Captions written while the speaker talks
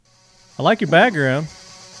I like your background.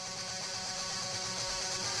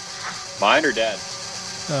 Mine or Dad?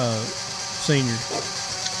 Senior.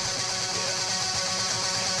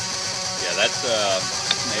 Yeah, that's an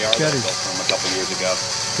AR that I built from a couple years ago.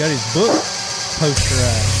 Got his book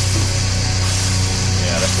posterized.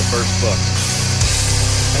 Yeah, that's the first book.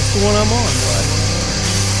 That's the one I'm on.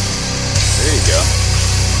 There you go.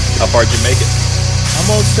 How far did you make it? I'm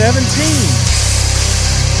on 17.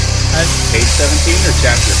 Page 17 or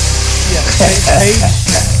chapter? Yeah,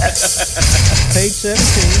 page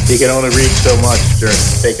 17. You can only read so much during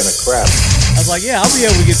taking a crap. I was like, yeah, I'll be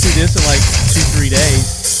able to get through this in like 2-3 days.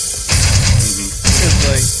 It's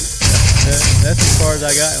like, that's as far as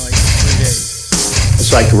I got in like 3 days.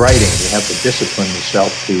 It's like writing. You have to discipline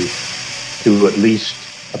yourself to at least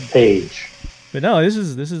a page. But no, this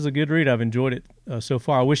is a good read. I've enjoyed it so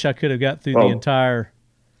far. I wish I could have got through the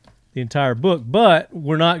entire book, but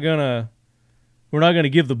we're not gonna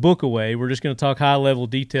give the book away. We're just gonna talk high level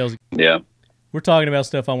details. Yeah, we're talking about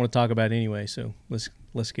stuff I want to talk about anyway. So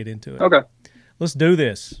let's get into it. Okay, let's do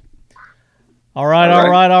this. All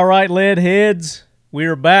right, lead heads. We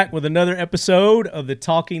are back with another episode of the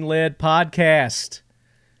Talking Lead podcast,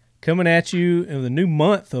 coming at you in the new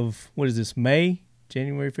month of, what is this, May?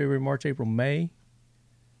 January, February, March, April, May?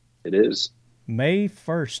 It is. May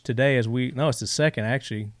 1st today it's the 2nd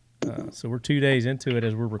actually. So we're 2 days into it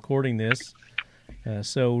as we're recording this.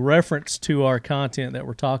 So reference to our content that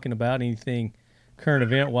we're talking about, anything current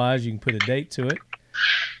event-wise, you can put a date to it.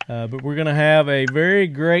 But we're going to have a very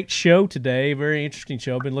great show today, very interesting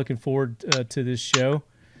show. I've been looking forward to this show.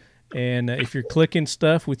 And if you're clicking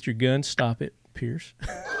stuff with your gun, stop it, Pierce.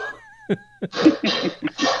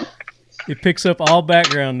 It picks up all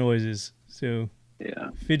background noises, so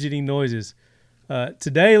fidgeting noises.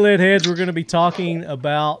 Today, Leadheads, we're going to be talking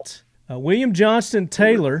about William Johnston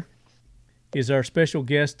Taylor is our special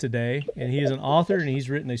guest today, and he is an author, and he's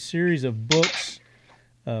written a series of books,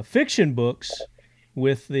 fiction books,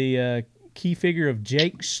 with the key figure of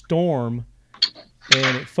Jake Storm,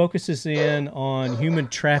 and it focuses in on human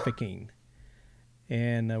trafficking.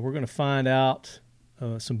 And we're going to find out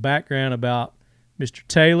some background about Mr.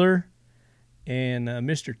 Taylor and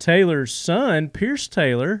Mr. Taylor's son, Pierce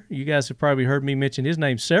Taylor. You guys have probably heard me mention his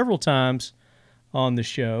name several times on the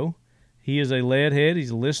show. He is a leadhead.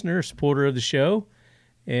 He's a listener, a supporter of the show.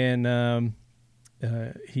 And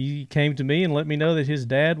he came to me and let me know that his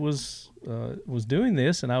dad was doing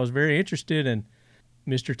this, and I was very interested. And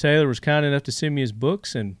Mr. Taylor was kind enough to send me his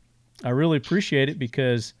books, and I really appreciate it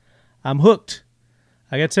because I'm hooked.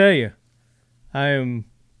 I got to tell you, I am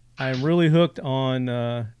really hooked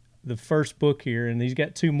on the first book here, and he's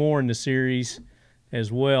got 2 more in the series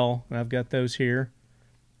as well, and I've got those here.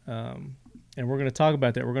 And we're going to talk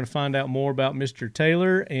about that. We're going to find out more about Mr.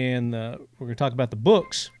 Taylor, and we're going to talk about the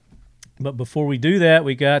books. But before we do that,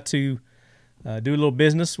 we got to do a little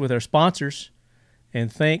business with our sponsors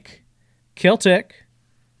and thank Kel-Tec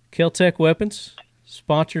Weapons,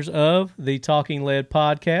 sponsors of the Talking Lead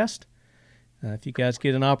podcast. If you guys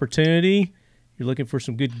get an opportunity, you're looking for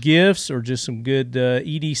some good gifts or just some good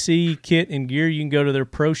EDC kit and gear, you can go to their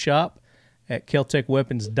pro shop at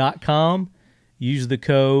keltecweapons.com. Use the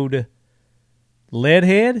code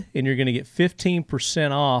LEADHEAD, and you're going to get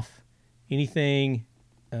 15% off anything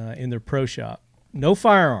in their pro shop. No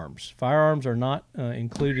firearms. Firearms are not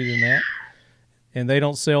included in that. And they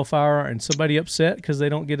don't sell firearms. And somebody upset because they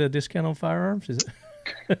don't get a discount on firearms? Is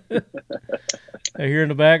it? I hear in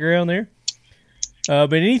the background there.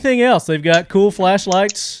 But anything else, they've got cool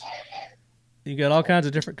flashlights. You got all kinds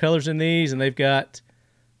of different colors in these, and they've got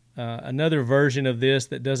another version of this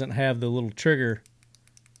that doesn't have the little trigger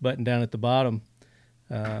button down at the bottom.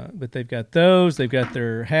 But they've got those. They've got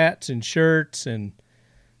their hats and shirts and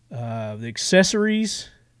the accessories.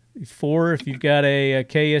 If you've got a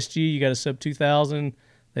KSG, you got a Sub 2000.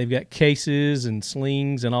 They've got cases and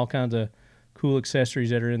slings and all kinds of cool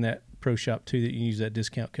accessories that are in that pro shop too that you can use that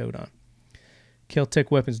discount code on.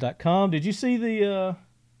 KeltecWeapons.com. Did you see the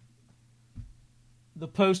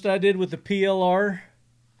post I did with the PLR?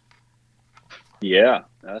 Yeah,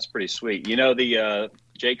 that's pretty sweet. You know, the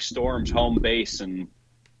Jake Storm's home base and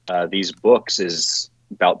these books is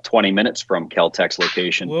about 20 minutes from Kel-Tec's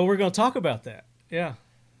location. Well, we're going to talk about that. Yeah.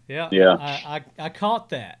 I caught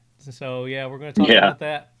that. So, yeah, we're going to talk about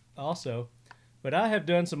that also. But I have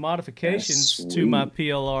done some modifications to my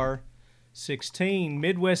PLR 16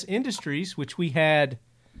 Midwest Industries, which we had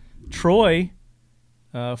Troy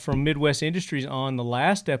from Midwest Industries on the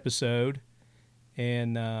last episode.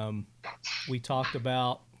 And we talked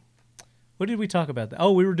about, what did we talk about?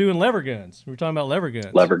 Oh, we were doing lever guns. We were talking about lever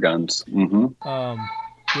guns. Lever guns. Mm-hmm.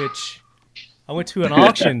 Which I went to an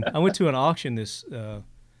auction. I went to an auction this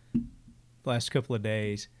last couple of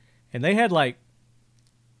days, and they had like,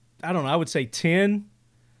 I don't know, I would say 10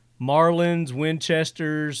 Marlins,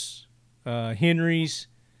 Winchesters, Henrys,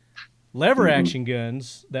 lever action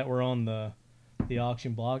guns that were on the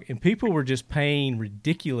auction block, and people were just paying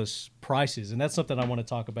ridiculous prices, and that's something I want to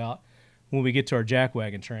talk about when we get to our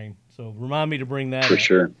jackwagon train. So remind me to bring that for up.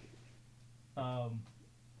 sure.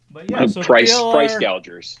 But yeah, so price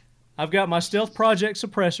gougers. I've got my Stealth Project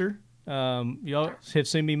suppressor. Y'all have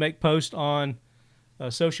seen me make posts on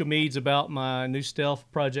social medias about my new Stealth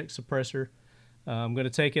Project suppressor. I'm going to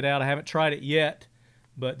take it out. I haven't tried it yet,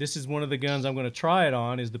 but this is one of the guns I'm going to try it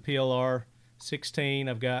on. Is the PLR 16.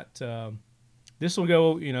 I've got this will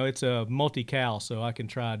go. It's a multi-cal, so I can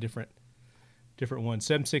try different ones.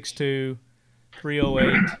 7.62,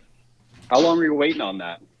 308. How long were you waiting on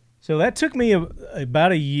that? So that took me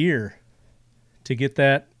about a year to get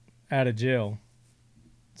that out of jail.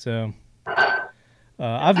 So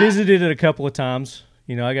I visited it a couple of times.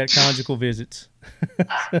 I got conjugal visits.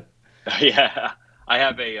 Yeah, I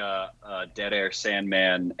have a Dead Air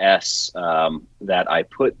Sandman S that I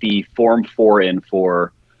put the Form 4 in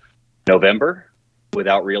for November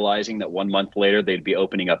without realizing that 1 month later they'd be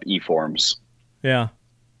opening up E-forms. Yeah.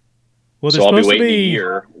 Well, so I'll be waiting a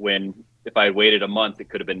year when if I had waited a month, it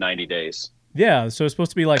could have been 90 days. Yeah, so it's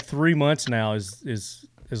supposed to be like 3 months now is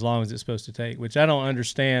as long as it's supposed to take, which I don't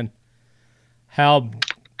understand how,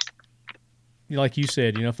 like you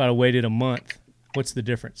said, if I had waited a month, what's the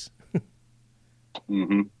difference?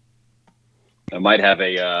 Mm-hmm. I might have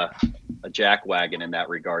a jack wagon in that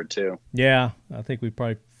regard too. Yeah, I think we'd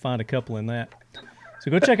probably find a couple in that.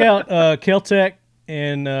 So go check out Kel-Tec,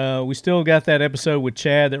 and we still got that episode with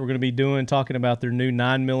Chad that we're going to be doing, talking about their new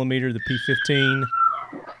 9mm, the P15,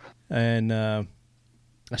 and I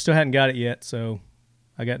still hadn't got it yet, so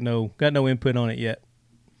I got no input on it yet.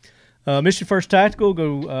 Mission First Tactical,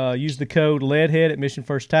 go use the code LEADHEAD at Mission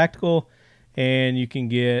First Tactical, and you can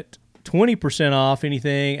get 20% off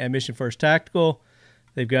anything at Mission First Tactical.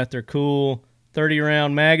 They've got their cool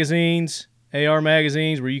 30-round magazines, AR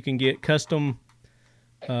magazines, where you can get custom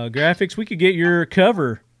graphics. We could get your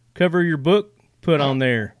cover your book put on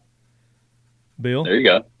there, Bill. There you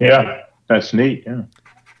go. Yeah, that's neat. Yeah.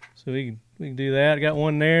 So we can do that. I got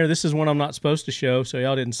one there. This is one I'm not supposed to show, so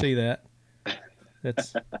y'all didn't see that.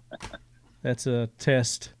 That's a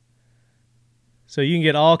test. So you can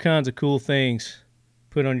get all kinds of cool things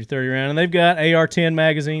put on your 30 round, and they've got AR-10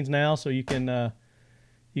 magazines now, so you can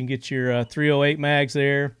get your 308 mags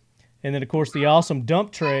there, and then of course the awesome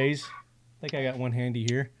dump trays. I think I got one handy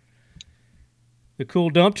here. The cool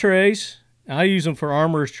dump trays. I use them for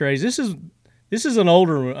armorer's trays. This is an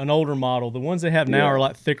older model. The ones they have now are a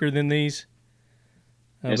lot thicker than these.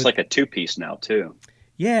 It's like a 2-piece now too.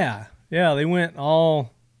 Yeah, they went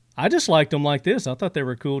all. I just liked them like this. I thought they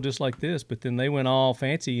were cool just like this, but then they went all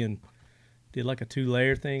fancy and did like a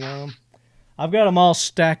 2-layer thing on them. I've got them all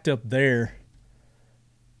stacked up there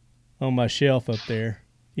on my shelf up there.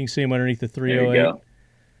 You can see them underneath the 308. There you go.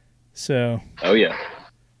 So. Oh yeah.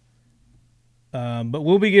 But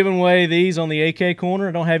we'll be giving away these on the AK corner.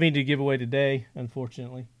 I don't have any to give away today,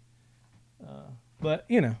 unfortunately. But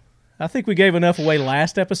I think we gave enough away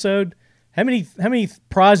last episode. How many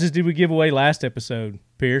prizes did we give away last episode,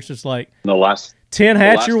 Pierce? It's like the last 10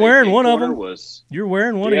 hats. You're wearing one of them. You're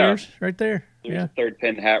wearing one of yours right there. There's a third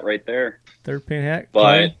pin hat right there. Third pin hat.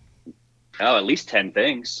 But at least 10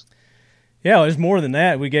 things. Yeah, there's more than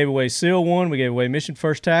that. We gave away SEAL 1. We gave away Mission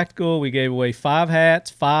First Tactical. We gave away 5 hats,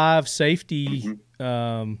 5 safety,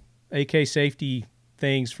 AK safety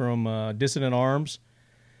things from Dissident Arms.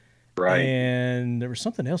 Right. And there was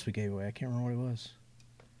something else we gave away. I can't remember what it was.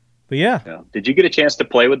 But yeah. Did you get a chance to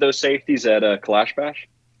play with those safeties at Kalash Bash?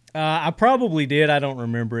 I probably did. I don't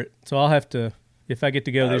remember it. So I'll have to, if I get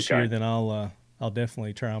to go this year, then I'll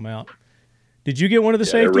definitely try them out. Did you get one of the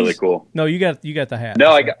safeties? They're really cool. No, you got the hat.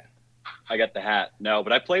 No, I got the hat. No,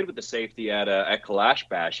 but I played with the safety at Kalash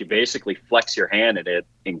Bash. You basically flex your hand and it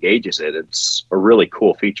engages it. It's a really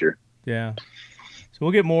cool feature. Yeah. So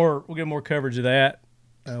we'll get more coverage of that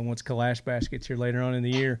once Kalash Bash gets here later on in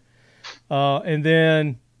the year. And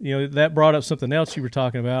then that brought up something else you were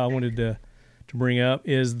talking about. I wanted to bring up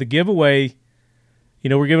is the giveaway.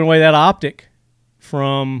 We're giving away that optic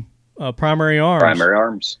from Primary Arms. Primary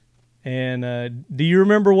Arms. And do you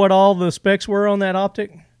remember what all the specs were on that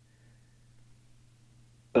optic?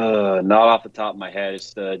 Not off the top of my head.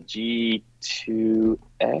 It's the G2X.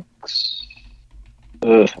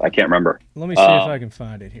 I can't remember. Let me see if I can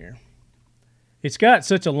find it here. It's got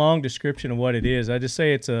such a long description of what it is. I just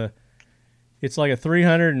say it's like a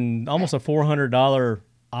 $300 and almost a $400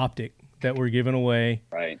 optic that we're giving away.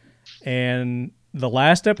 Right. And the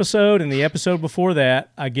last episode and the episode before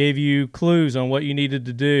that, I gave you clues on what you needed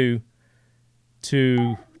to do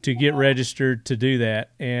to get registered to do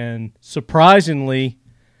that. And surprisingly,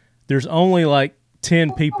 there's only like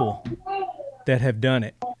 10 people that have done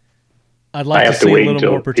it. I'd like to see a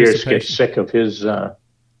little more participation. Pierce gets sick of his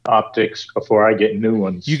optics before I get new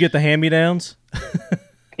ones. You get the hand-me-downs?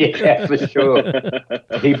 Yeah, for sure.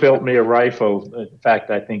 He built me a rifle. In fact,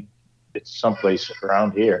 I think it's someplace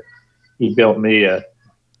around here. He built me a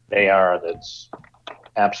AR that's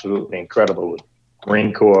absolutely incredible with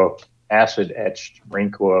Marine Corps acid-etched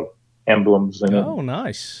Marine Corps emblems in it. Oh,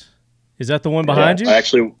 nice. Is that the one behind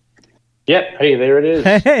you? Yep. Hey, there it is.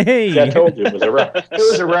 Hey. I told you it was around. It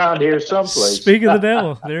was around here someplace. Speak of the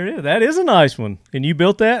devil, there it is. That is a nice one. And you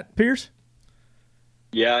built that, Pierce?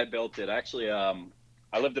 Yeah, I built it. Actually,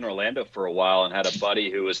 I lived in Orlando for a while and had a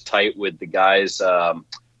buddy who was tight with the guys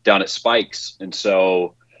down at Spikes, and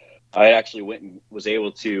so I actually went and was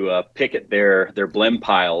able to pick at their blim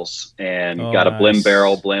piles and got a blim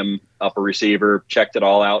barrel, blim upper receiver, checked it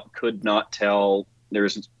all out. Could not tell.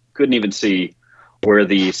 Couldn't even see where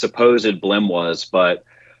the supposed blim was, but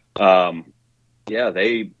yeah,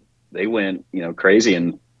 they went crazy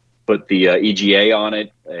and put the EGA on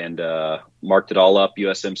it and marked it all up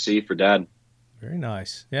USMC for Dad. Very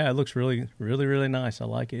nice. Yeah, it looks really, really, really nice. I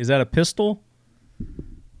like it. Is that a pistol?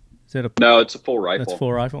 No, it's a full rifle. That's a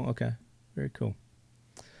full rifle? Okay. Very cool.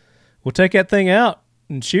 We'll take that thing out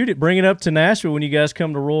and shoot it. Bring it up to Nashville when you guys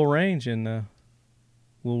come to Royal Range, and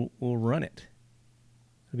we'll run it.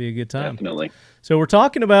 It'll be a good time. Definitely. So we're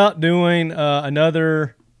talking about doing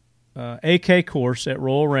another AK course at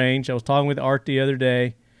Royal Range. I was talking with Art the other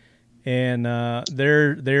day, and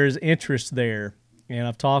there's interest there. And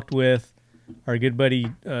I've talked with our good buddy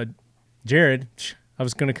Jared. I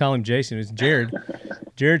was going to call him Jason. It's Jared.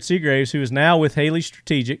 Jared Seagraves, who is now with Haley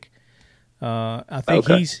Strategic. I think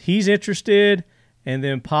he's interested, and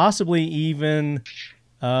then possibly even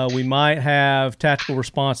we might have tactical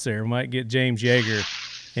response there. We might get James Yeager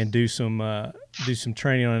and do some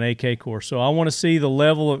training on an AK course. So I want to see the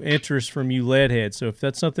level of interest from you leadheads. So if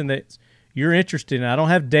that's something that you're interested in, I don't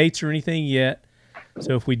have dates or anything yet.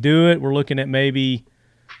 So if we do it, we're looking at maybe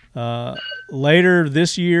later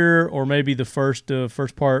this year or maybe the first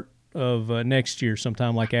part of next year,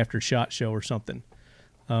 sometime like after SHOT Show or something.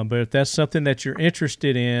 But if that's something that you're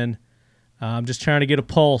interested in, I'm just trying to get a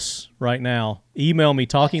pulse right now. Email me,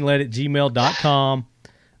 talkinglead@gmail.com.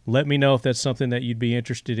 Let me know if that's something that you'd be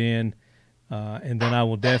interested in, and then I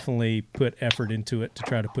will definitely put effort into it to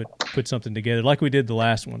try to put something together like we did the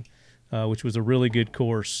last one, which was a really good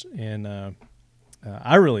course, and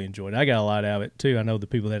I really enjoyed it. I got a lot out of it, too. I know the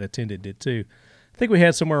people that attended did, too. I think we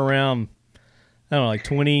had somewhere around, I don't know, like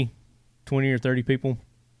 20 or 30 people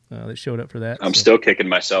that showed up for that. I'm still kicking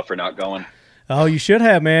myself for not going. Oh, you should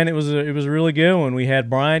have, man. It was a really good one. We had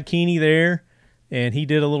Brian Keeney there, and he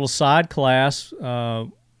did a little side class.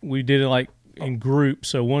 We did it like in groups.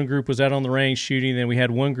 So one group was out on the range shooting, then we had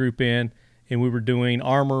one group in, and we were doing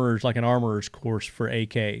armorers, like an armorer's course for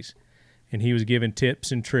AKs. And he was giving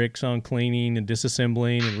tips and tricks on cleaning and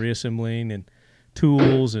disassembling and reassembling and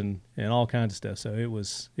tools and all kinds of stuff. So it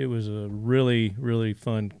was a really, really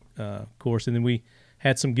fun course. And then we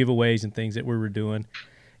had some giveaways and things that we were doing.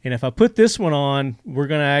 And if I put this one on, we're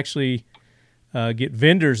going to actually get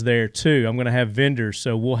vendors there too. I'm going to have vendors,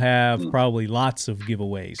 so we'll have probably lots of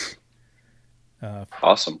giveaways.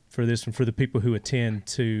 Awesome. For this one, for the people who attend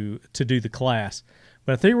to do the class.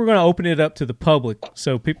 But I think we're going to open it up to the public,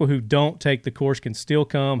 so people who don't take the course can still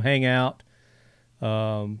come, hang out,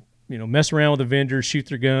 mess around with the vendors, shoot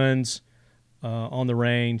their guns on the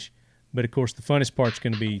range. But of course, the funnest part's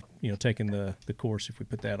going to be, taking the course if we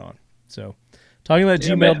put that on. So,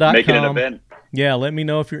 talkinglead@gmail.com. Make it an event. Yeah, let me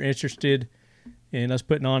know if you're interested in us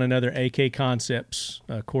putting on another AK Concepts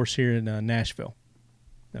course here in Nashville.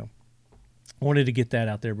 So, I wanted to get that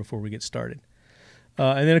out there before we get started.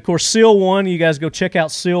 And then, of course, SEAL 1. You guys go check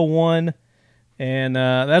out SEAL 1. And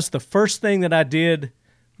that's the first thing that I did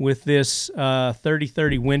with this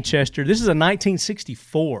 30-30 Winchester. This is a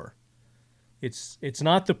 1964. It's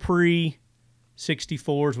not the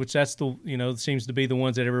pre-64s, which that's the seems to be the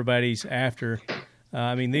ones that everybody's after.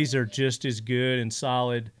 These are just as good and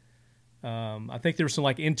solid. I think there's some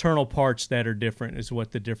like internal parts that are different. Is what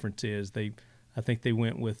the difference is. I think they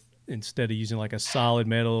went with, instead of using like a solid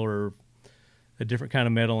metal or a different kind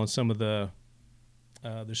of metal on some of the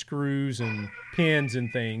screws and pins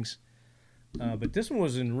and things. But this one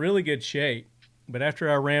was in really good shape. But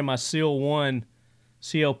after I ran my SEAL 1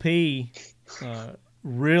 CLP,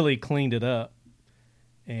 really cleaned it up,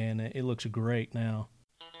 and it looks great now.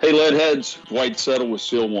 Hey, Hey, Leadheads, Dwight Settle with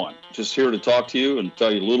Seal One. Just here to talk to you and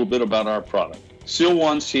tell you a little bit about our product. Seal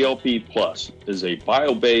One CLP Plus is a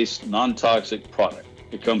bio-based, non-toxic product.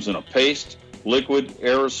 It comes in a paste, liquid,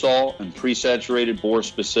 aerosol, and pre-saturated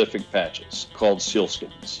bore-specific patches called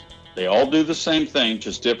sealskins. They all do the same thing,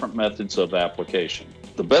 just different methods of application.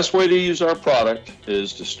 The best way to use our product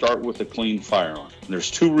is to start with a clean firearm.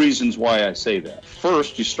 There's two reasons why I say that.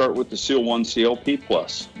 First, you start with the Seal One CLP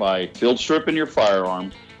Plus by field stripping your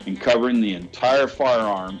firearm and covering the entire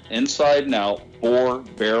firearm inside and out, bore,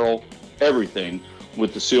 barrel, everything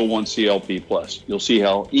with the Seal One CLP Plus. You'll see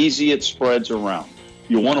how easy it spreads around.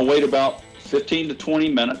 You'll want to wait about 15 to 20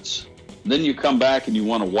 minutes. Then you come back and you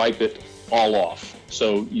want to wipe it all off.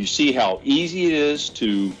 So you see how easy it is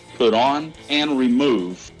to put on and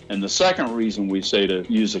remove. And the second reason we say to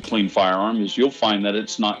use a clean firearm is you'll find that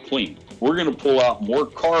it's not clean. We're going to pull out more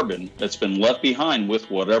carbon that's been left behind with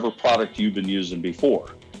whatever product you've been using before.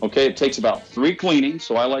 Okay, it takes about 3 cleanings.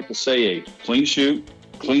 So I like to say a clean shoot,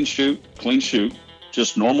 clean shoot, clean shoot.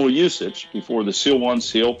 Just normal usage before the Seal One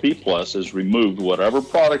CLP Plus has removed whatever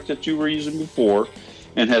product that you were using before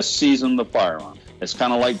and has seasoned the firearm. It's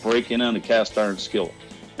kind of like breaking in a cast iron skillet.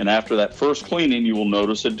 And after that first cleaning, you will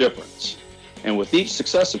notice a difference. And with each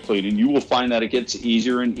successive cleaning, you will find that it gets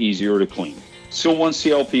easier and easier to clean. Seal One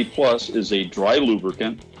CLP Plus is a dry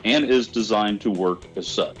lubricant and is designed to work as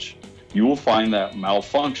such. You will find that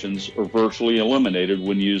malfunctions are virtually eliminated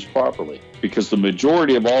when used properly, because the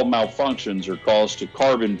majority of all malfunctions are caused to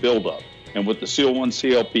carbon buildup. And with the Seal One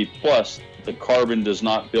CLP Plus, the carbon does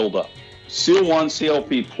not build up. Seal One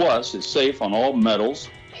CLP Plus is safe on all metals,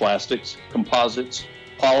 plastics, composites,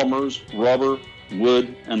 polymers, rubber,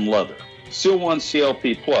 wood, and leather. Seal One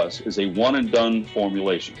CLP Plus is a one-and-done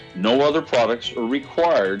formulation. No other products are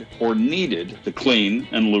required or needed to clean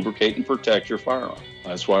and lubricate and protect your firearm.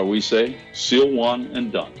 That's why we say Seal One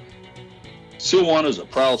and done. Seal One is a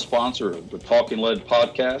proud sponsor of the Talking Lead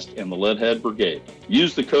podcast and the Leadhead Brigade.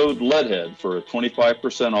 Use the code LEADHEAD for a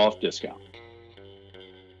 25% off discount.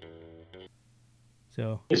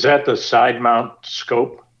 So, is that the side mount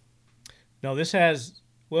scope? No, this has,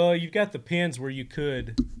 well, you've got the pins where you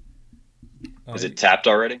could. Is it tapped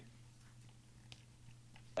already?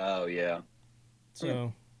 Oh, yeah.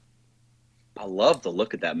 So, I love the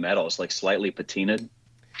look of that metal. It's like slightly patinaed.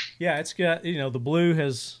 Yeah, it's got, the blue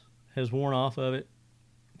has worn off of it.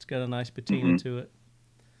 It's got a nice patina to it.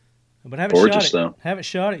 But I haven't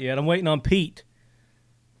shot it yet. I'm waiting on Pete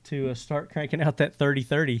to start cranking out that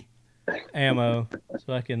 30-30 ammo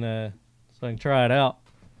so I can try it out.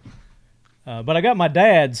 But I got my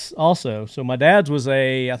dad's also. So my dad's was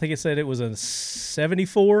I think it said it was a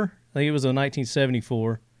 74. I think it was a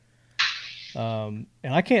 1974. And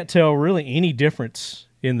I can't tell really any difference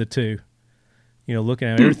in the two. Looking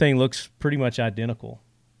at it, everything looks pretty much identical.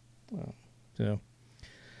 But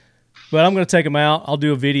I'm going to take them out. I'll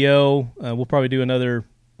do a video. We'll probably do another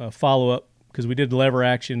follow-up because we did the lever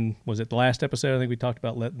action. Was it the last episode? I think we talked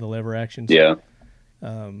about the lever actions. Yeah.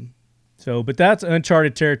 But that's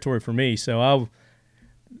uncharted territory for me. So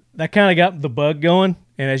that kind of got the bug going,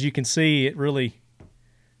 and as you can see, it really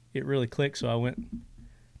clicked. So I went,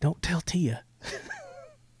 "Don't tell Tia."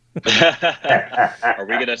 Are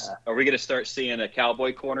we gonna start seeing a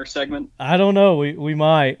Cowboy Corner segment? I don't know. We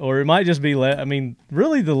might, or it might just be.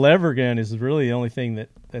 Really, the lever gun is really the only thing that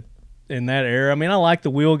in that era. I mean, I like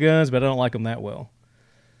the wheel guns, but I don't like them that well.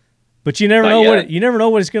 But you never know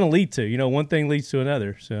what it's going to lead to. One thing leads to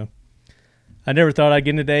another. So I never thought I'd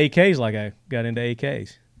get into AKs like I got into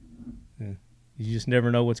AKs. Yeah. You just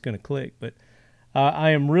never know what's going to click. But I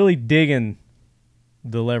am really digging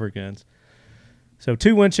the lever guns. So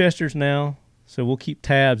 2 Winchesters now. So we'll keep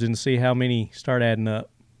tabs and see how many start adding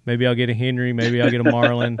up. Maybe I'll get a Henry. Maybe I'll get a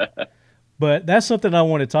Marlin. But that's something I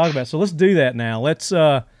want to talk about. So let's do that now. Let's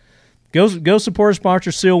go support our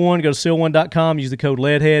sponsor, Seal One. Go to seal1.com. Use the code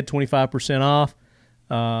LEADHEAD, 25% off.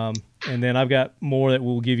 And then I've got more that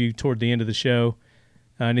we'll give you toward the end of the show.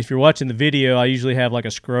 And if you're watching the video, I usually have like a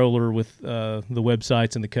scroller with the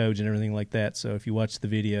websites and the codes and everything like that. So if you watch the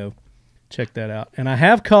video, check that out. And I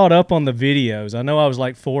have caught up on the videos. I know I was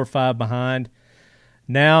like 4 or 5 behind.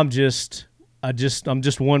 Now I'm just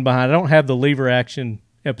one behind. I don't have the lever action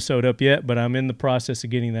episode up yet, but I'm in the process of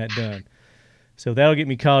getting that done. So that'll get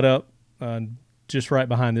me caught up just right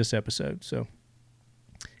behind this episode. So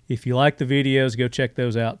if you like the videos, go check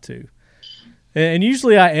those out too. And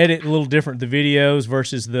usually I edit a little different, the videos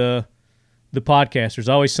versus the podcast. There's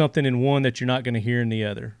always something in one that you're not going to hear in the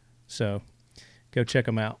other. So go check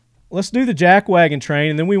them out. Let's do the jackwagon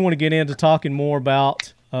train, and then we want to get into talking more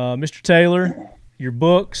about Mr. Taylor, your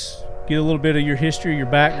books, get a little bit of your history, your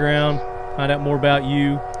background, Find out more about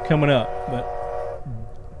you coming up.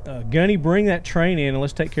 But Gunny, bring that train in and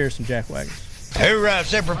let's take care of some jack wagons. Hoorah,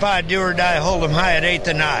 Semper Fi, do or die, hold 'em high at 8th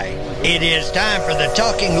and I. It is time for the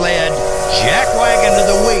talking lead jack wagon of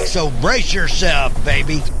the week, so brace yourself,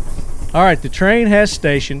 baby. All right, the train has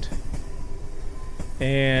stationed.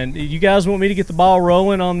 And you guys want me to get the ball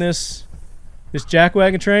rolling on this jack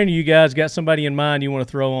wagon train, or you guys got somebody in mind you want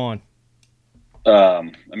to throw on? I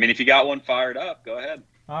mean, if you got one fired up, go ahead.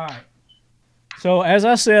 All right. So, as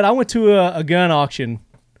I said, I went to a gun auction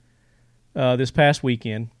this past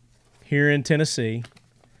weekend here in Tennessee.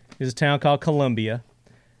 It's a town called Columbia.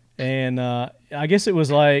 And I guess it was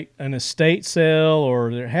like an estate sale, or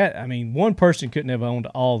one person couldn't have owned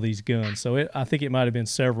all these guns. So I think it might have been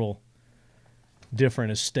several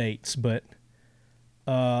different estates. But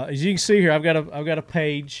as you can see here, I've got a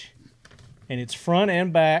page, and it's front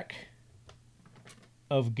and back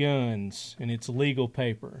of guns, and it's legal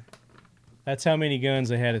paper. That's how many guns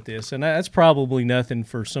they had at this. And that's probably nothing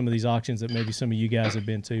for some of these auctions that maybe some of you guys have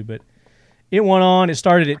been to. But it went on. It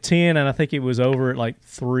started at 10, and I think it was over at like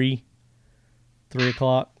 3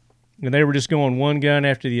 o'clock. And they were just going one gun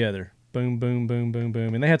after the other. Boom, boom, boom, boom,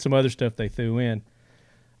 boom. And they had some other stuff they threw in.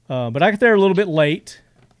 But I got there a little bit late.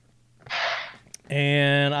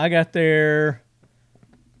 And I got there,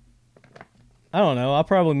 I don't know, I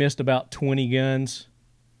probably missed about 20 guns.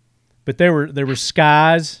 But there were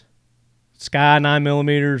Skys, Sky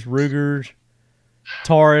 9mm, Rugers,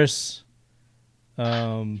 Taurus,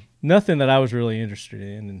 nothing that I was really interested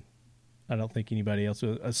in, and I don't think anybody else.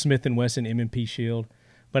 A Smith & Wesson M&P Shield.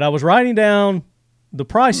 But I was writing down the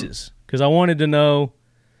prices because I wanted to know,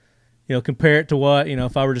 compare it to what,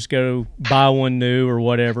 if I were just go buy one new or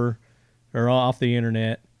whatever, or off the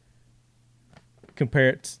internet, compare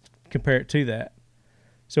it to that.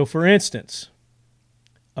 So, for instance,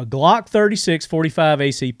 a Glock 36 45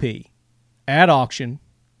 ACP at auction,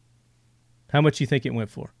 how much do you think it went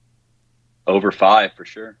for? Over 5 for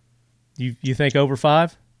sure. You think over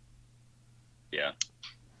 5? Yeah.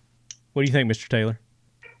 What do you think, Mr. Taylor?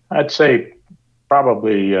 I'd say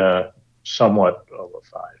probably somewhat over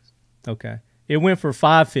 5. Okay. It went for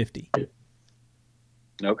 $550.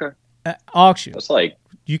 Okay. At auction. That's like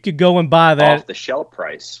you could go and buy that off the shelf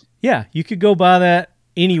price. Yeah, you could go buy that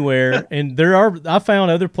anywhere, and I found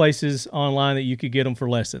other places online that you could get them for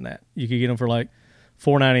less than that. You could get them for like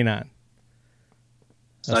 $4.99.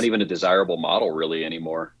 It's not even a desirable model really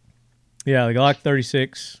anymore. Yeah, the Glock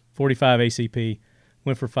 36 45 ACP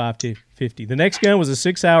went for $550. The next gun was a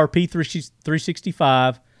 6-hour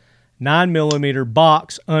P365 9mm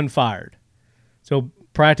box unfired. So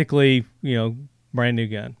practically, brand new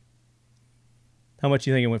gun. How much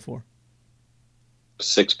do you think it went for?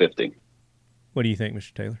 $650. What do you think,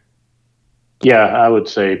 Mr. Taylor? Yeah, I would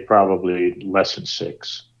say probably less than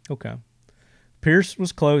 6. Okay. Pierce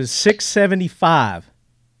was closed $675.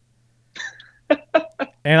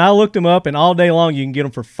 And I looked them up, and all day long you can get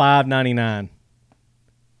them for $5.99.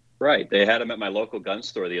 Right. They had them at my local gun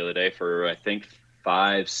store the other day for, I think,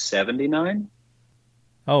 $5.79.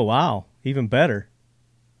 Oh, wow. Even better.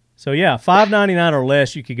 So, yeah, $5.99 or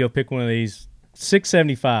less, you could go pick one of these.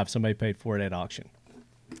 $675 somebody paid for it at auction.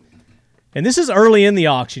 And this is early in the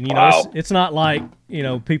auction. Wow. It's not like,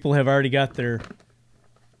 people have already got their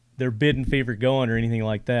bidding fever going or anything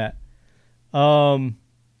like that. And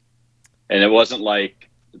it wasn't like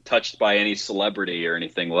touched by any celebrity or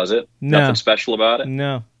anything, was it? No. Nothing special about it?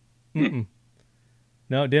 No. Mm-mm.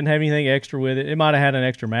 No, it didn't have anything extra with it. It might have had an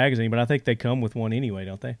extra magazine, but I think they come with one anyway,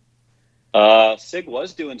 don't they? SIG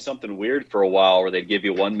was doing something weird for a while where they'd give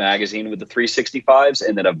you one magazine with the 365s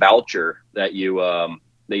and then a voucher that you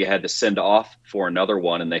had to send off for another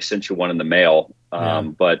one, and they sent you one in the mail.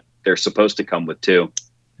 But they're supposed to come with 2.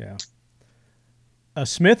 Yeah. A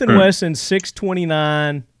Smith & Wesson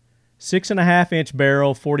 629 6.5-inch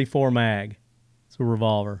barrel 44 mag. It's a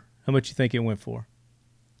revolver. How much you think it went for?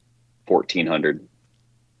 $1,400.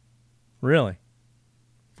 Really?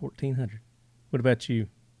 $1,400. What about you,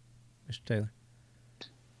 Mr. Taylor?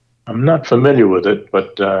 I'm not familiar with it,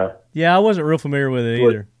 but yeah, I wasn't real familiar with it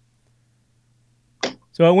either.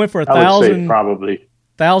 So it went for I would say probably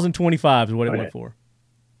 $1,025 is what it went for.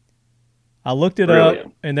 I looked it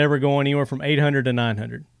up, and they were going anywhere from $800 to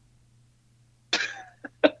 $900.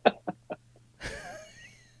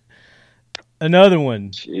 Another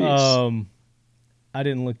one. I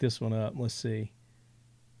didn't look this one up. Let's see.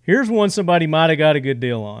 Here's one somebody might have got a good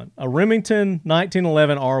deal on. A Remington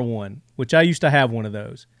 1911 R1, which I used to have one of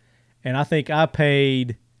those. And I think I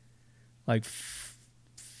paid like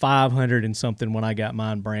 $500 and something when I got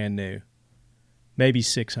mine brand new. Maybe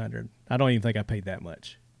 $600. I don't even think I paid that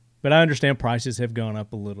much. But I understand prices have gone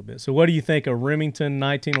up a little bit. So what do you think a Remington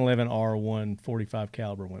 1911 R1 45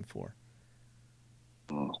 caliber went for?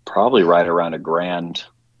 Probably right around $1,000.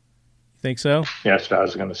 Think so? Yes, I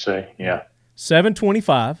was going to say, yeah.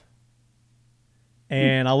 $725.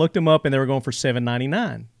 And I looked them up, and they were going for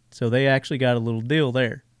 $799. So they actually got a little deal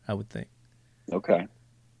there, I would think. Okay.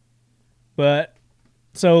 But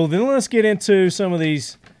so then let's get into some of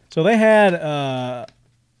these. So they had a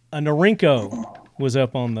Norinco was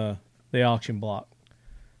up on the auction block.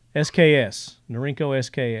 SKS, Norinco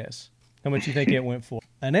SKS. How much do you think it went for?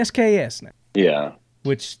 An SKS now. Yeah.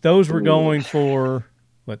 Which those were going for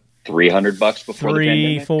what? $300 before the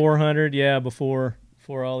pandemic? $400, yeah, before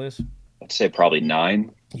all this. I'd say probably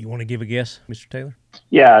 $900. You want to give a guess, Mr. Taylor?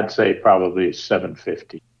 Yeah, I'd say probably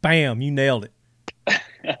 $750. Bam, you nailed it.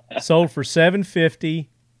 Sold for $750,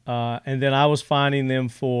 and then I was finding them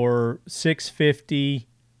for $650,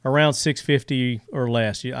 around $650 or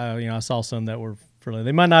less. I saw some that were fairly.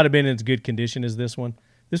 They might not have been in as good condition as this one.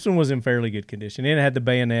 This one was in fairly good condition. It had the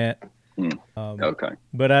bayonet. Okay.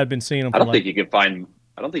 But I'd been seeing them. I don't think you can find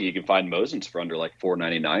Mosins for under like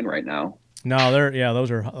 $499 right now. No,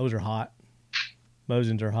 those are hot.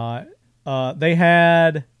 Mosins are hot. They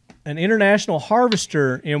had an International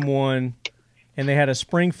Harvester M1, and they had a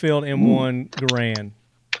Springfield M1 Garand.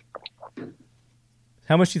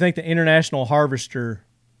 How much do you think the International Harvester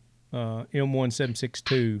M1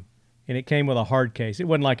 762, and it came with a hard case? It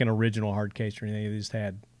wasn't like an original hard case or anything. It just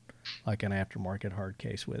had like an aftermarket hard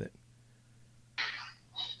case with it.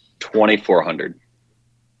 $2,400.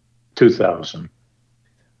 2000.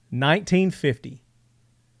 1950.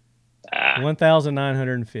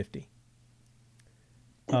 1,950.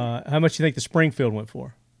 How much do you think the Springfield went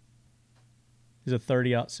for? It's a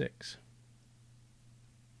 30-06.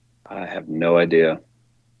 I have no idea.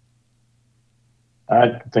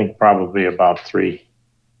 I think probably about three.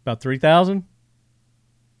 About 3,000?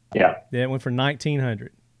 Yeah. Yeah, it went for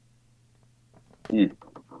 1,900. That'd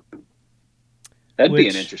be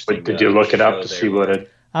an interesting. But did you look it up to see what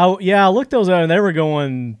it? I looked those up, and they were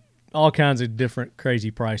going all kinds of different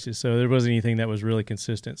crazy prices. So there wasn't anything that was really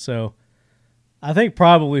consistent. So I think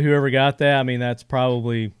probably whoever got that, I mean, that's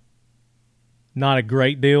probably not a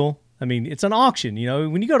great deal. I mean, it's an auction.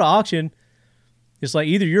 When you go to auction, it's like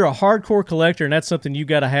either you're a hardcore collector and that's something you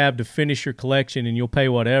got to have to finish your collection and you'll pay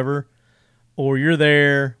whatever, or you're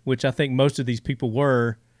there, which I think most of these people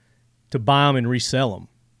were, to buy them and resell them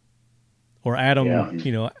or add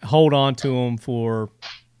them, hold on to them for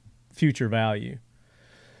future value.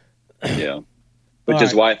 Yeah. Which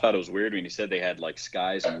is why I thought it was weird when you said they had like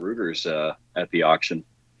Skies and Rugers at the auction.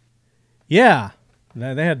 Yeah.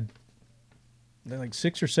 They had like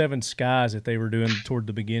 6 or 7 Skies that they were doing toward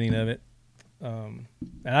the beginning of it. And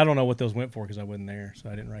I don't know what those went for because I wasn't there, so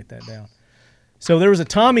I didn't write that down. So there was a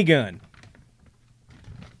Tommy gun.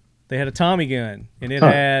 They had a Tommy gun, and it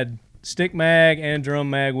had stick mag and drum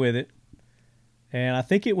mag with it. And I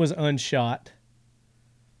think it was unshot.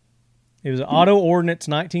 It was an Auto Ordnance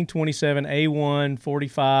 1927 A1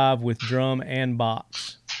 45 with drum and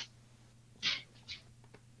box.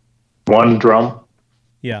 One drum?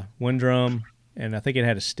 Yeah, one drum, and I think it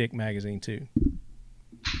had a stick magazine too.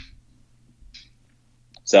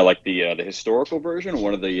 Is that like the historical version, or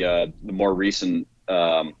one of the more recent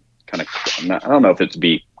kind of? I don't know if it's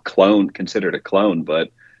considered a clone,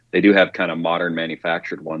 but they do have kind of modern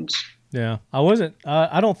manufactured ones. Yeah,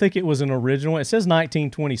 I don't think it was an original. It says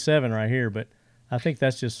 1927 right here, but I think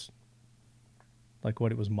that's just like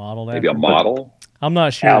what it was modeled after. Maybe a model? I'm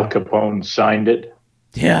not sure. Al Capone signed it.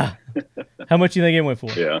 Yeah. How much do you think it went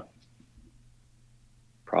for? Yeah.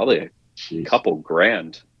 Probably a couple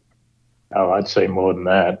grand. Oh, I'd say more than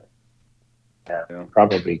that. Yeah.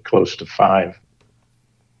 Probably close to 5.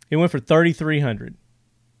 It went for $3,300.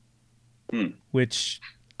 Which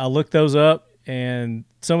I looked those up, and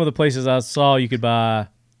some of the places I saw you could buy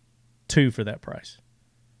 2 for that price.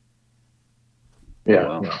 Yeah.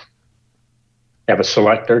 Wow. Yeah. Have a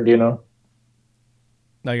selector, do you know?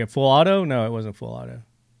 Like a full auto? No, it wasn't full auto.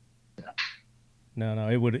 No,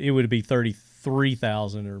 it would be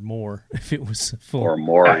 33,000 or more if it was full. Or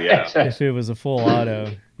more, yeah. If it was a full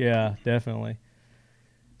auto, yeah, definitely.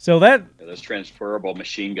 So those transferable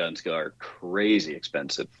machine guns are crazy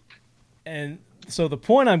expensive. And so the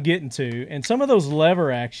point I'm getting to, and some of those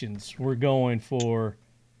lever actions were going for,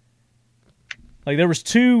 like there was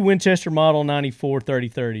 2 Winchester Model 94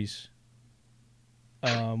 30-30s.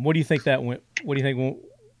 What do you think that went? What do you think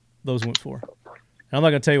those went for? And I'm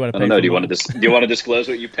not going to tell you what I paid. I don't know. For do mine. you want to disclose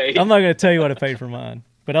what you paid? I'm not going to tell you what I paid for mine,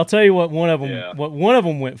 but I'll tell you what one of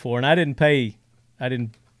them went for, and I didn't pay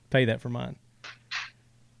that for mine.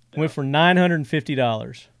 Went for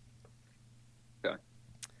 $950.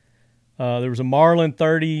 There was a Marlin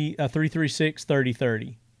 336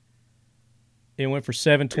 30-30. It went for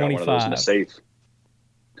 $725. I got one of those in a safe.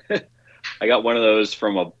 I got one of those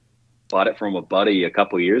bought it from a buddy a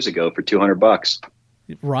couple years ago for $200.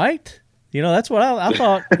 Right? That's what I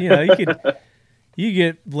thought. You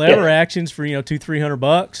get lever actions for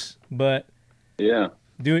 $200-$300, but yeah,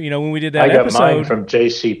 when we did that I got episode, mine from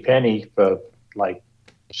J.C. Penney for like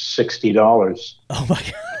 $60. Oh my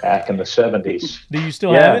God! Back in the 70s. Do you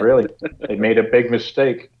still have it? Yeah, really. They made a big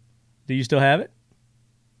mistake. Do you still have it?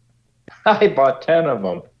 I bought 10 of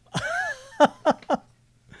them.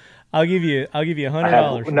 I'll give you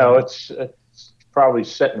 $100. No, it's probably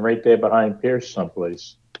sitting right there behind Pierce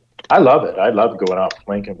someplace. I love it. I love going out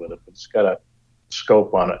plinking with it. It's got a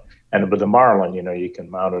scope on it, and with the Marlin, you can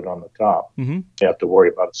mount it on the top. Mm-hmm. You have to worry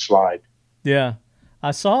about a slide. Yeah,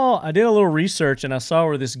 I did a little research, and I saw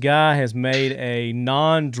where this guy has made a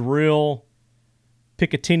non-drill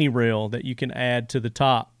Picatinny rail that you can add to the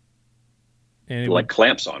top, and like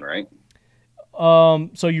clamps on, right?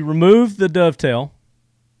 So you remove the dovetail,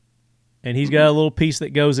 and he's got a little piece that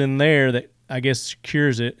goes in there that I guess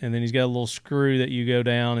secures it, and then he's got a little screw that you go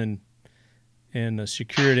down and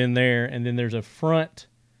secure it in there, and then there's a front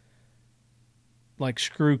like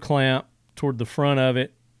screw clamp toward the front of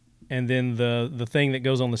it, and then the thing that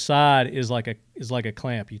goes on the side is like a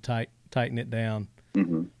clamp. You tighten it down,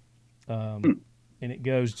 mm-hmm. And it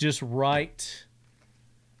goes just right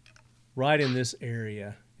in this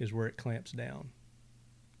area is where it clamps down.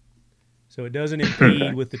 So it doesn't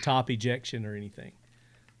impede with the top ejection or anything.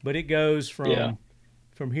 But it goes from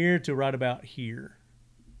here to right about here.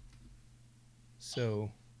 So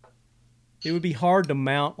it would be hard to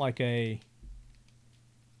mount like a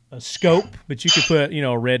scope, but you could put,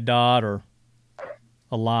 a red dot or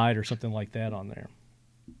a light or something like that on there.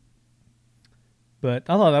 But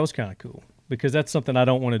I thought that was kind of cool because that's something I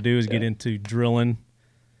don't want to do is get into drilling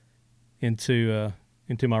into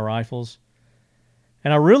my rifles.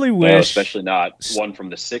 And I really wish... especially not one from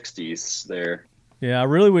the 60s there. Yeah, I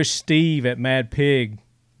really wish Steve at Mad Pig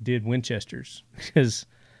did Winchesters because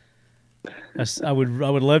I would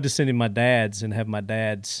love to send him my dad's and have my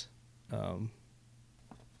dad's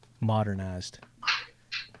modernized.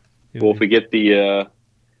 Well, if we get the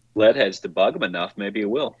lead heads to bug him enough, maybe it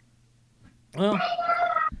will. Well,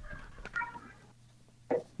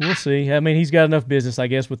 we'll see. I mean, he's got enough business, I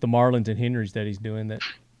guess, with the Marlins and Henrys that he's doing that.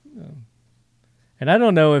 And I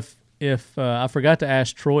don't know if I forgot to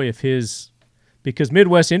ask Troy if because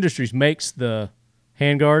Midwest Industries makes the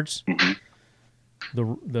handguards,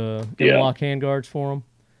 mm-hmm. the interlock handguards for them,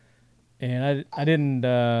 and I didn't.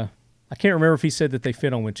 I can't remember if he said that they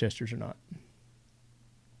fit on Winchesters or not.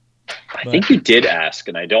 I think you did ask,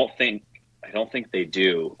 and I don't think they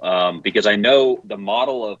do, because I know the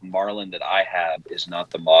model of Marlin that I have is not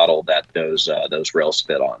the model that those rails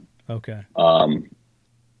fit on. Okay. I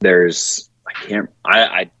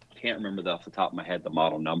can't remember off the top of my head the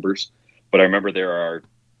model numbers, but I remember there are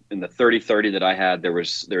in the 30-30 that I had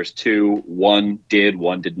there's two. One did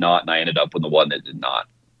not, and I ended up with the one that did not.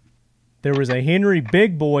 There was a Henry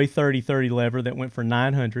Big Boy 30-30 lever that went for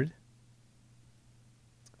 $900.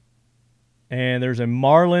 And there's a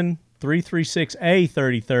Marlin 336A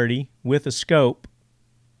 30-30 with a scope,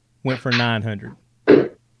 went for $900.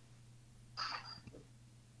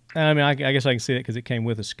 I mean, I guess I can see it because it came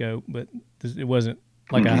with a scope, but it wasn't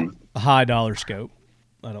like a high dollar scope,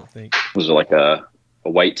 I don't think. Was it like a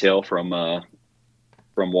whitetail from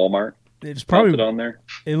Walmart? It was probably on there.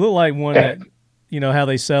 It looked like one that, how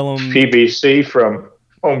they sell them. PVC from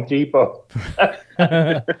Home Depot.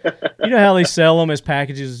 You know how they sell them as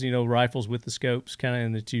packages, rifles with the scopes, kind of,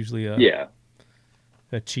 and it's usually a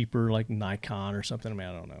cheaper like Nikon or something. I mean,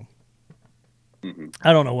 I don't know. Mm-hmm.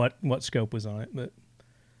 I don't know what scope was on it, but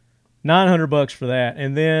 $900 for that.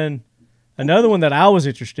 And then another one that I was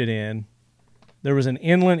interested in, there was an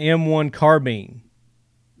Inland M1 carbine,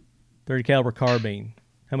 30 caliber carbine.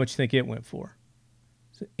 How much do you think it went for?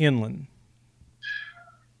 It's Inland.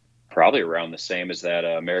 Probably around the same as that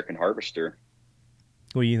American Harvester.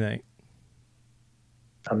 What do you think?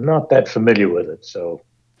 I'm not that familiar with it, so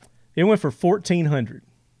it went for $1,400.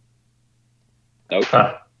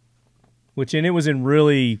 Okay. And it was in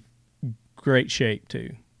really great shape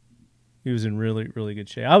too. It was in really, really good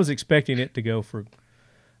shape. I was expecting it to go for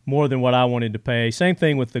more than what I wanted to pay. Same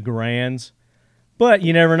thing with the Garands, but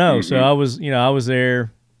you never know. Mm-hmm. So I was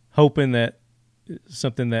there hoping that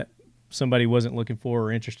something that somebody wasn't looking for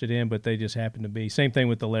or interested in, but they just happened to be. Same thing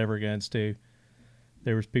with the lever guns too.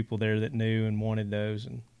 There was people there that knew and wanted those,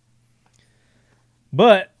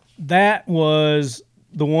 but that was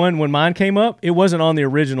the one when mine came up. It wasn't on the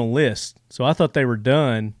original list, so I thought they were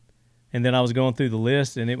done. And then I was going through the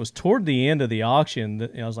list, and it was toward the end of the auction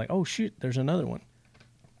that I was like, oh, shoot, there's another one.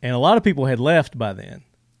 And a lot of people had left by then.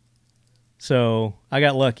 So I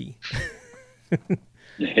got lucky.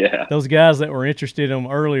 Yeah. Those guys that were interested in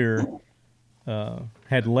them earlier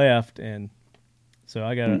had left, and so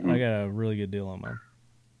I got a really good deal on mine.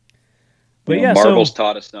 But yeah, Marvel's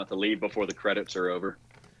taught us not to leave before the credits are over.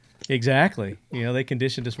 Exactly. They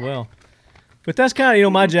conditioned us well. But that's kind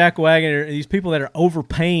of, my jack wagon are these people that are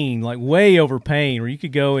overpaying, like way overpaying, where you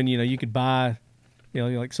could go and, you could buy,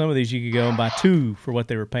 like some of these you could go and buy 2 for what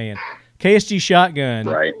they were paying. KSG shotgun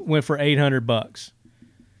went for $800,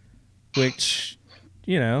 which,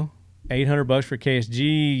 $800 for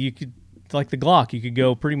KSG, you could, like the Glock, you could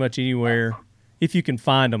go pretty much anywhere, if you can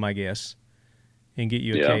find them, I guess, and get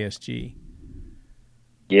you a KSG.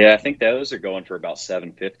 Yeah, I think those are going for about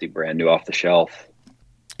 $750 brand new off the shelf.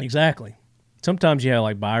 Exactly. Sometimes you have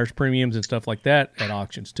like buyer's premiums and stuff like that at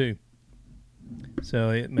auctions too.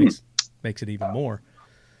 So it makes it even more.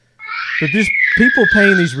 But there's people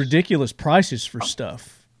paying these ridiculous prices for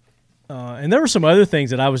stuff. And there were some other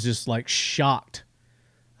things that I was just like shocked.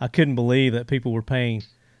 I couldn't believe that people were paying.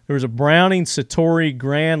 There was a Browning Satori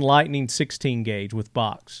Grand Lightning 16 gauge with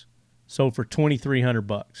box, sold for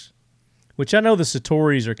 $2,300, which I know the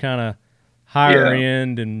Satoris are kind of higher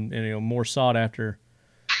end and more sought after.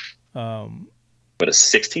 But a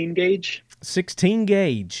 16 gauge? 16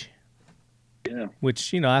 gauge. Yeah.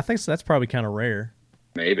 Which, I think that's probably kind of rare.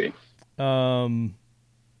 Maybe. Where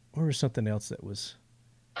was something else that was...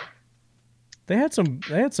 They had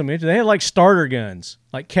like starter guns,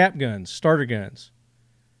 like cap guns, starter guns.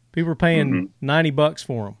 People were paying $90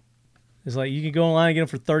 for them. It's like you can go online and get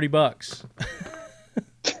them for $30.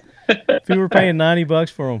 People were paying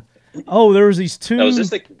 $90 for them. Oh, there was these 2... Now, was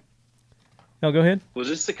this No, go ahead. Was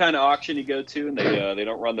this the kind of auction you go to and they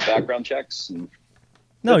don't run the background checks? And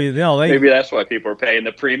maybe that's why people are paying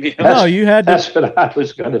the premium. No, you had to. That's what I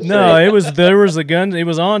was going to say. No, there was a gun. It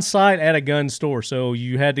was on site at a gun store, so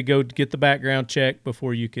you had to go get the background check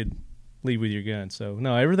before you could leave with your gun. So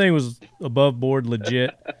no, everything was above board,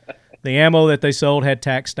 legit. The ammo that they sold had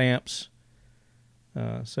tax stamps.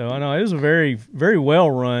 So I know it was a very, very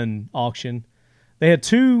well run auction. They had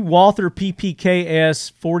 2 Walther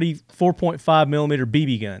PPKS 4.5 millimeter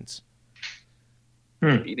BB guns.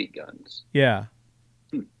 BB guns. Yeah.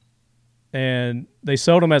 And they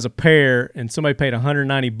sold them as a pair, and somebody paid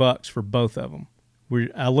 $190 for both of them.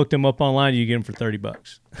 I looked them up online. You get them for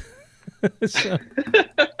 $30.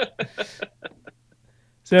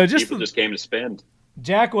 so just people just came to spend.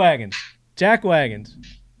 Jack wagons.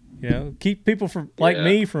 Keep people like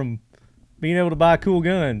me from being able to buy cool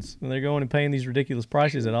guns when they're going and paying these ridiculous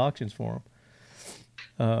prices at auctions for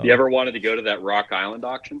them. You ever wanted to go to that Rock Island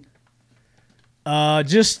auction?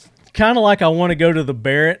 Just kind of like I want to go to the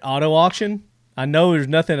Barrett auto auction. I know there's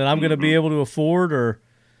nothing that I'm going to be able to afford or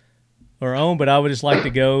own, but I would just like to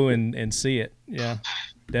go and see it. Yeah,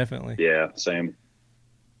 definitely. Yeah, same.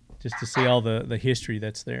 Just to see all the history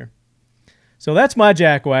that's there. So that's my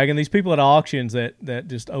jack wagon. These people at auctions that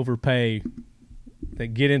just overpay,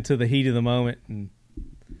 that get into the heat of the moment. And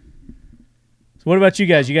so what about you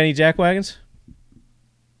guys? You got any jack wagons?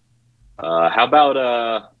 How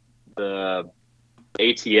about the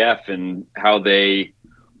ATF and how they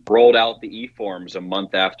rolled out the e-forms a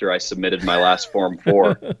month after I submitted my last Form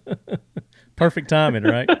 4? Perfect timing,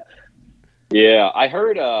 right? Yeah, I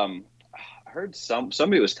heard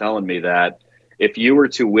somebody was telling me that if you were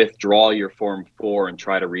to withdraw your Form 4 and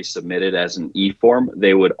try to resubmit it as an e-form,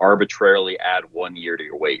 they would arbitrarily add 1 year to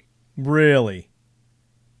your wait. Really?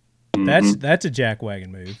 Mm-hmm. That's a jack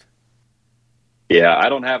wagon move. Yeah, I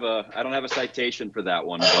don't have a citation for that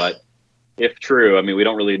one, but if true, I mean, we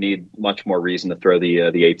don't really need much more reason to throw the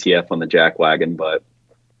ATF on the jack wagon, but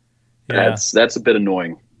that's a bit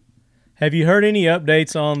annoying. Have you heard any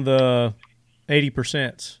updates on the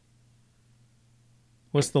 80%?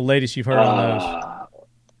 What's the latest you've heard on those?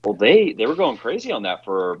 Well, they were going crazy on that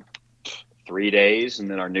for 3 days,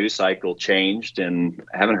 and then our news cycle changed, and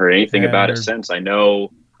I haven't heard anything about it since. I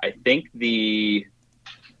think the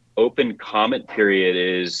open comment period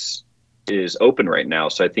is open right now,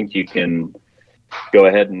 so I think you can go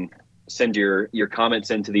ahead and send your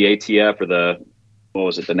comments into the ATF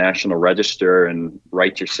or the National Register, and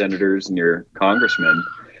write your senators and your congressmen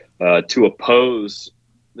to oppose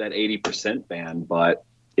that 80% ban, but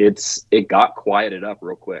it got quieted up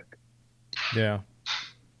real quick. Yeah,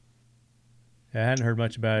 I hadn't heard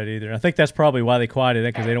much about it either. I think that's probably why they quieted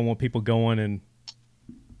it, because they don't want people going and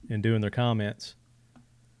doing their comments.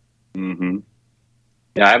 Mm-hmm.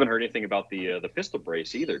 Yeah, I haven't heard anything about the pistol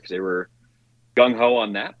brace either, because they were gung ho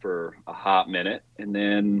on that for a hot minute, and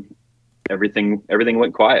then everything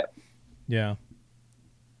went quiet. Yeah.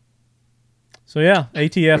 So yeah,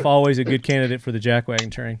 ATF always a good candidate for the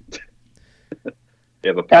jackwagon train. They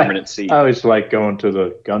have a permanent seat. I always like going to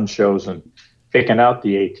the gun shows and picking out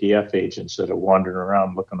the ATF agents that are wandering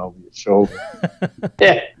around looking over your shoulder.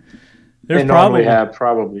 Yeah. They normally have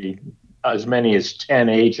probably as many as 10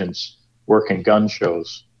 agents working gun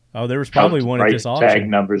shows. Oh, there was probably one at this auction. Tag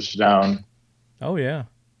numbers down. Oh, yeah.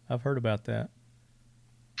 I've heard about that.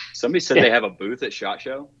 Somebody said they have a booth at SHOT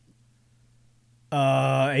Show.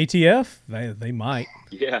 ATF? They might.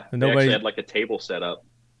 Yeah. They actually had like a table set up.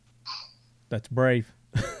 That's brave.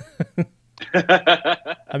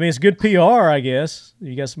 I mean, it's good PR, I guess.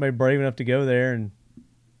 You got somebody brave enough to go there and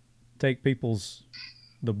take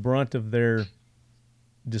the brunt of their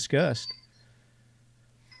disgust.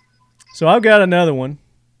 So I've got another one.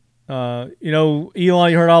 Elon, you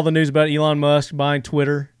heard all the news about Elon Musk buying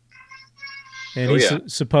Twitter.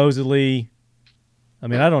 And supposedly, I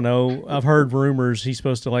mean, I don't know. I've heard rumors he's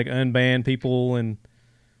supposed to like unban people and,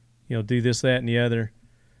 do this, that, and the other.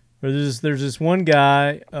 There's this one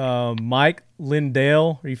guy, Mike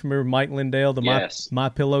Lindell. Are you familiar with Mike Lindell, the My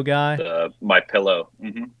Pillow guy? The My Pillow.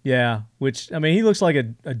 Mm-hmm. Yeah, which, I mean, he looks like a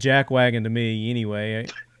jackwagon to me anyway.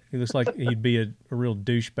 He looks like he'd be a real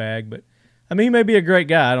douchebag, but, I mean, he may be a great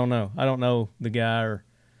guy. I don't know. I don't know the guy or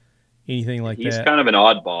anything like that. He's kind of an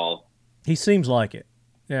oddball. He seems like it.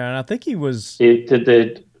 Yeah, and I think he was...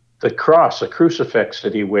 The cross, the crucifix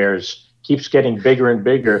that he wears keeps getting bigger and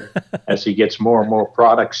bigger as he gets more and more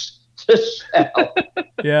products to sell.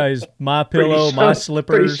 Yeah, his My Pillow, My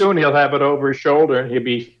Slippers. Pretty soon he'll have it over his shoulder and he'll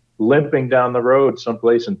be limping down the road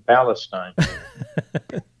someplace in Palestine.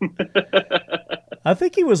 I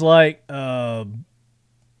think he was like,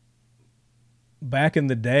 back in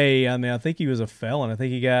the day, I mean, I think he was a felon. I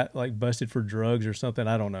think he got like busted for drugs or something.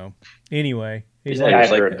 I don't know. Anyway, he's a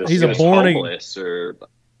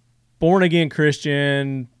born again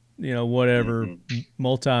Christian, whatever,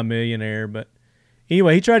 multi-millionaire. But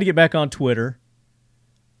anyway, he tried to get back on Twitter.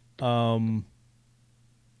 And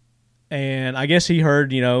I guess he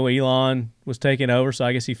heard, Elon was taking over. So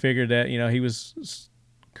I guess he figured that, he was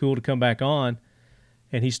cool to come back on.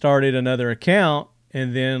 And he started another account.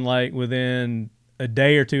 And then, like, within a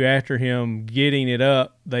day or two after him getting it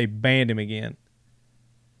up, they banned him again.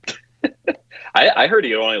 I heard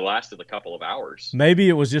he only lasted a couple of hours. Maybe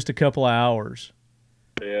it was just a couple of hours.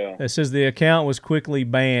 Yeah. It says the account was quickly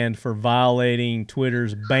banned for violating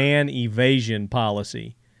Twitter's ban evasion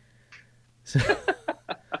policy. So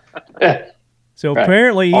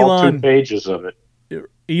apparently All Elon... 2 pages of it.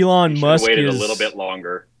 Elon Musk waited a little bit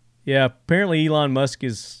longer. Yeah, apparently Elon Musk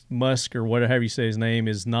or whatever you say his name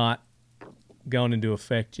is not gone into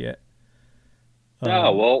effect yet.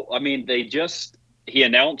 No, well, I mean, he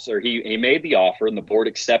announced or he made the offer and the board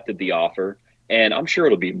accepted the offer. And I'm sure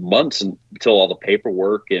it'll be months until all the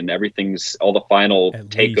paperwork and all the final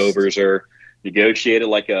takeovers are negotiated.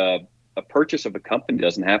 Like a purchase of a company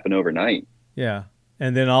doesn't happen overnight. Yeah.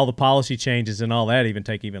 And then all the policy changes and all that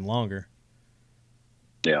take even longer.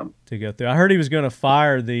 Yeah, to go through. I heard he was going to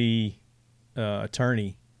fire the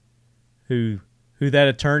attorney, who that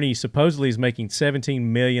attorney supposedly is making $17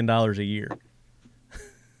 million a year.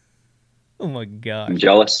 Oh my God! I'm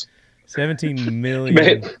jealous. $17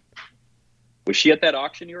 million. Was she at that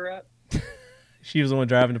auction you were at? She was the one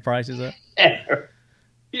driving the prices up.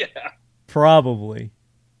 Yeah, probably.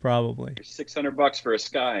 $600 for a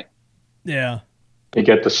Sky. Yeah. You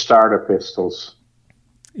get the starter pistols.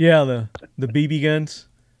 Yeah, the BB guns.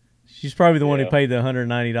 She's probably the one who paid the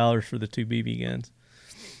 $190 for the 2 BB guns.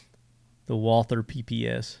 The Walther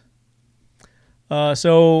PPS.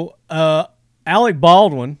 So Alec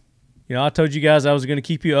Baldwin, I told you guys I was going to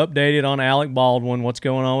keep you updated on Alec Baldwin, what's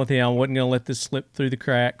going on with him. I wasn't going to let this slip through the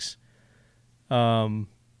cracks. Apparently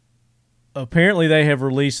they have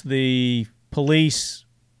released the police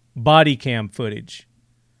body cam footage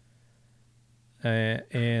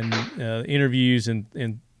and interviews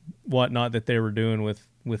and whatnot that they were doing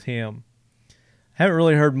with him. Haven't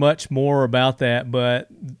really heard much more about that, but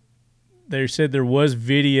they said there was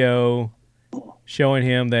video showing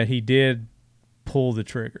him that he did pull the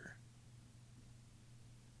trigger.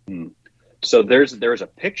 So there's a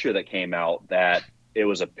picture that came out that it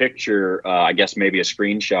was a picture, I guess maybe a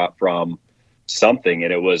screenshot from something,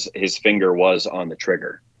 and it was his finger was on the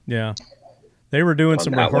trigger. Yeah, they were doing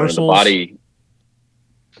some rehearsals. Body.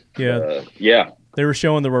 Yeah. They were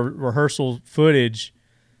showing the rehearsal footage.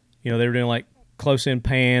 They were doing like close-in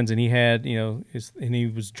pans, and he had, and he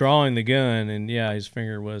was drawing the gun, and his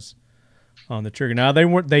finger was on the trigger. Now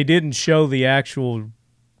they didn't show the actual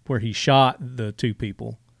where he shot the 2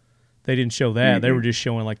 people. they didn't show that. Mm-hmm. They were just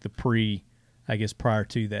showing like the prior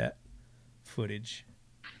to that footage.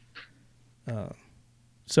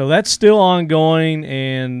 So that's still ongoing,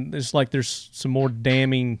 and it's like there's some more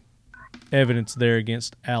damning evidence there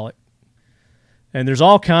against Alec. And there's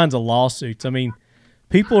all kinds of lawsuits. I mean,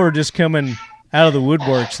 people are just coming out of the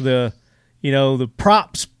woodworks. The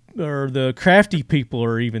props or the crafty people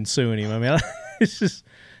are even suing him. I mean, it's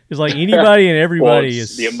like anybody and everybody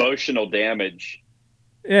is the emotional damage.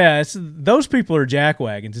 Yeah, those people are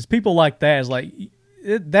jackwagons. It's people like that. It's like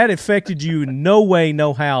that affected you. No way,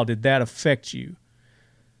 no how did that affect you.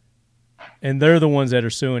 And they're the ones that are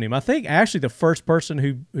suing him. I think actually the first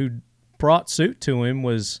person who brought suit to him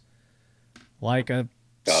was like a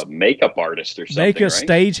makeup artist or something, right?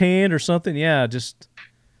 Stagehand or something. Yeah, just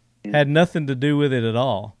had nothing to do with it at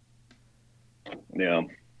all. Yeah.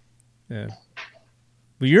 Yeah.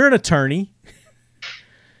 But you're an attorney.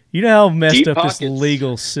 You know how messed Deep up pockets. This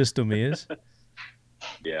legal system is.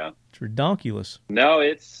 Yeah. It's redonkulous. No,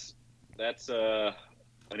 that's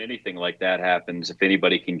when anything like that happens, if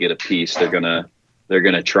anybody can get a piece, they're gonna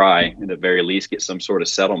try, and at the very least get some sort of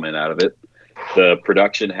settlement out of it. The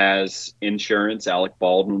production has insurance. Alec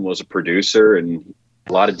Baldwin was a producer, and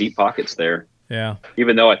a lot of deep pockets there. Yeah.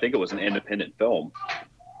 Even though I think it was an independent film.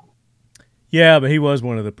 Yeah, but he was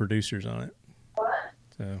one of the producers on it.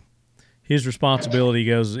 So his responsibility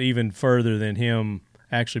goes even further than him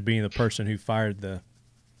actually being the person who fired the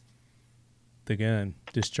gun,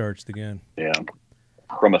 discharged the gun. Yeah.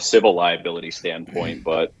 From a civil liability standpoint,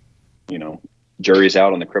 but jury's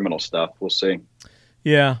out on the criminal stuff. We'll see.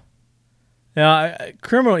 Yeah. Now,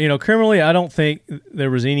 criminally, I don't think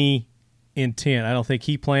there was any intent. I don't think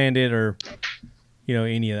he planned it or,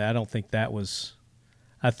 any of that. I don't think that was.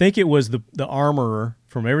 I think it was the armorer.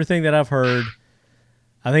 From everything that I've heard,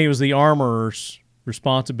 I think it was the armorer's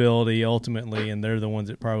responsibility ultimately, and they're the ones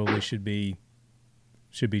that probably should be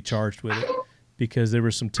charged with it, because there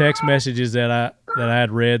were some text messages that I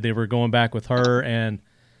had read. They were going back with her and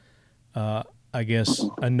I guess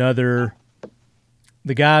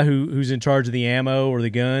the guy who's in charge of the ammo or the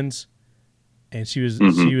guns, and she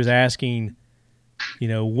was asking,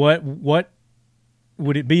 what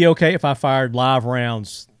would it be okay if I fired live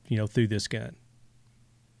rounds, through this gun?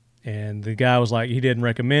 And the guy was like, he didn't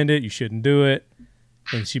recommend it. You shouldn't do it.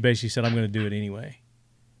 And she basically said, I'm going to do it anyway.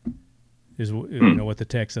 Is what the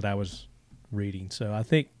text that I was reading. So I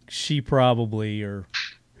think she probably, or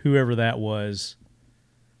whoever that was,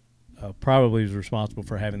 probably was responsible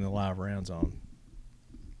for having the live rounds on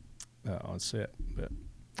set. But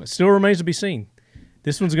it still remains to be seen. I think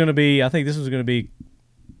this one's going to be,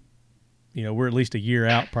 we're at least a year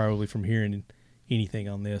out probably from hearing anything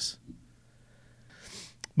on this.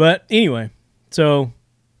 But anyway, so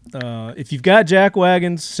if you've got jack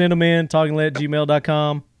wagons, send them in,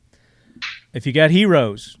 talkinglead@gmail.com. If you got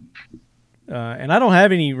heroes, and I don't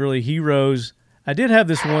have any really heroes. I did have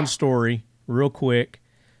this one story real quick,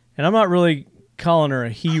 and I'm not really calling her a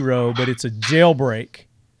hero, but it's a jailbreak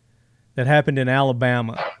that happened in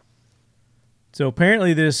Alabama. So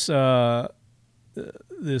apparently what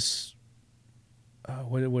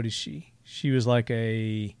is she? She was like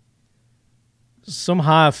some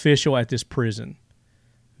high official at this prison.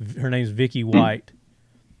 Her name's Vicky White.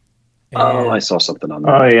 I saw something on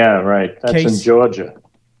that. Oh, yeah, right. That's in Georgia.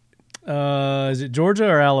 Is it Georgia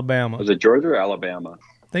or Alabama? Was it Georgia or Alabama?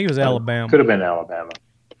 I think it was Alabama. Could have been Alabama.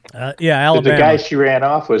 Yeah, Alabama. The guy she ran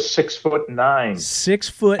off was 6'9".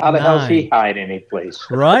 6'9". How the hell does he hide any place?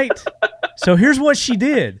 Right? So here's what she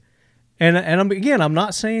did. And I'm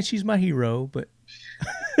not saying she's my hero, but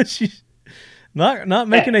she's not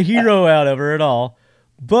making a hero out of her at all.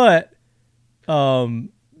 But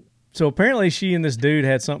so apparently she and this dude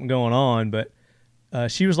had something going on, but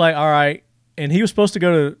she was like, all right, and he was supposed to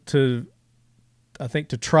go to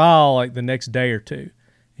trial like the next day or two.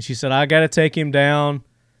 And she said, I got to take him down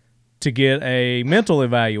to get a mental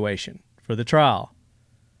evaluation for the trial.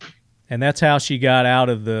 And that's how she got out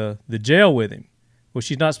of the jail with him. Well,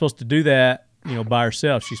 she's not supposed to do that, by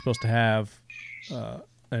herself. She's supposed to have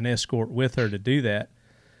an escort with her to do that.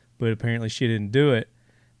 But apparently she didn't do it.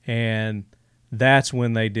 And that's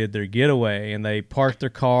when they did their getaway, and they parked their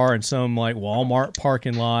car in some like Walmart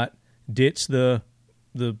parking lot, ditched the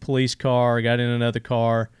police car, got in another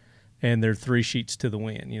car, and they're 3 sheets to the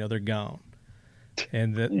wind. They're gone.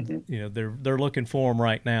 And they're looking for them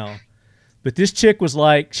right now. But this chick was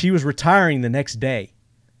like, she was retiring the next day.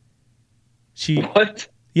 What?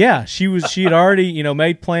 Yeah, she had already,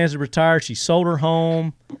 made plans to retire. She sold her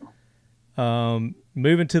home,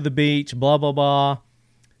 moving to the beach, blah, blah, blah.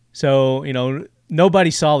 So,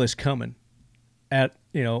 nobody saw this coming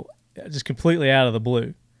just completely out of the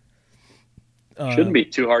blue. Shouldn't be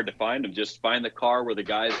too hard to find him. Just find the car where the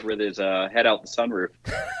guy's with his head out the sunroof.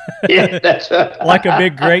 Yeah, that's like a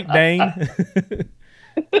big Great Dane.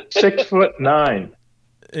 6'9".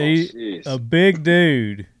 He's a big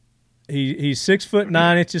dude. He's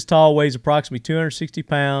 6'9" tall, weighs approximately 260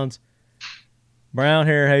 pounds. Brown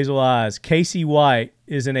hair, hazel eyes. Casey White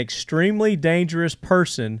is an extremely dangerous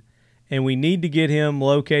person, and we need to get him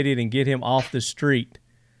located and get him off the street,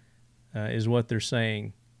 is what they're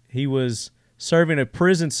saying. He was serving a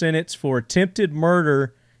prison sentence for attempted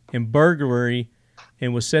murder and burglary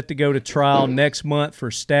and was set to go to trial next month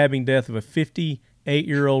for stabbing death of a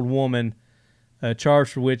 58-year-old woman,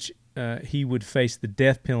 charged for which he would face the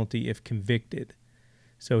death penalty if convicted.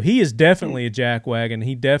 So he is definitely a jackwagon.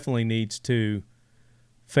 He definitely needs to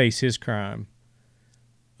face his crime.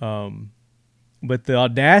 But the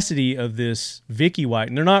audacity of this Vicky White,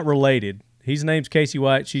 and they're not related. His name's Casey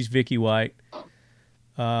White. She's Vicky White.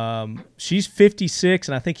 She's 56,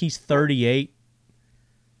 and I think he's 38.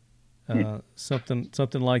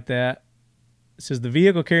 Something like that. It says the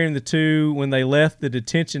vehicle carrying the two when they left the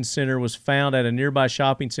detention center was found at a nearby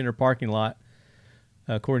shopping center parking lot,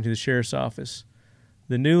 according to the sheriff's office.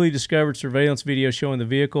 The newly discovered surveillance video showing the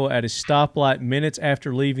vehicle at a stoplight minutes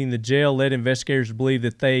after leaving the jail led investigators to believe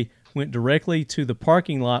that they went directly to the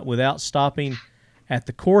parking lot without stopping at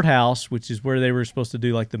the courthouse, which is where they were supposed to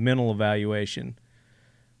do like the mental evaluation.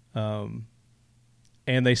 And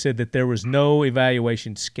they said that there was no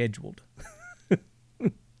evaluation scheduled.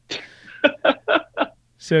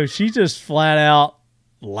 So she just flat out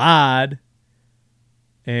lied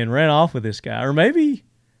and ran off with this guy. Or maybe,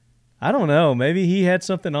 I don't know, maybe he had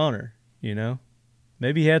something on her, you know?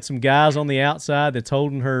 Maybe he had some guys on the outside that's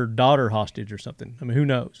holding her daughter hostage or something. I mean, who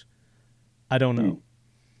knows? I don't know.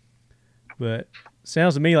 But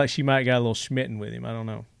sounds to me like she might got a little smitten with him. I don't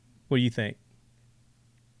know. What do you think?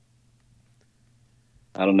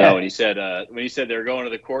 I don't know. When he said they were going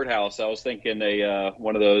to the courthouse, I was thinking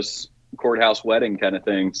one of those courthouse wedding kind of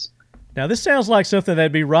things. Now this sounds like something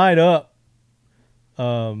that'd be right up.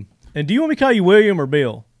 And do you want me to call you William or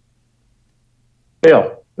Bill?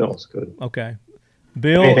 Bill. Bill's good. Okay.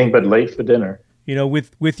 Bill. Anything but late for dinner. You know,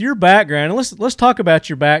 with your background, and let's talk about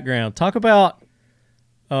your background. Talk about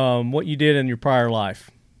what you did in your prior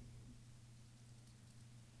life.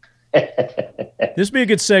 This would be a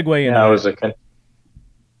good segue in. I was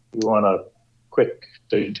you want a quick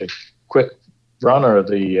run or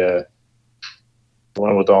the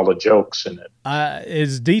one with all the jokes in it?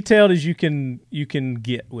 As detailed as you can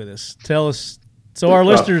get with us. Tell us so our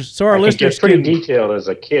listeners get pretty detailed as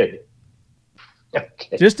a kid.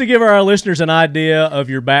 Okay. Just to give our listeners an idea of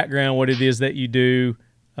your background, what it is that you do,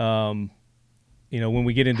 when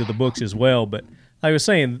we get into the books as well. But like I was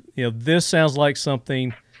saying, this sounds like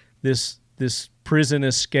something, this prison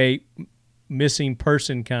escape, missing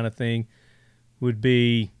person kind of thing would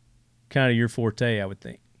be kind of your forte, I would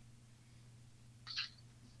think.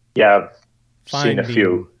 Yeah, I've seen a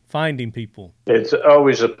few. Finding people. It's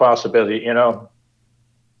always a possibility,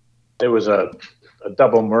 There was a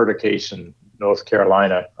double murder case in North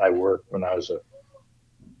Carolina. I worked when I was a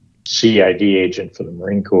CID agent for the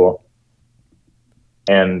Marine Corps.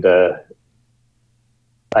 And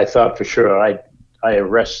I thought for sure I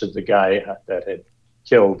arrested the guy that had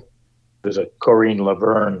killed. There's a Corinne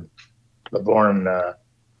Laverne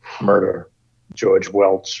murder, George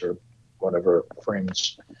Welts or whatever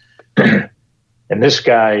friends. And this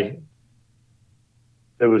guy,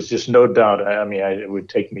 there was just no doubt. I mean, it would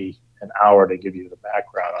take me an hour to give you the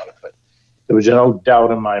background on it, but there was no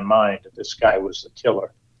doubt in my mind that this guy was the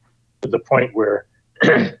killer, to the point where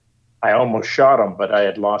I almost shot him, but I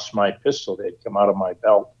had lost my pistol. They had come out of my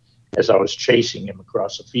belt as I was chasing him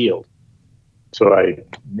across the field. So I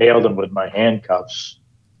nailed him with my handcuffs,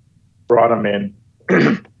 brought him in.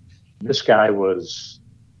 This guy was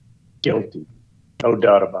guilty, no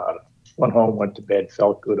doubt about it. Went home, went to bed,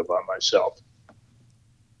 felt good about myself.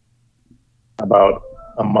 About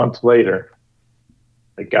a month later,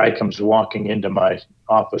 the guy comes walking into my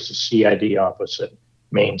office, the CID office at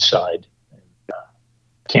Mainside,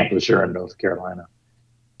 Camp Lejeune, North Carolina,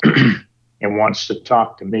 and wants to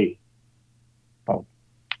talk to me.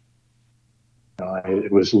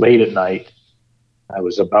 It was late at night. I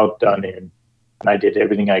was about done in, and I did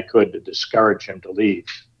everything I could to discourage him to leave.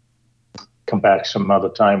 Come back some other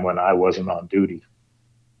time when I wasn't on duty.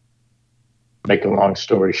 Make a long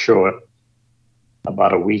story short,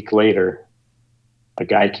 about a week later, a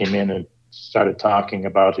guy came in and started talking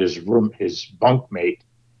about his bunkmate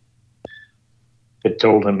had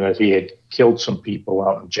told him that he had killed some people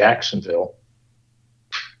out in Jacksonville,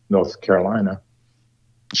 North Carolina.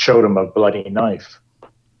 Showed him a bloody knife.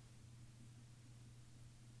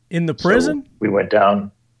 In the prison? So we went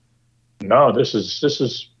down. No, this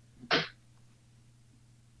is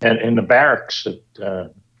and in the barracks at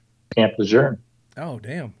Camp Lejeune. Oh,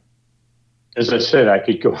 damn. As I said, I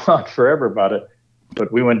could go on forever about it,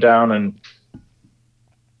 but we went down and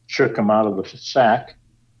shook him out of the sack.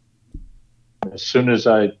 As soon as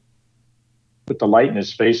I put the light in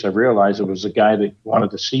his face, I realized it was the guy that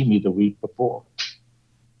wanted to see me the week before.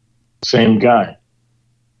 Same guy.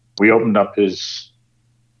 We opened up his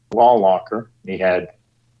wall locker. He had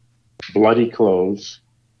bloody clothes,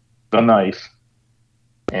 the knife,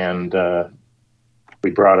 and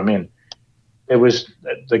we brought him in. It was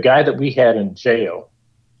the guy that we had in jail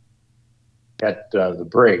at the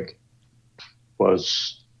Brig.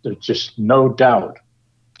 Was there's just no doubt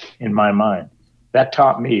in my mind. That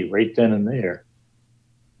taught me right then and there,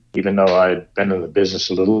 even though I'd been in the business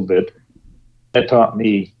a little bit, that taught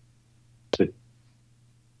me to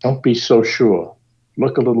don't be so sure.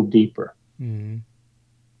 Look a little deeper. Mm-hmm.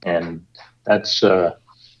 And that's,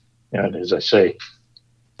 as I say,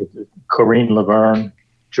 Corinne Laverne,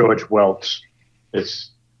 George Welts, this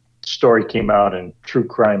story came out in True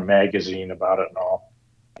Crime Magazine about it and all.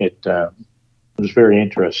 It was very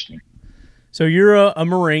interesting. So you're a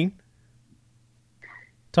Marine.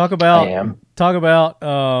 Talk about I am. Talk about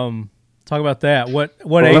that. What age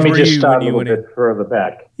were you when you went in? Let me just start a little bit further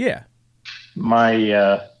back. Yeah.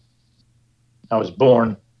 I was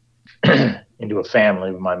born into a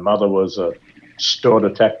family. My mother was a store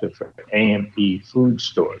detective for A&P Food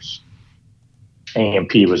Stores.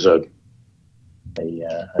 A&P was a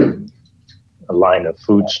line of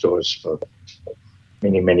food stores for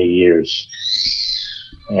many, many years.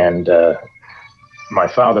 And my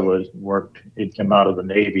father he'd come out of the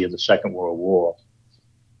Navy of the Second World War,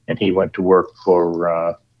 and he went to work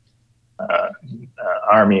for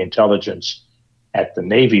Army intelligence at the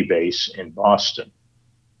Navy base in Boston.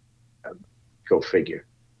 Go figure.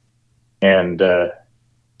 And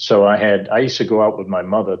so I used to go out with my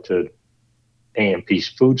mother to A&P's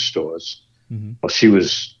food stores while she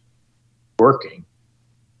was working,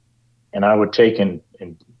 and I would take and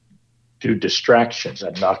do distractions.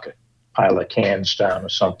 I'd knock a pile of cans down or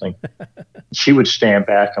something. She would stand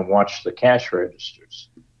back and watch the cash registers.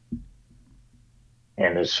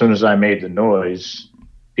 And as soon as I made the noise,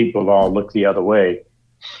 people all looked the other way.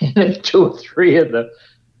 And 2 or 3 of the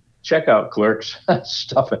checkout clerks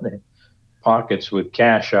stuffing their pockets with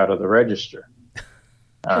cash out of the register.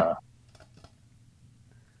 It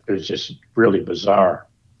was just really bizarre.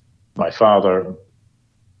 My father,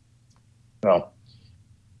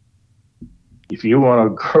 if you want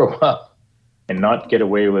to grow up and not get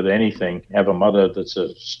away with anything, have a mother that's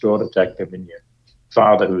a store detective and your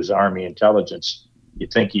father who's Army intelligence, you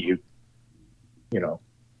think you'd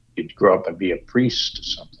grow up and be a priest or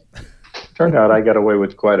something. Turned out I got away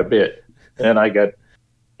with quite a bit. Then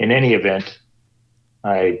in any event,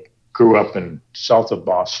 I grew up in south of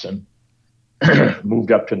Boston,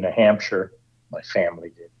 moved up to New Hampshire, my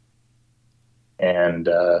family did. And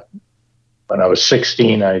when I was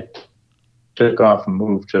 16, I took off and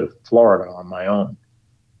moved to Florida on my own.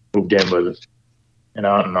 Moved in with an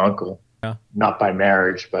aunt and uncle, not by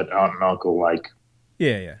marriage, but aunt and uncle like.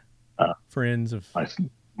 Yeah. Friends of my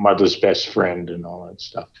mother's best friend and all that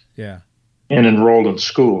stuff. Yeah. And enrolled in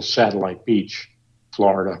school, Satellite Beach,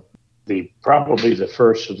 Florida. Probably the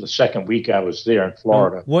first or the second week I was there in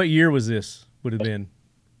Florida. What year was this? Would have been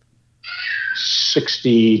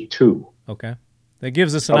 62. Okay. That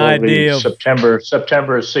gives us an idea of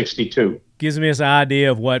September of 62. Gives me an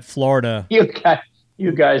idea of what Florida.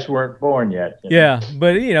 You guys weren't born yet. Yeah,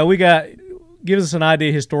 but gives us an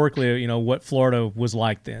idea historically, what Florida was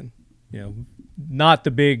like then. Not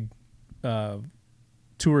the big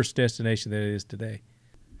tourist destination that it is today.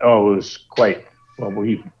 Oh, it was quite. Well,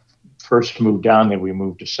 we first moved down there. We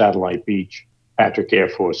moved to Satellite Beach, Patrick Air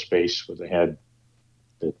Force Base, where they had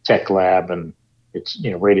the tech lab, and it's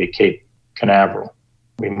right at Cape Canaveral.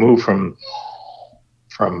 We moved from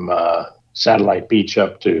Satellite Beach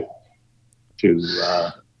up to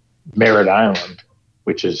Merritt Island,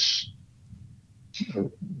 which is a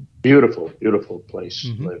beautiful, beautiful place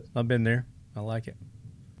to live. I've been there. I like it.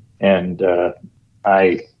 And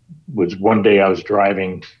one day I was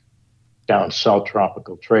driving down South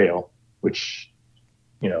Tropical Trail, which,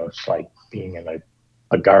 it's like being in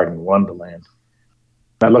a garden wonderland.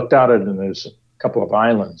 I looked out at it, and there's a couple of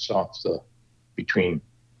islands between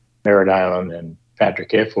Merritt Island and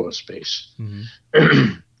Patrick Air Force Base.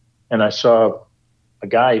 Mm-hmm. And I saw a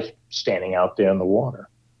guy standing out there in the water.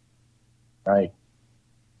 I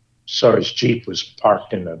saw his Jeep was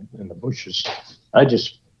parked in the bushes. I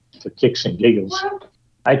just, for kicks and giggles,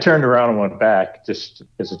 I turned around and went back just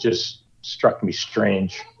because it just struck me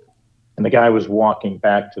strange. And the guy was walking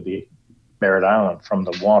back to the Merritt Island from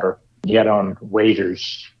the water. He had on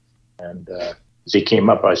waders. And as he came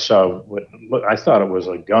up, I saw I thought it was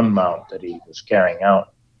a gun mount that he was carrying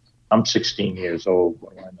out. I'm 16 years old.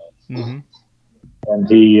 What do I know? Mm-hmm. And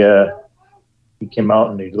he came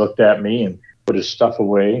out and he looked at me and put his stuff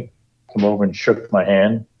away, come over and shook my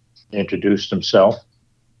hand, introduced himself,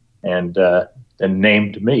 and then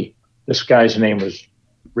named me. This guy's name was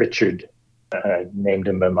Richard. I named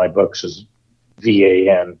him in my books as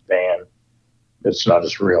V-A-N, Van. That's not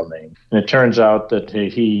his real name. And it turns out that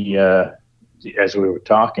he as we were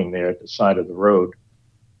talking there at the side of the road,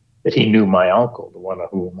 that he knew my uncle, the one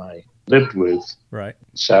whom I lived with, right,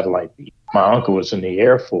 Satellite Beach. My uncle was in the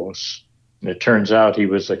Air Force, and it turns out he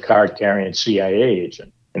was a card-carrying CIA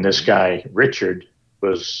agent. And this guy, Richard,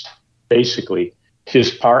 was basically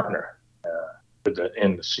his partner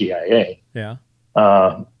in the CIA. Yeah.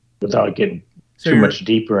 Without getting too much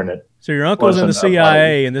deeper in it. So your uncle's in the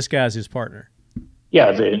CIA, and this guy's his partner. Yeah,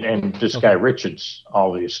 and this guy Richard's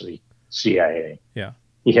obviously CIA. Yeah.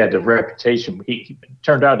 He had the reputation. He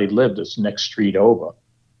turned out he lived this next street over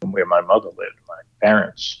from where my mother lived, my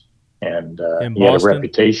parents. And he had a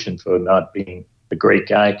reputation for not being a great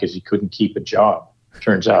guy because he couldn't keep a job.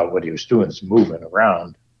 Turns out what he was doing is moving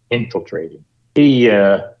around, infiltrating. He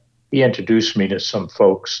introduced me to some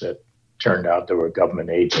folks that turned out they were government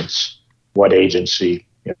agents. What agency,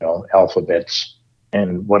 alphabets.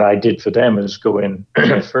 And what I did for them is go in,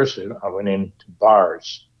 first I went into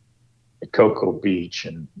bars at Cocoa Beach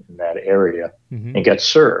and in that area, mm-hmm. and got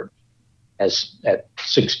served at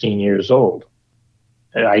 16 years old.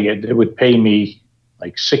 And it would pay me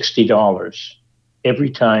like $60 every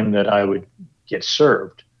time that I would get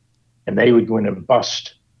served. And they would go in and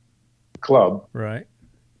bust the club. Right.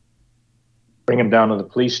 Bring him down to the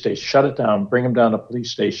police station, shut it down, bring him down to the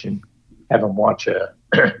police station, have him watch a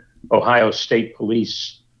Ohio State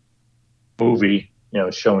Police movie,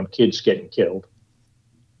 showing kids getting killed,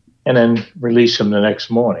 and then release them the next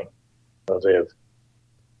morning. So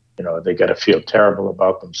they got to feel terrible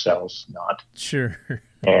about themselves, not sure.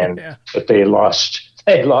 And yeah. But they lost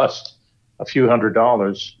a few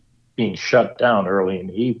 $100 being shut down early in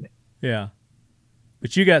the evening. Yeah,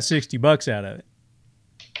 but you got $60 out of it.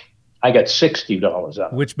 I got $60 out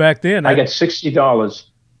of it. Which back then I got $60.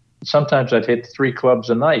 Sometimes I'd hit 3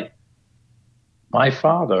 clubs a night. My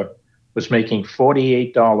father was making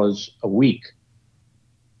 $48 a week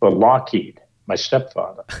for Lockheed, my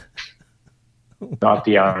stepfather, not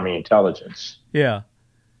the Army intelligence. Yeah.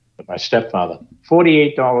 But my stepfather,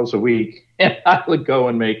 $48 a week. And I would go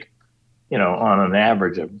and make, on an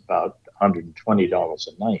average of about $120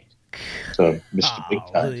 a night. So Mr. Big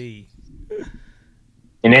Time.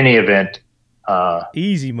 In any event,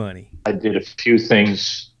 easy money. I did a few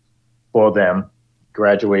things for them,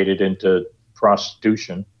 graduated into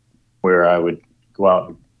prostitution, where I would go out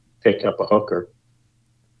and pick up a hooker.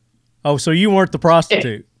 Oh, so you weren't the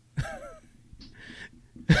prostitute?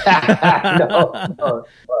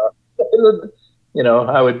 No.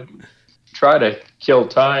 I would try to kill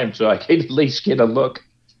time so I could at least get a look,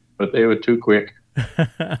 but they were too quick.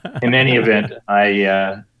 In any event,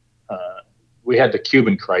 we had the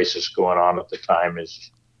Cuban crisis going on at the time,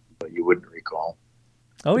 as you wouldn't recall.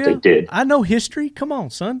 Oh, yeah. They did. I know history. Come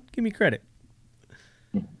on, son. Give me credit.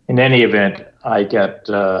 In any event, I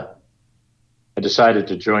decided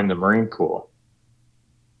to join the Marine Corps,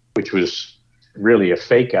 which was really a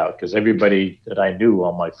fake out because everybody that I knew,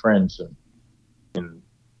 all my friends in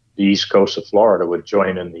the East Coast of Florida, would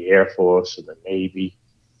join in the Air Force or the Navy,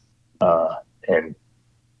 and,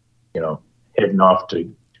 heading off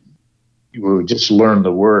to, we would just learn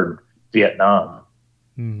the word Vietnam.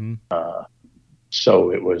 Mm-hmm.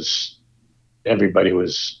 So everybody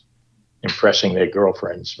was impressing their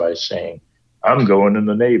girlfriends by saying, I'm going in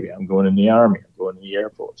the Navy, I'm going in the Army, I'm going in the Air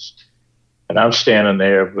Force. And I'm standing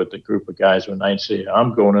there with a group of guys when I say,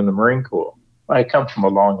 I'm going in the Marine Corps. I come from a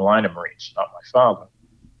long line of Marines, not my father.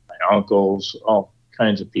 My uncles, all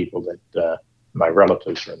kinds of people that my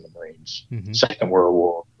relatives are in the Marines. Mm-hmm. Second World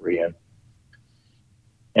War, Korean.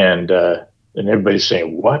 And everybody's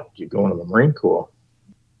saying, what? You're going to the Marine Corps?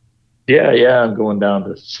 Yeah, I'm going down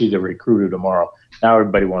to see the recruiter tomorrow. Now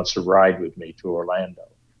everybody wants to ride with me to Orlando.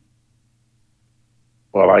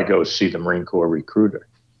 Well, I go see the Marine Corps recruiter.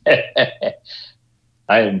 I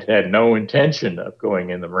had no intention of going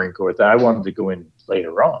in the Marine Corps. I wanted to go in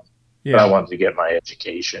later on. Yeah. But I wanted to get my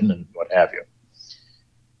education and what have you.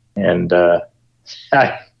 And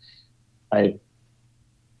I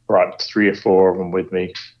brought 3 or 4 of them with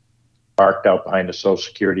me, parked out behind the Social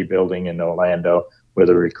Security building in Orlando, where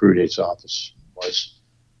the recruiting's office was.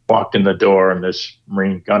 Walked in the door, and this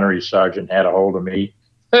Marine gunnery sergeant had a hold of me.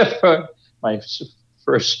 My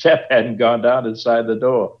first step hadn't gone down inside the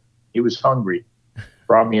door. He was hungry.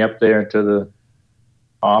 Brought me up there into the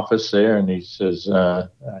office there, and he says, I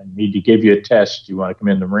need to give you a test. Do you want to come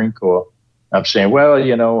in the Marine Corps? I'm saying, well,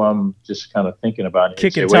 I'm just kind of thinking about it.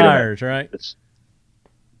 Kicking tires, right?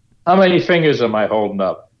 How many fingers am I holding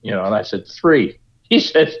up? And I said, 3. He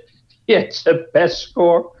said, yeah, it's the best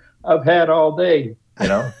score I've had all day.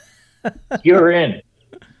 You're in.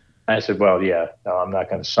 I said, well, yeah, no, I'm not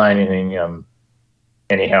going to sign anything.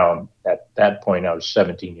 Anyhow, at that point, I was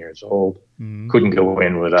 17 years old. Mm-hmm. Couldn't go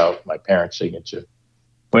in without my parents' signature.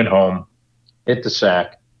 Went home, hit the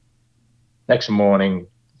sack. Next morning,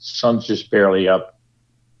 sun's just barely up,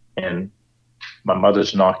 and my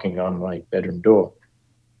mother's knocking on my bedroom door.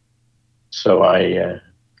 So I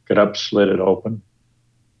got up, slid it open.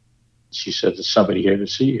 She said, there's somebody here to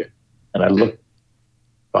see you. And I looked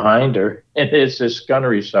behind her, and it's this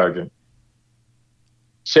gunnery sergeant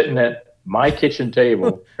sitting at my kitchen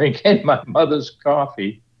table, drinking my mother's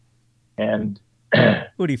coffee. And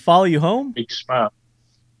would he follow you home? Big smile.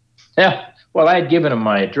 Yeah. Well, I had given him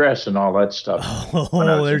my address and all that stuff.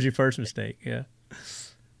 Oh, there's your first mistake. Yeah.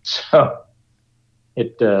 So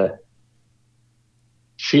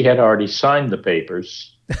she had already signed the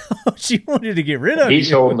papers. She wanted to get rid of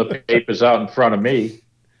He's holding the papers out in front of me.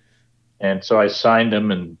 And so I signed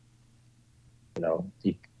them, and,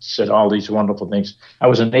 he said all these wonderful things. I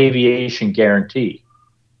was an aviation guarantee.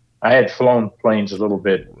 I had flown planes a little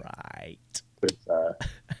bit. Right. With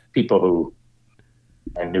people who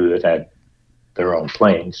I knew that had their own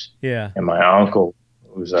planes. Yeah. And my uncle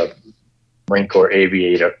was a Marine Corps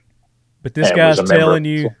aviator. But this guy's telling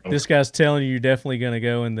you you're definitely going to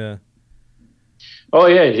go in the... Oh,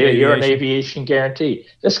 yeah, you're an aviation guarantee.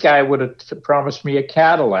 This guy would have promised me a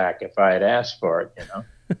Cadillac if I had asked for it,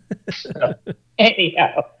 So,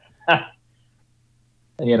 anyhow,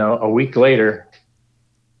 a week later,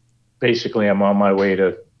 basically I'm on my way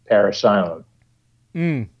to Parris Island.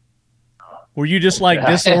 Mm. Were you just like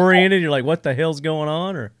disoriented? You're like, what the hell's going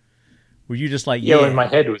on? Or were you just like, and my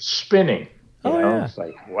head was spinning. It's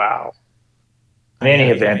like, wow. In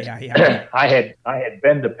any event, I had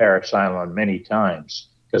been to Parris Island many times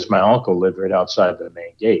because my uncle lived right outside the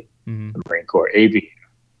main gate, the Marine Corps aviator,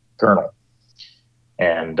 colonel.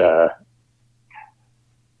 And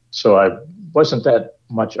so I wasn't that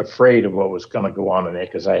much afraid of what was going to go on in there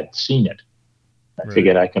because I had seen it. I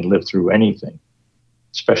figured I could live through anything,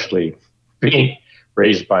 especially being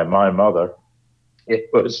raised by my mother.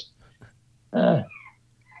 It was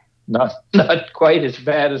not quite as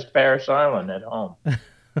bad as Parris Island at home,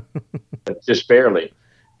 but just barely.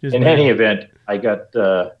 In any event, I got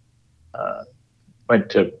went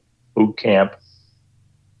to boot camp,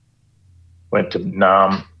 went to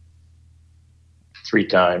Nam 3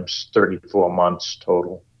 times, 34 months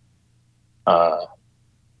total.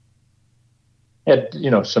 Had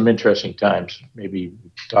some interesting times. Maybe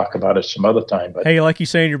talk about it some other time. But hey, like you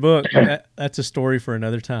say in your book, that's a story for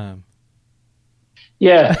another time.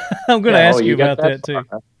 Yeah, I'm going to ask you about that too.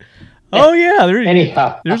 Oh yeah,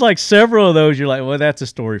 there's like several of those. You're like, well, that's a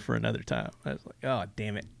story for another time. I was like, oh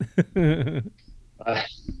damn it.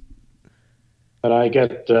 But I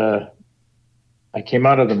came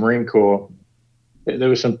out of the Marine Corps. There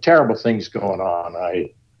was some terrible things going on. I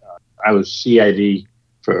was CID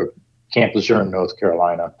for Camp Lejeune, North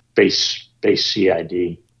Carolina, base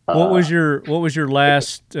CID. What was your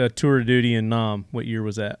last tour of duty in Nam? What year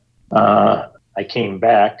was that? I came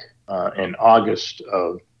back in August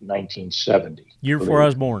of 1970. Year before I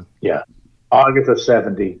was born. Yeah, August of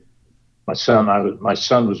 70. My son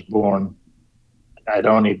was born. I'd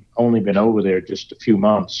only been over there just a few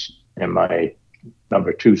months, and my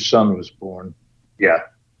number 2 son was born. Yeah,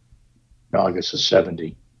 in August of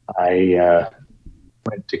 70. I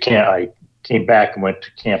went to camp. I came back and went to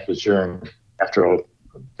Camp Lejeune after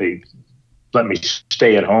they let me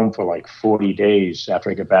stay at home for like 40 days after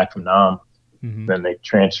I got back from Nam. Mm-hmm. Then they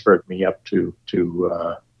transferred me up to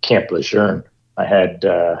Camp Lejeune. We had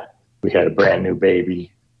a brand new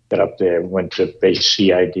baby. Got up there, went to base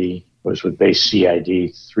CID. Was with base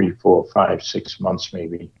CID 3, 4, 5, 6 months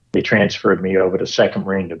maybe. They transferred me over to 2nd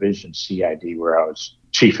Marine Division CID, where I was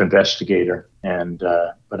chief investigator. And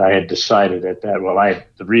but I had decided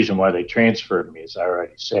the reason why they transferred me, as I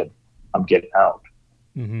already said, I'm getting out.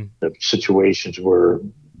 Mm-hmm. The situations were,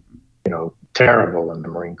 terrible in the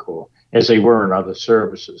Marine Corps, as they were in other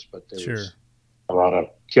services. But there was a lot of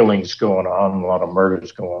killings going on, a lot of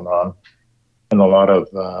murders going on, and a lot of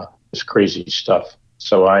this crazy stuff.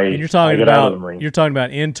 So you're talking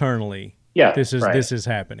about internally Yeah, this is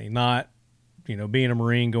happening. Not, being a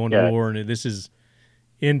Marine going to war, and this is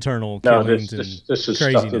internal killings this is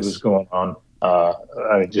craziness. stuff that was going on.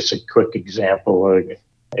 Just a quick example: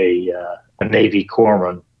 a Navy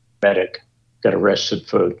corpsman medic got arrested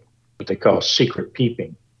for what they call secret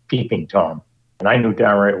peeping Tom, and I knew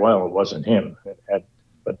downright well it wasn't him.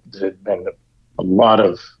 But there'd been a lot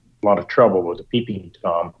of trouble with the peeping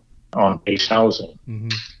Tom on base housing. Mm-hmm.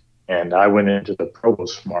 And I went into the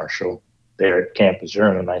provost marshal there at Camp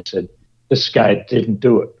Lejeune, and I said, this guy didn't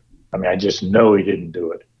do it. I mean, I just know he didn't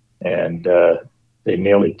do it. And they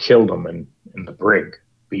nearly killed him in the brig,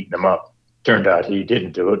 beating him up. Turned out he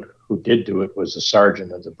didn't do it. Who did do it was the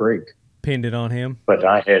sergeant of the brig. Pinned it on him? But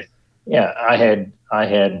I had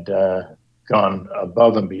gone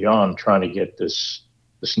above and beyond trying to get this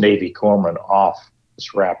Navy corpsman off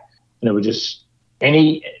this rap. And it was just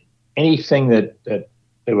anything that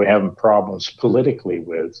they were having problems politically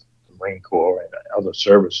with, the Marine Corps and other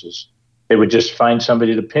services, they would just find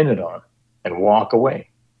somebody to pin it on and walk away.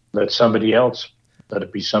 Let it be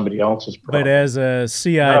somebody else's problem. But as a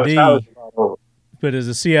CID, that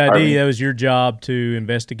was your job to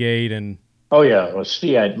investigate and. Oh yeah, well,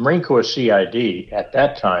 Marine Corps CID at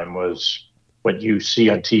that time was what you see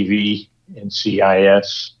on TV in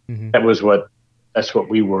CIS. Mm-hmm. That's what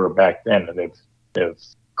we were back then. And they've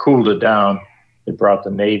cooled it down. They brought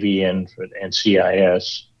the Navy in for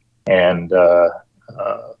NCIS, and the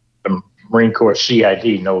Marine Corps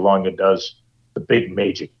CID no longer does the big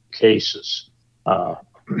major cases. But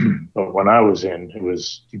when I was in,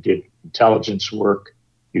 you did intelligence work.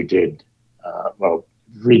 You did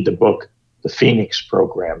read the book, The Phoenix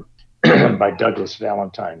Program by Douglas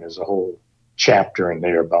Valentine. There's a whole chapter in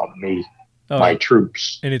there about me, my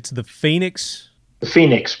troops. And it's the Phoenix? The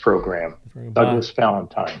Phoenix Program, Douglas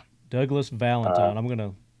Valentine. Douglas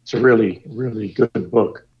Valentine. It's a really, really good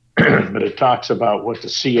book, but it talks about what the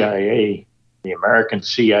CIA, the American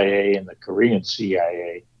CIA and the Korean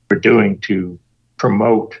CIA were doing to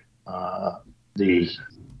promote the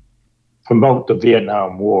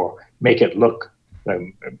Vietnam War, make it look.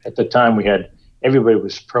 At the time, everybody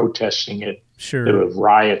was protesting it. Sure. There were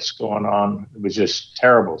riots going on. It was just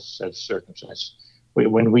terrible circumstances.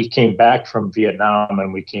 When we came back from Vietnam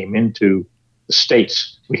and we came into the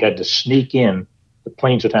States, we had to sneak in. The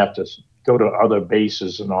planes would have to go to other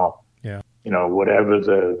bases and all. Yeah. Whatever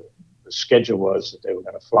the schedule was that they were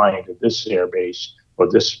going to fly into this air base or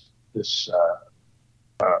this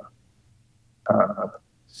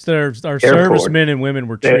So our servicemen and women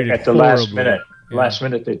were treated at the horribly. last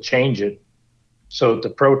minute they'd change it so that the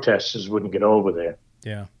protesters wouldn't get over there.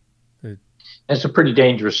 Yeah. It's a pretty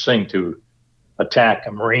dangerous thing to attack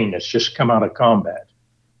a Marine that's just come out of combat.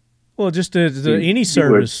 Well, just any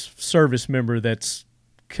service member that's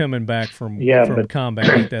coming back from combat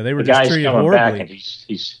like that, they were just treated horribly. The guy's coming back and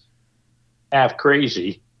he's half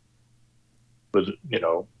crazy with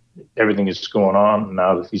everything that's going on.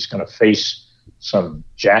 Now he's going to face some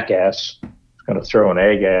jackass who's going to throw an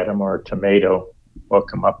egg at him or a tomato or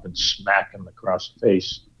come up and smack him across the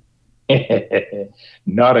face.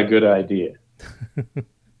 Not a good idea.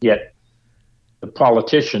 Yet the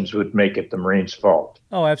politicians would make it the Marines' fault.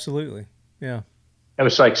 Oh, absolutely. Yeah. It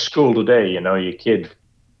was like school today. Your kid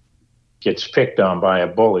gets picked on by a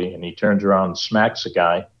bully and he turns around and smacks a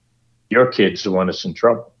guy. Your kid's the one that's in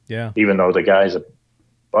trouble. Yeah. Even though the guy's a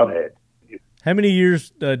butthead. How many years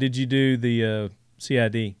did you do the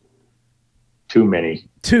CID? Too many.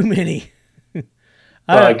 Too many.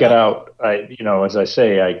 Well, I got out. As I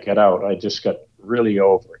say, I got out. I just got really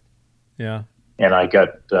over it. Yeah. And I got.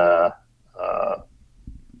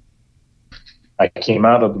 I came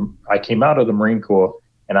out of the Marine Corps,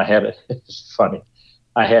 and it's funny.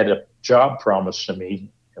 I had a job promised to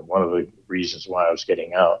me, and one of the reasons why I was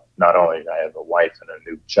getting out, not only did I have a wife and a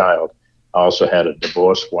new child, I also had a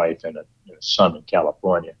divorced wife and a son in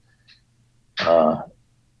California. I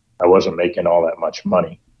wasn't making all that much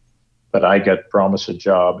money, but I got promised a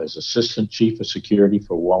job as assistant chief of security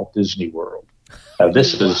for Walt Disney World. Now,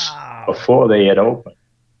 this is before they had opened,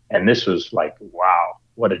 and this was like, wow,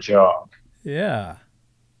 what a job. Yeah.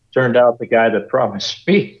 Turned out the guy that promised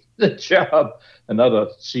me the job, another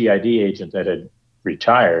CID agent that had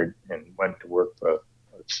retired and went to work for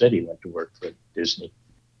Disney,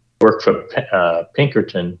 worked for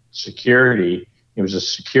Pinkerton Security. He was a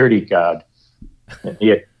security guard, and he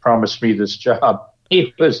had promised me this job.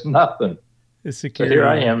 He was nothing. So here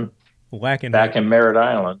I am, whacking back in Merritt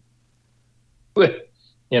Island with,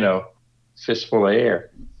 fistful of air.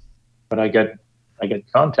 But I got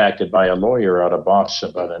contacted by a lawyer out of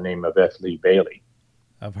Boston by the name of F. Lee Bailey.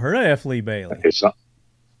 I've heard of F. Lee Bailey.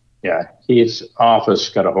 Yeah, his office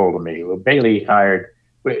got a hold of me. Well, Bailey hired.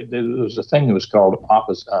 There was a thing that was called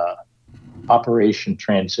Operation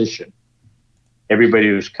Transition. Everybody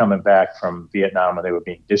who was coming back from Vietnam and they were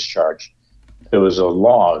being discharged, there was a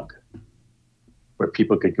log where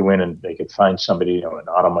people could go in and they could find somebody, an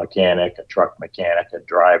auto mechanic, a truck mechanic, a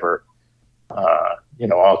driver,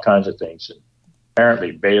 all kinds of things. And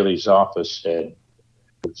apparently Bailey's office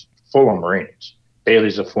was full of Marines.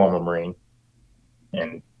 Bailey's a former Marine.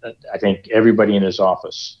 And I think everybody in his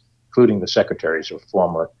office, including the secretaries, are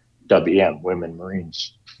former WM, Women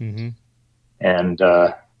Marines. Mm-hmm. And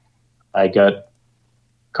I got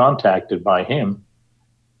contacted by him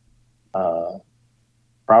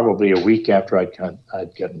probably a week after I'd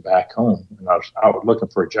gotten back home. And I was out looking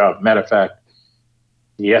for a job. Matter of fact,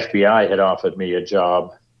 the FBI had offered me a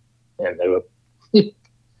job, and they were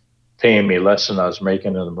paying me less than I was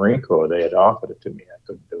making in the Marine Corps. They had offered it to me. I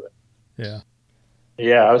couldn't do it. Yeah.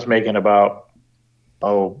 Yeah, I was making about,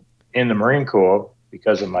 in the Marine Corps,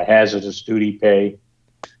 because of my hazardous duty pay,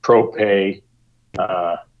 pro pay,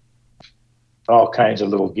 all kinds of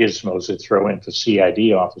little gizmos that throw in for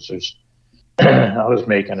CID officers. I was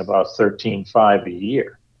making about $13,500 a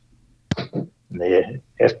year. And the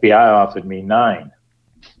FBI offered me $9,000.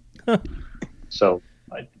 So,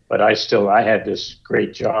 but I had this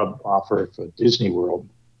great job offer for Disney World,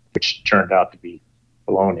 which turned out to be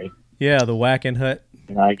baloney. Yeah, the Whacking Hut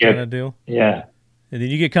kind of deal. Yeah. And then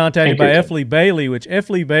you get contacted by F. Lee Bailey, which F.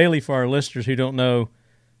 Lee Bailey, for our listeners who don't know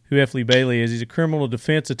who F. Lee Bailey is, he's a criminal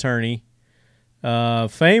defense attorney,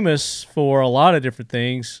 famous for a lot of different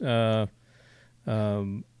things.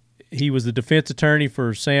 He was the defense attorney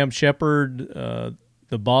for Sam Shepard,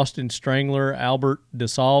 the Boston Strangler, Albert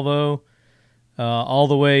DeSalvo, all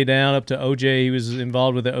the way down up to O.J. He was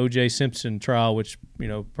involved with the O.J. Simpson trial, which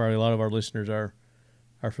probably a lot of our listeners are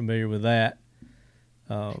familiar with that.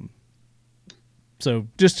 So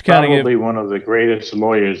just to kind of probably one of the greatest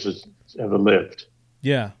lawyers that's ever lived.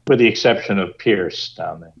 Yeah, with the exception of Pierce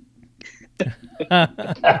down there.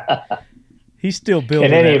 He's still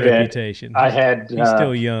building that reputation. He's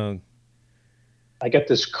still young. I got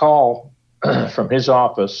this call from his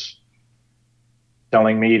office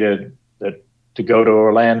telling me to go to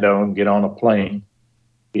Orlando and get on a plane,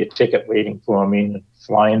 be a ticket waiting for me, and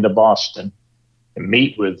fly into Boston and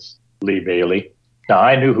meet with Lee Bailey. Now,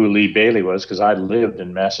 I knew who Lee Bailey was because I lived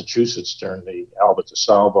in Massachusetts during the Albert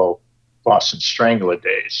DeSalvo Boston Strangler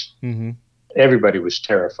days. Mm-hmm. Everybody was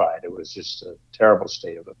terrified. It was just a terrible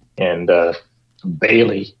state of it. And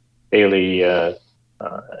Bailey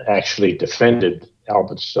actually defended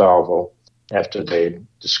Albert DeSalvo after they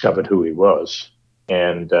discovered who he was.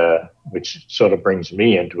 And which sort of brings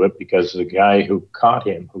me into it because the guy who caught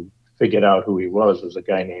him, who figured out who he was a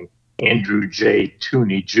guy named Andrew J.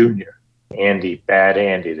 Tooney Jr. Bad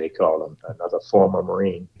Andy, they call him, another former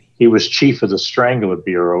Marine. He was chief of the Strangler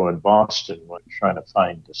Bureau in Boston when trying to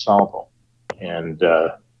find DeSalvo. And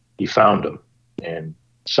he found him and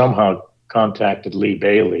somehow contacted Lee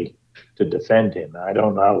Bailey to defend him. I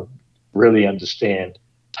don't really understand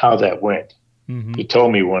how that went. Mm-hmm. He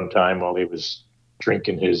told me one time while he was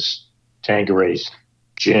drinking his Tanqueray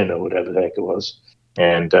gin or whatever the heck it was,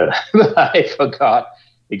 and I forgot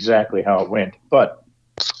exactly how it went. But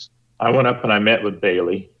I went up and I met with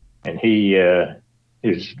Bailey, and he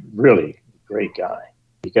was really a great guy.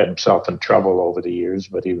 He got himself in trouble over the years,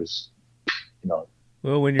 but he was,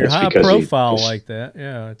 well, when you're high profile like that,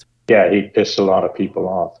 he pissed a lot of people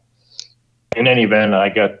off. In any event, I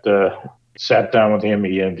got sat down with him.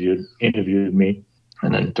 He interviewed me,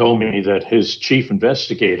 and then told me that his chief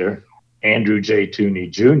investigator, Andrew J. Tooney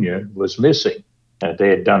Jr., was missing. And they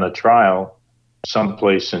had done a trial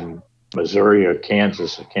someplace in Missouri or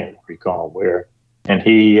Kansas, I can't recall where. And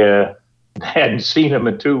he hadn't seen him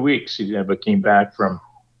in 2 weeks. He never came back from,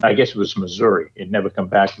 I guess it was Missouri. He'd never come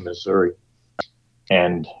back from Missouri.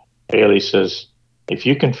 And Bailey says, if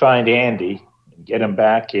you can find Andy and get him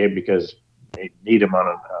back here because they need him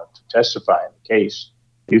to testify in the case,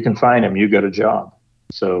 you can find him, you got a job.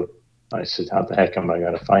 So I said, how the heck am I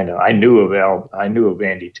going to find him? I knew of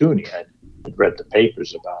Andy Tooney. I'd read the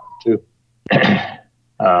papers about him too.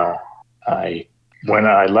 When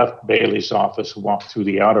I left Bailey's office, walked through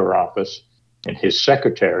the outer office, and his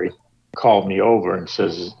secretary called me over and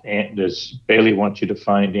says, does Bailey want you to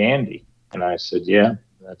find Andy? And I said, yeah,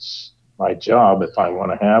 that's my job. If I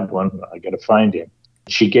want to have one, I got to find him.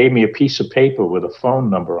 She gave me a piece of paper with a phone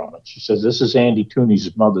number on it. She says, this is Andy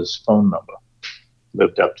Tooney's mother's phone number.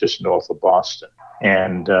 Lived up just north of Boston.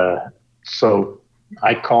 And so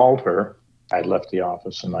I called her. I left the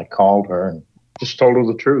office and I called her and just told her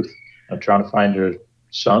the truth. I'm trying to find her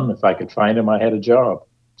son. If I could find him, I had a job.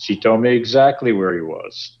 she told me exactly where he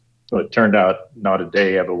was. So it turned out not a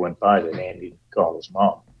day ever went by that Andy didn't call his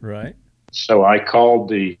mom. Right. So I called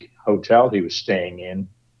the hotel he was staying in,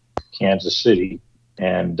 Kansas City,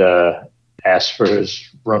 and asked for his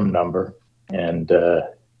room number. And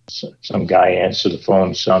some guy answered the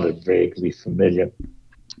phone, sounded vaguely familiar,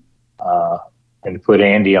 and put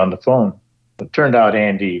Andy on the phone. It turned out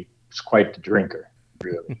Andy was quite the drinker,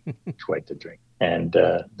 really, quite the drinker. And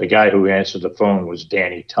the guy who answered the phone was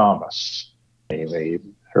Danny Thomas. Anyway,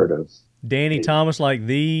 heard of Danny Thomas, like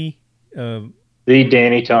the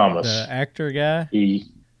Danny Thomas, the actor guy.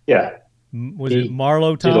 Was it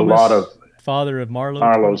Marlo Thomas? Did a lot of father of Marlo.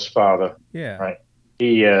 Marlo's father. Yeah. Right.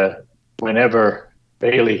 He whenever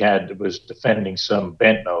Bailey was defending some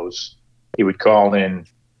bent nose, he would call in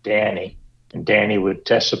Danny, and Danny would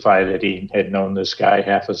testify that he had known this guy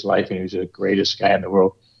half his life and he was the greatest guy in the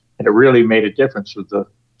world. And it really made a difference with the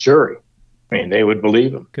jury. I mean, they would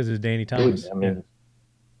believe him. Because it's Danny Thomas. I mean,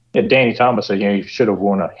 Danny Thomas said, he should have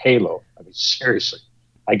worn a halo. I mean, seriously.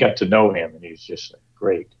 I got to know him, and he was just a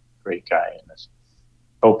great, great guy. And this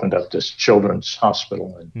opened up this children's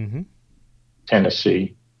hospital in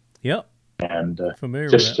Tennessee. Yep. And familiar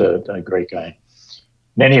just with a great guy.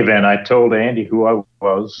 In any event, I told Andy who I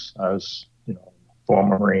was. I was, a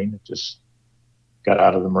former Marine. Just got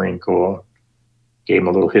out of the Marine Corps. Gave him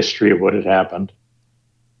a little history of what had happened.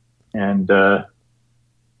 And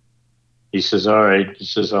he says, "All right." He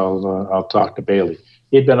says, "I'll talk to Bailey."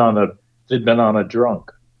 They'd been on a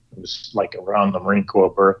drunk. It was like around the Marine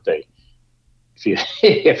Corps birthday. If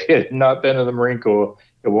you had not been in the Marine Corps,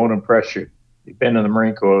 it won't impress you. You've been in the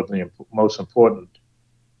Marine Corps, the most important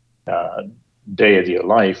day of your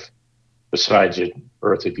life, besides your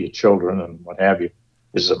birth of your children and what have you,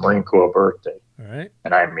 is the Marine Corps birthday. All right.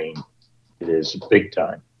 And I mean, it is big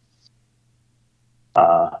time.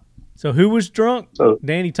 So who was drunk? So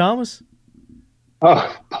Danny Thomas?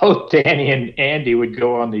 Oh, both Danny and Andy would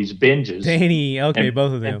go on these binges. Danny, okay,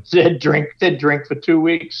 both of them. They'd drink for 2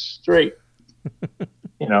 weeks straight.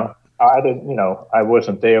 I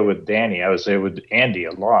wasn't there with Danny. I was there with Andy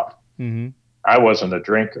a lot. Mm-hmm. I wasn't a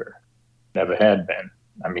drinker. Never had been.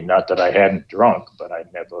 I mean, not that I hadn't drunk, but I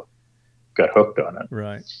never got hooked on it.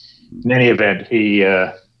 Right. In any event, he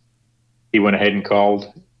went ahead and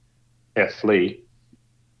called F. Lee,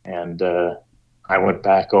 and I went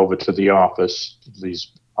back over to the office,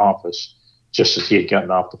 Lee's office, just as he had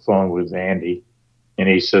gotten off the phone with Andy. And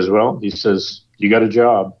he says, "You got a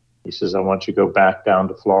job." He says, "I want you to go back down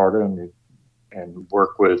to Florida and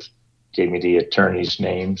work with," gave me the attorneys'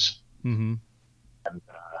 names, and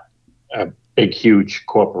a big, huge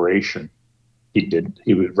corporation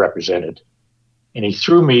he was represented. And he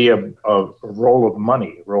threw me a roll of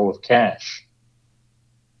money, a roll of cash.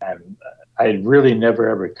 And I really never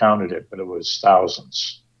ever counted it, but it was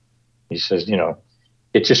thousands. He says,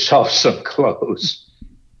 get yourself some clothes.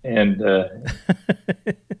 And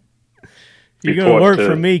you're going to work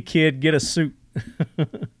for me, kid. Get a suit.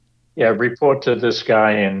 Report to this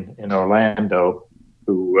guy in Orlando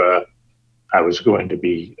who I was going to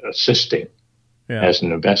be assisting as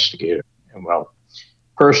an investigator. And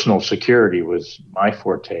personal security was my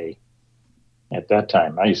forte at that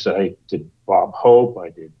time. I did Bob Hope, I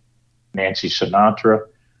did Nancy Sinatra,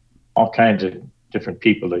 all kinds of different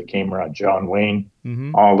people that came around, John Wayne,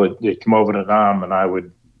 all that they'd come over to Nam, and I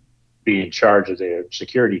would be in charge of their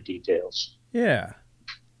security details. Yeah.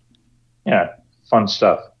 Yeah, fun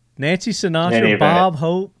stuff. Nancy Sinatra, Bob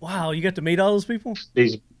Hope. Wow, you got to meet all those people?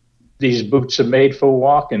 These boots are made for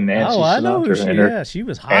walking, Nancy Sinatra. I know who she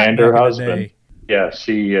was hot and back her in husband. the day. Yeah,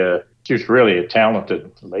 she was really a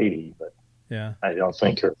talented lady, but I don't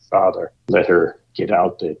think her father let her get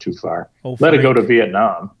out there too far. Let her go to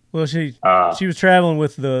Vietnam. Well, she was traveling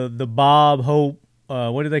with the Bob Hope.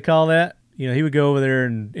 What did they call that? He would go over there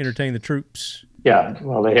and entertain the troops. Yeah,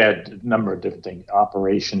 well, they had a number of different things.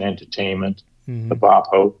 Operation Entertainment, the Bob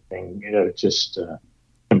Hope thing.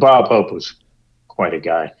 And Bob Hope was quite a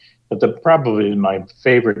guy. But probably my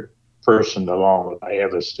favorite person along with I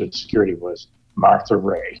ever stood security was Martha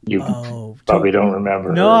Ray. You probably don't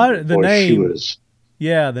remember her. The name. She was.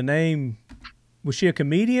 Yeah, the name. Was she a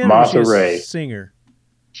comedian Martha or was she Ray. A singer?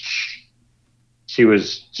 She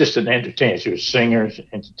was just an entertainer. She was a singer,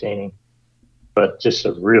 entertaining, but just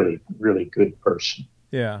a really, really good person.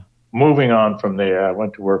 Yeah. Moving on from there, I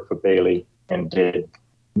went to work for Bailey and did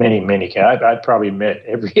many cases. I probably met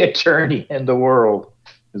every attorney in the world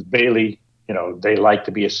because Bailey, they like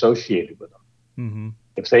to be associated with them. Mm-hmm.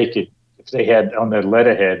 If they had on their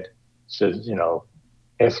letterhead says,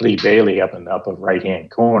 F. Lee Bailey up in the upper right-hand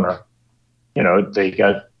corner,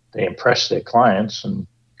 they impressed their clients and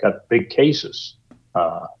got big cases.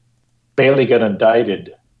 Bailey got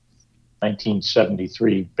indicted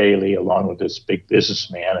 1973, Bailey, along with this big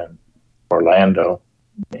businessman in Orlando,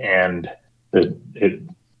 and it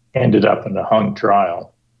ended up in a hung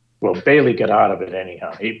trial. Well, Bailey got out of it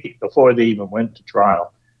anyhow. Before they even went to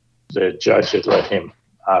trial, the judge had let him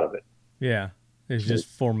out of it. Yeah, it's just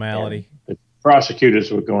formality. And the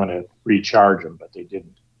prosecutors were going to recharge him, but they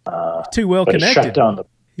didn't. Too well connected. Shut down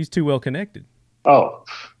He's too well connected. Oh,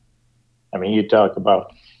 I mean, you talk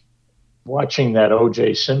about watching that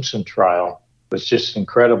O.J. Simpson trial was just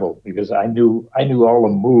incredible because I knew all the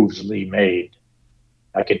moves Lee made.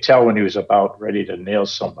 I could tell when he was about ready to nail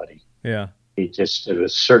somebody. Yeah. There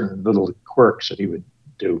was certain little quirks that he would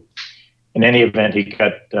do. In any event, he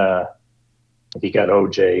got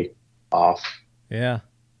O.J. off. Yeah.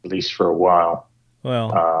 At least for a while.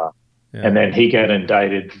 Well. Yeah. And then he got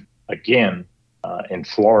indicted again in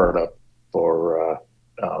Florida for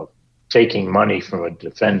taking money from a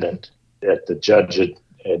defendant that the judge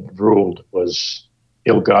had ruled was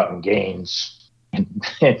ill-gotten gains. And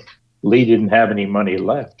Lee didn't have any money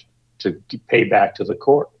left to pay back to the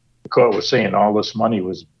court. The court was saying all this money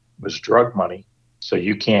was drug money, so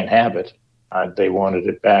you can't have it. They wanted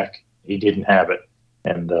it back. He didn't have it.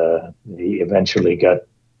 And he eventually got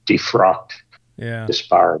defrocked,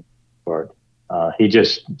 disbarred for it. He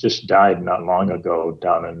just died not long ago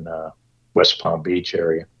down in West Palm Beach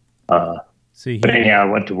area. But anyhow, I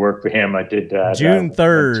went to work for him. I did that. June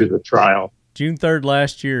 3rd. To the trial. June 3rd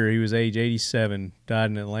last year, he was age 87,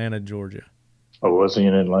 died in Atlanta, Georgia. Oh, was he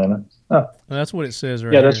in Atlanta? Well, that's what it says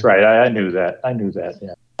right Yeah, that's right. I knew that.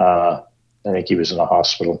 Yeah. I think he was in a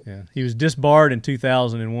hospital. Yeah, he was disbarred in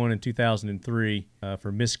 2001 and 2003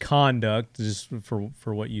 for misconduct, just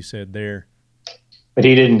for what you said there. But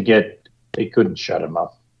they couldn't shut him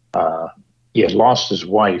up. He had lost his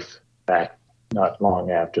wife back not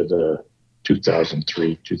long after the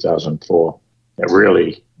 2003, 2004. It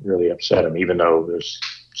really, really upset him, even though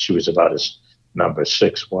she was about his number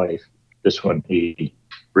 6 wife. This one he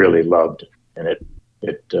really loved, and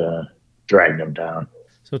it dragged him down.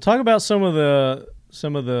 So talk about some of the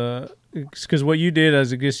because what you did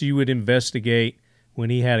is I guess you would investigate when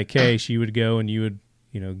he had a case. You would go and you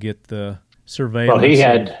would get the surveillance. Well,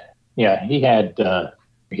 he had a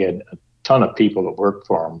ton of people that worked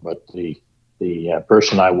for him, but the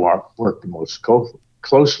person I worked the most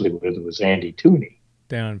closely with was Andy Tooney.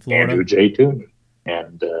 Down in Florida. Andrew J. Tooney.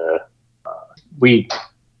 And we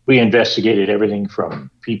investigated everything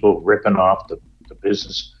from people ripping off the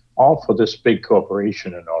business, all for this big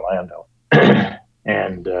corporation in Orlando.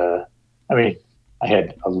 And, I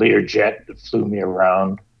had a Learjet that flew me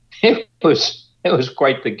around. It was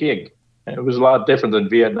quite the gig. It was a lot different than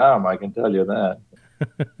Vietnam, I can tell you that.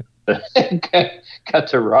 Got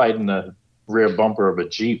to ride in the rear bumper of a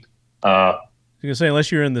Jeep. I was going to say,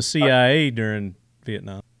 unless you're in the CIA during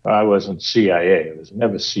Vietnam. I wasn't CIA. I was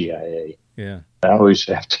never CIA. Yeah. I always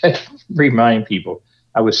have to remind people.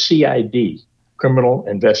 I was CID, Criminal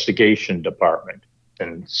Investigation Department.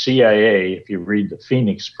 And CIA, if you read the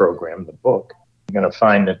Phoenix program, the book, you're going to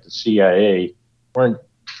find that the CIA weren't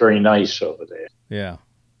very nice over there. Yeah.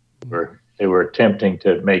 They were attempting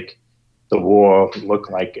to make the war look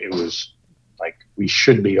like it was like we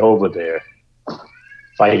should be over there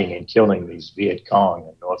fighting and killing these Viet Cong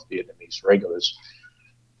and North Vietnamese regulars,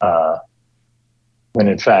 when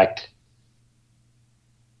in fact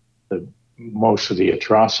most of the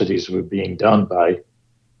atrocities were being done by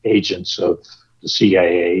agents of the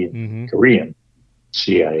CIA and Korean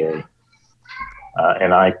CIA,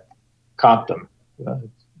 and I caught them.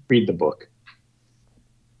 Read the book.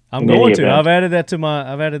 I'm going to. I've added that to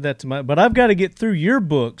my. But I've got to get through your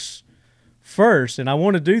books first, and I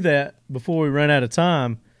want to do that before we run out of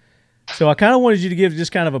time. So I kind of wanted you to give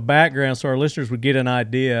just kind of a background so our listeners would get an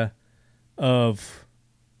idea of,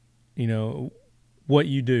 what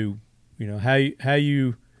you do, how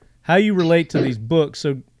you relate to these books.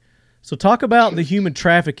 So talk about the human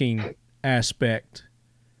trafficking aspect,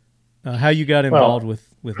 how you got involved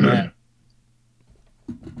with that.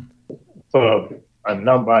 For a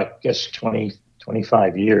number, I guess 20,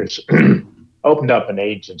 25 years, opened up an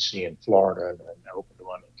agency in Florida and then opened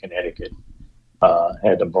one in Connecticut.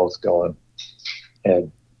 Had them both going.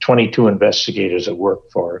 Had 22 investigators that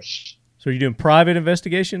worked for us. So you're doing private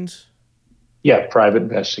investigations? Yeah, private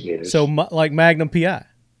investigators. So like Magnum PI,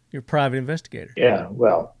 you're a private investigator. Yeah,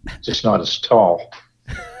 well, just not as tall.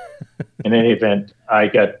 In any event, I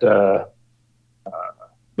got...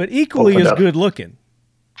 but equally as good looking.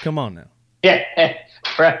 Come on now. Yeah,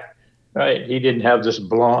 right. He didn't have this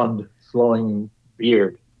blonde, flowing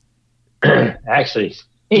beard. Actually,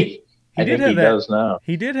 he I think he does now.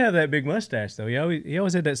 He did have that big mustache, though. He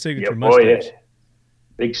always had that signature boy, mustache. Yeah.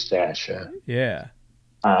 Big stash. Yeah.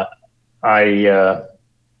 I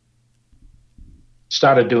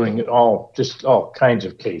started doing all kinds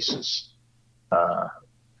of cases,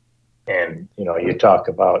 and you talk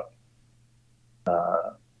about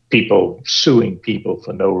people suing people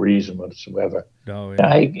for no reason whatsoever. Oh,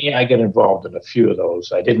 yeah. I get involved in a few of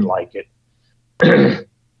those. I didn't like it,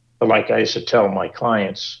 but like I used to tell my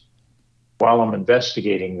clients, while I'm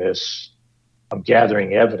investigating this, I'm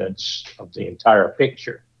gathering evidence of the entire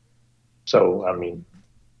picture. So, I mean,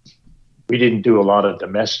 we didn't do a lot of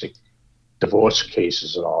domestic divorce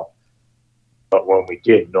cases at all, but when we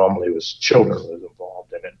did, normally it was children was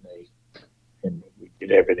involved in it, and we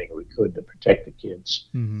did everything we could to protect the kids.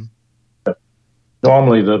 Mm-hmm. But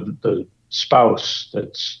normally, the spouse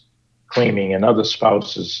that's claiming another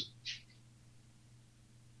spouse is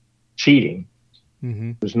cheating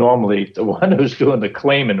mm-hmm. was normally the one who's doing the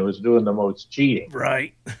claiming who was doing the most cheating.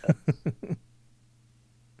 Right.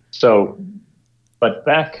 So, but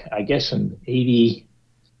back, I guess in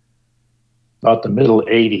about the middle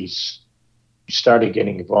 80s, we started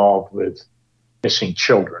getting involved with missing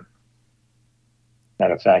children.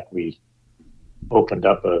 Matter of fact, we opened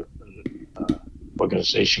up a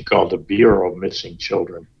organization called the Bureau of Missing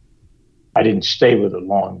Children. I didn't stay with it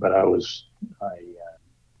long, but I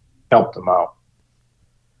helped them out.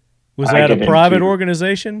 Was that a private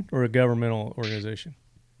organization or a governmental organization?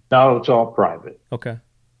 No, it's all private. Okay.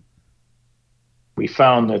 We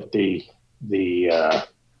found that the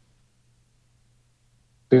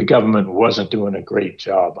government wasn't doing a great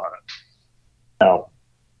job on it. Now,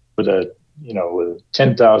 with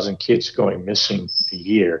 10,000 kids going missing a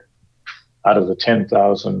year, out of the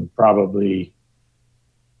 10,000, probably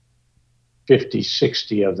 50,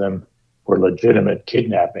 60 of them were legitimate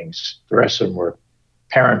kidnappings. The rest of them were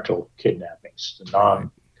parental kidnappings, the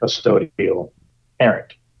non-custodial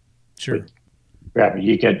parent. Sure.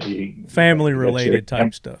 You get family-related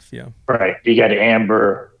type stuff, yeah. Right. You got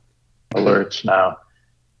Amber alerts now,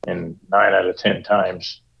 and 9 out of 10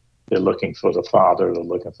 times they're looking for the father, they're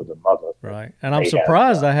looking for the mother. Right. And I'm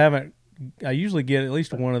surprised I usually get at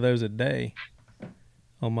least one of those a day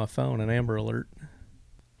on my phone, an Amber Alert.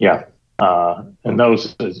 Yeah. And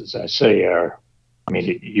those, as I say,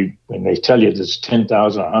 when they tell you there's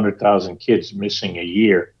 10,000, 100,000 kids missing a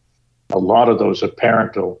year, a lot of those are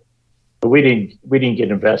parental. But we didn't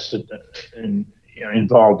get involved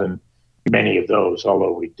in many of those,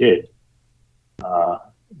 although we did.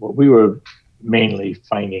 What we were mainly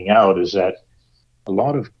finding out is that a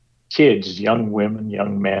lot of kids, young women,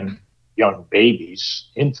 young men, young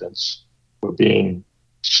babies, infants, were being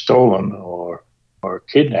stolen or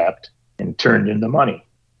kidnapped and turned into money,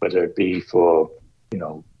 whether it be for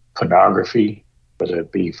pornography, whether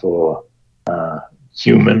it be for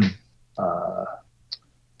human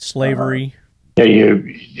slavery.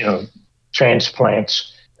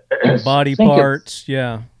 Transplants, body parts.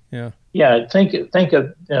 Yeah. Think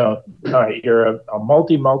of all right, you're a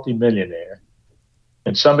multi-millionaire,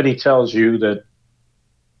 and somebody tells you that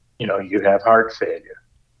you have heart failure,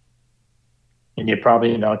 and you're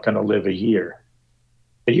probably not going to live a year,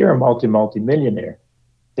 but you're a multi-millionaire.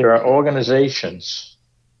 There are organizations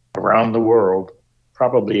around the world,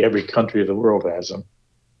 probably every country of the world has them,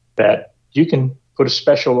 that you can put a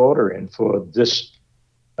special order in for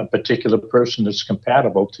a particular person that's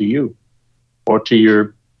compatible to you or to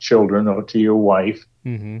your children or to your wife.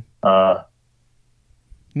 Mm-hmm.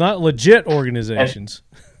 Not legit organizations.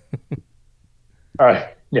 All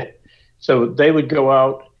right. Yeah. So they would go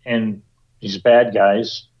out, and these bad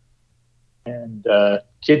guys, and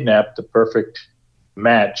kidnap the perfect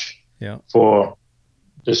match for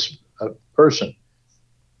this person.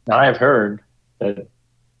 Now, I've heard that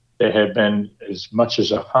there have been as much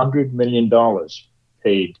as $100 million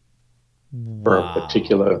paid for a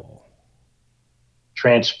particular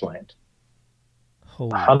transplant.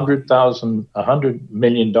 $100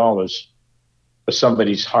 million for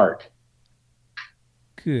somebody's heart.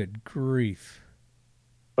 Good grief.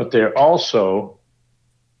 But they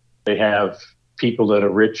have people that are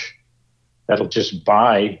rich that'll just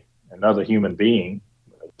buy another human being,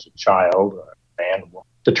 whether it's a child or a man,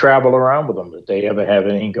 to travel around with them if they ever have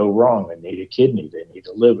anything go wrong. They need a kidney, they need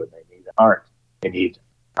a liver, they need a heart, they need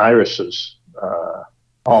irises,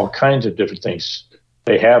 all kinds of different things.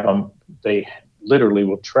 They have them. They literally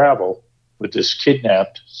will travel with this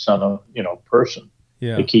kidnapped person.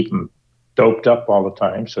 Yeah. They keep him doped up all the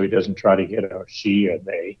time so he doesn't try to get a she or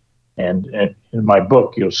they. And in my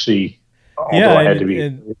book, you'll see, although I had to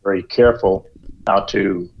be very careful how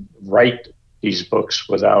to write these books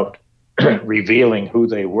without revealing who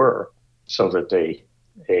they were. so that they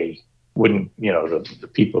wouldn't, the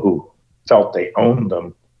people who felt they owned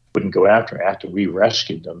them wouldn't go after we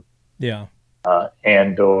rescued them. Yeah.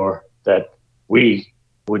 And or that we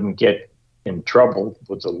wouldn't get in trouble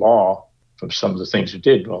with the law from some of the things we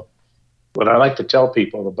did. Well, what I like to tell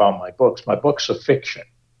people about my books are fiction.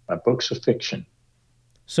 My books are fiction.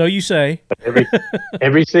 So you say. But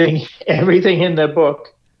everything in the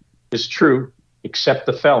book is true except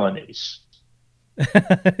the felonies.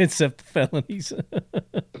 Except the felonies.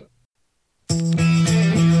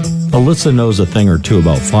 Alyssa knows a thing or two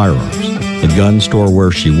about firearms. The gun store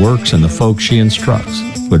where she works and the folks she instructs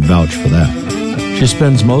would vouch for that. She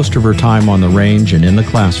spends most of her time on the range and in the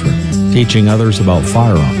classroom, teaching others about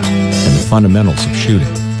firearms and the fundamentals of shooting.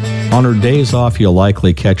 On her days off, you'll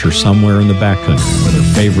likely catch her somewhere in the backcountry with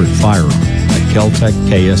her favorite firearm, a Kel-Tec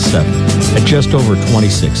KS7. At just over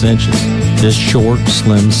 26 inches, this short,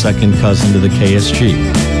 slim second cousin to the KSG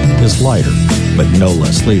is lighter, but no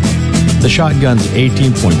less lethal. The shotgun's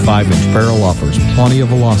 18.5-inch barrel offers plenty of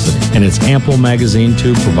velocity, and its ample magazine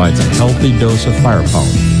tube provides a healthy dose of firepower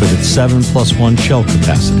with its 7+1 shell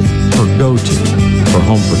capacity, her go-to for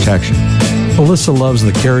home protection. Alyssa loves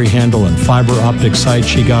the carry handle and fiber optic sight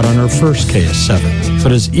she got on her first KS7,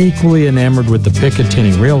 but is equally enamored with the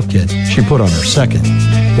Picatinny rail kit she put on her second.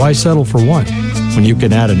 Why settle for one when you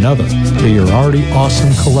can add another to your already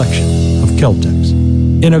awesome collection of Kel-Tecs?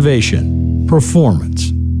 Innovation,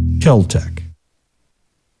 performance, Kel-Tec.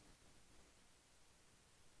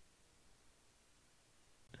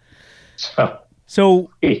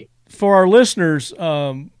 So for our listeners,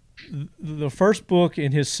 the first book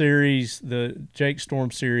in his series, the Jake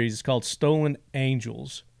Storm series, is called Stolen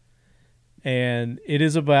Angels. And it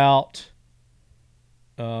is about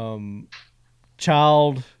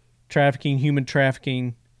child trafficking, human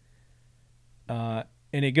trafficking. And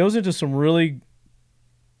it goes into some really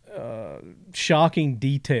shocking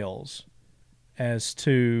details as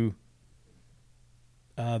to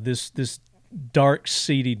this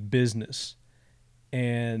dark-seated business.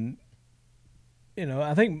 And,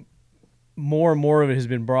 I think more and more of it has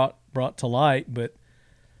been brought to light, but,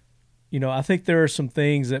 I think there are some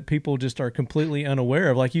things that people just are completely unaware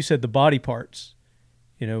of. Like you said, the body parts,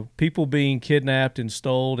 people being kidnapped and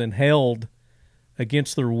stolen and held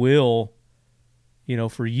against their will,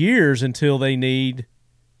 for years until they need,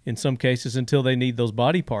 in some cases, until they need those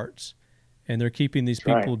body parts. And they're keeping these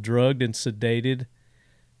people drugged and sedated.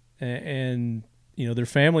 And their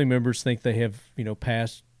family members think they have,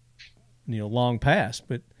 passed, long past,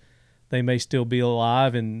 but they may still be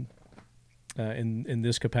alive in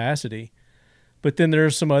this capacity. But then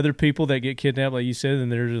there's some other people that get kidnapped, like you said,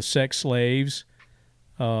 and they're just sex slaves,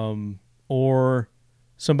 or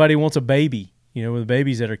somebody wants a baby, with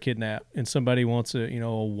babies that are kidnapped, and somebody wants a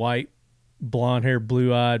white, blonde-haired,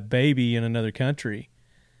 blue-eyed baby in another country,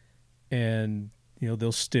 and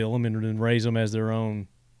they'll steal them and raise them as their own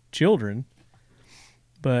children.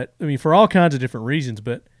 But for all kinds of different reasons.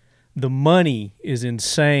 But the money is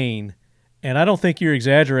insane. And I don't think you're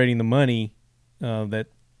exaggerating the money that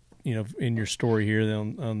in your story here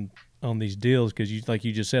on these deals, because like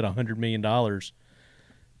you just said, $100 million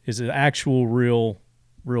is an actual real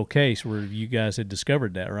case where you guys had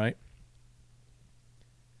discovered that, right?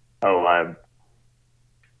 Oh,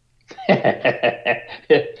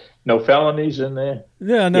 no felonies in there.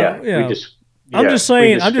 Yeah, no, yeah. I'm just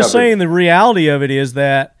discovered. saying the reality of it is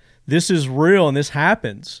that this is real and this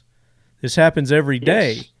happens. This happens every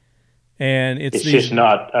day. Yes. And it's just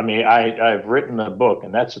not, I've written a book,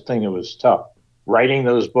 and that's the thing that was tough. Writing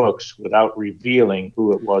those books without revealing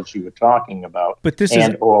who it was you were talking about, but this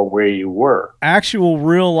is or where you were. Actual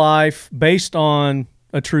real life based on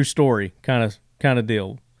a true story kind of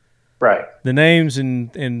deal. Right. The names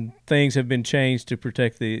and things have been changed to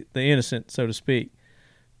protect the innocent, so to speak.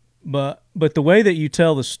 But the way that you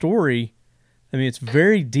tell the story, it's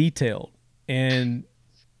very detailed. And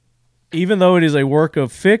even though it is a work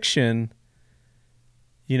of fiction,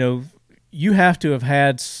 you have to have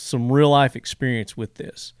had some real life experience with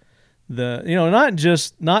this. Not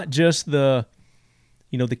just the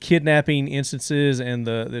the kidnapping instances and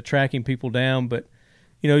the tracking people down, but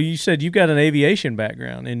you said you've got an aviation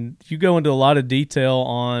background, and you go into a lot of detail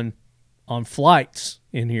on flights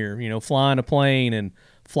in here, flying a plane and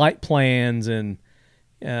flight plans and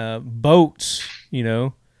boats,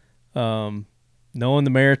 knowing the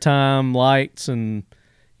maritime lights and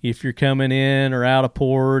if you're coming in or out of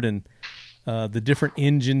port and the different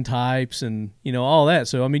engine types and, all that.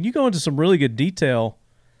 So, you go into some really good detail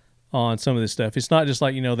on some of this stuff. It's not just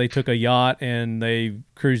like, they took a yacht and they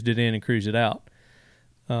cruised it in and cruised it out.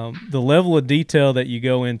 The level of detail that you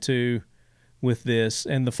go into with this,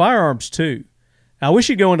 and the firearms too. I wish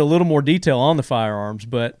you'd go into a little more detail on the firearms,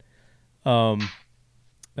 but my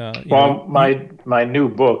new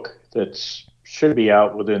book should be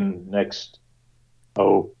out within the next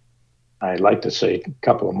I'd like to say a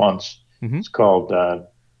couple of months. Mm-hmm. It's called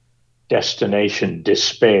Destination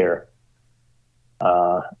Despair.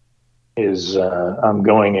 I'm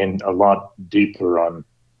going in a lot deeper on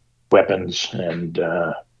weapons and.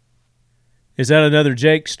 Is that another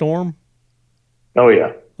Jake Storm? Oh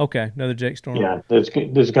yeah. Okay, another Jake Storm. Yeah, there's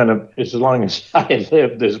gonna, as long as I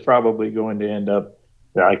live, there's probably going to end up,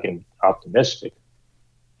 optimistic,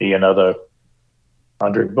 be another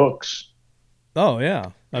 100 books. Oh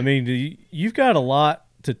yeah, I mean you've got a lot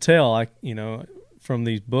to tell, from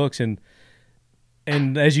these books, and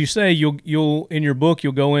as you say, you'll in your book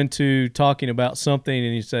you'll go into talking about something,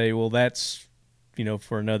 and you say, well, that's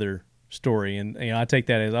for another story, and I take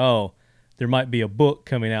that as there might be a book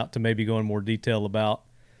coming out to maybe go in more detail about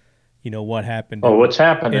what happened. What's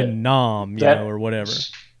happening in Nam, or whatever.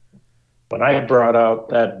 When I brought out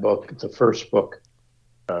that book, the first book,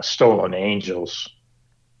 Stolen Angels,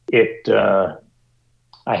 I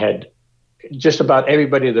had just about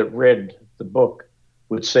everybody that read the book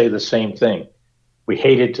would say the same thing. We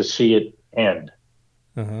hated to see it end.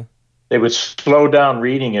 Uh-huh. They would slow down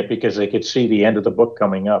reading it because they could see the end of the book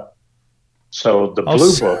coming up. So the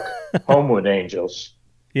blue book, Homewood Angels.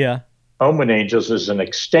 Yeah. Homewood Angels is an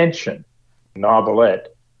extension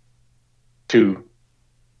novelette to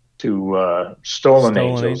Stolen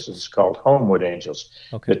Angels. It's called Homewood Angels.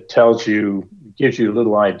 Okay. It gives you a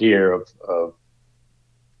little idea of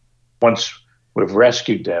once we've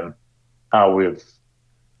rescued them, how we've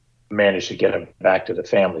managed to get them back to the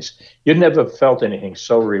families. You never felt anything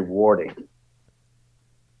so rewarding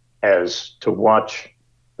as to watch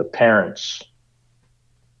the parents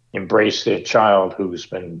embrace their child who's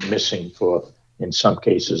been missing for, in some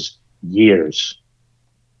cases, years,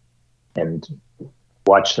 and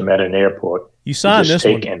watch them at an airport. You signed this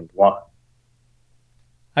one. And walk.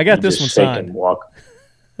 I got this one signed. And walk.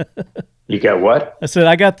 You got what? I said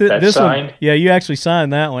I got this signed? one. Yeah, you actually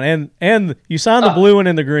signed that one, and you signed the blue one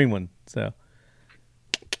and the green one. So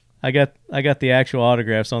I got the actual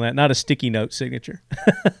autographs on that, not a sticky note signature.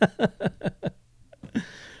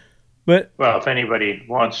 But if anybody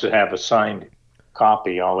wants to have a signed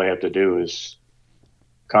copy, all they have to do is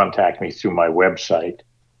contact me through my website,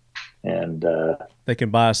 and they can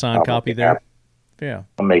buy a signed copy there. Yeah,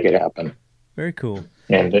 I'll make it happen. Very cool.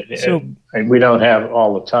 And we don't have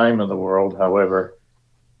all the time in the world. However,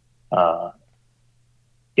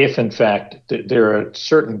 if in fact there are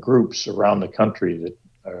certain groups around the country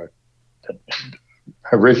that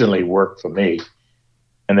originally worked for me,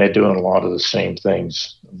 and they're doing a lot of the same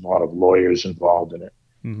things, a lot of lawyers involved in it.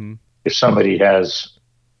 Mm-hmm. If somebody has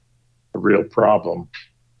a real problem,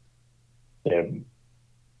 they're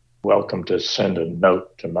welcome to send a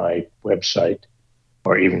note to my website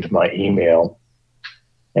or even to my email,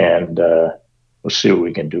 and we'll see what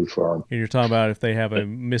we can do for them. And you're talking about if they have a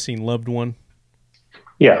missing loved one?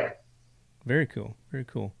 Yeah. Very cool. Very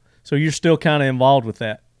cool. So you're still kind of involved with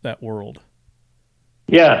that world.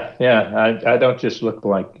 Yeah. I don't just look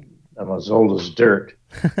like I'm as old as dirt.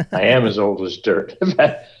 I am as old as dirt.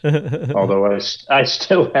 Although I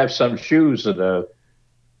still have some shoes that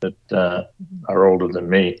are older than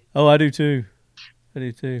me. Oh, I do too.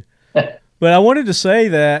 But I wanted to say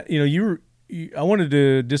that I wanted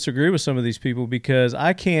to disagree with some of these people because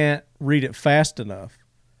I can't read it fast enough.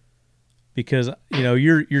 Because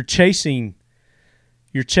you're chasing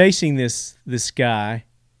this guy,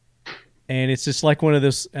 and it's just like one of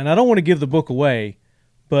those. And I don't want to give the book away,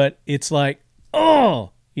 but it's like,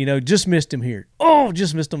 just missed him here. Oh,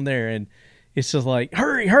 just missed him there, and it's just like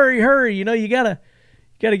hurry. You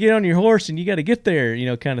gotta get on your horse and you got to get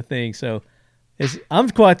there, kind of thing. So I'm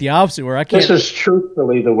quite the opposite, where I can't. This is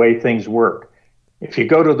truthfully the way things work. If you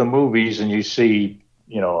go to the movies and you see,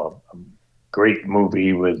 a great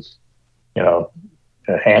movie with, a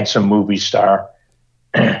handsome movie star,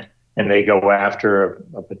 and they go after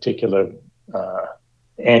a particular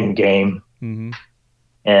end game, mm-hmm.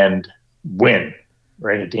 and win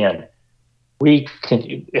right at the end.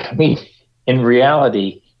 In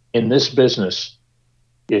reality, in this business,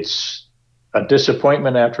 it's a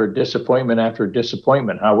disappointment after a disappointment after a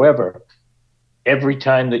disappointment. However, every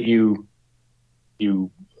time that you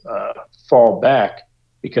fall back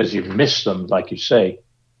because you've missed them, like you say,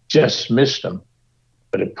 just missed them,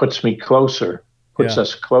 but it puts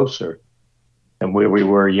us closer than where we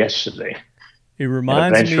were yesterday. It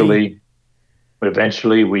reminds me.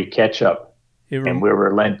 Eventually we catch up, and we're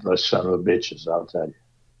relentless son of a bitches, I'll tell you.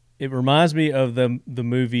 it reminds me of the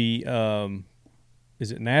movie.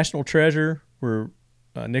 Is it National Treasure, where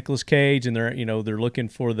Nicolas Cage and they're looking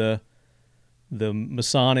for the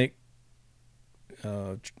Masonic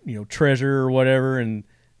treasure or whatever, and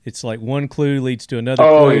it's like one clue leads to another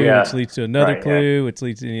clue, which leads to another clue, which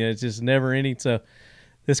leads to it's just never ending. So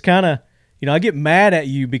this kind of I get mad at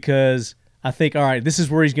you because I think, all right, this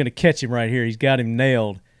is where he's going to catch him right here. He's got him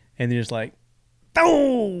nailed, and then it's like,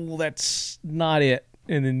 oh, that's not it.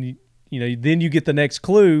 And then then you get the next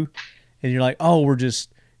clue, and you're like, oh, we're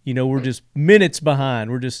just minutes behind.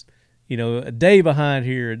 We're just a day behind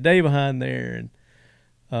here, a day behind there,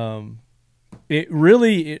 and it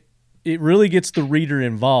really gets the reader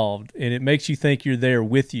involved, and it makes you think you're there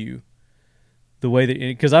with you. The way that,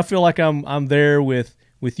 because I feel like I'm there with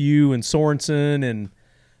you and Sorensen and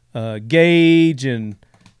Gage and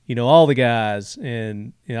all the guys,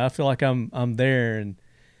 and I feel like I'm there, and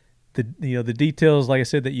the details, like I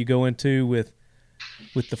said, that you go into with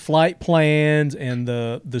the flight plans and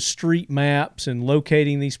the street maps and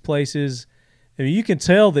locating these places. I mean, you can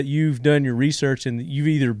tell that you've done your research and you've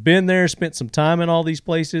either been there, spent some time in all these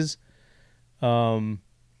places, or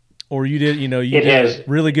you did, did a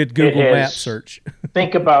really good Google map search.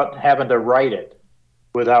 Think about having to write it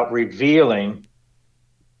without revealing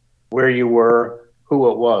where you were, who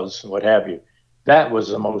it was, what have you. That was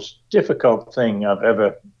the most difficult thing I've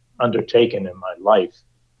ever undertaken in my life.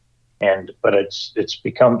 But it's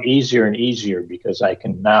become easier and easier because I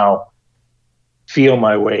can now feel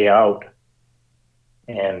my way out.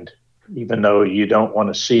 And even though you don't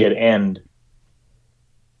want to see it end,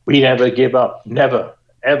 we never give up. Never,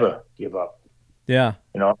 ever give up. Yeah.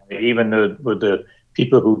 Even with the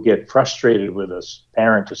people who get frustrated with us,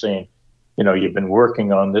 parents are saying, you've been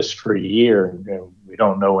working on this for a year and we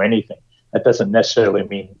don't know anything. That doesn't necessarily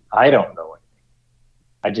mean I don't know anything.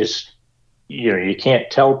 I just, you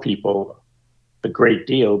can't tell people a great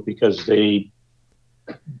deal because they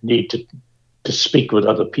need to speak with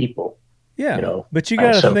other people. Yeah, but you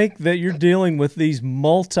got to think that you're dealing with these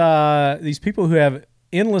people who have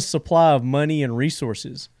endless supply of money and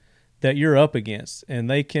resources that you're up against, and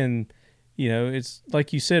they can, it's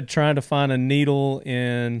like you said, trying to find a needle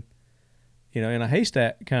in a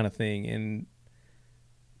haystack kind of thing. And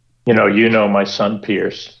my son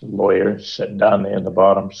Pierce, lawyer, sitting down there in the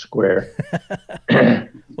bottom square.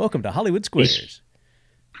 Welcome to Hollywood Squares.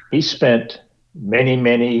 He spent many,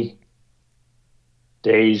 many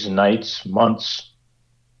days, nights, months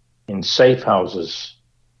in safe houses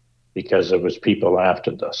because there was people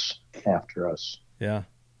after us. Yeah.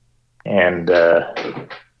 And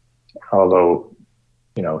although,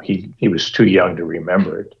 he was too young to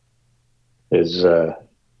remember it, there's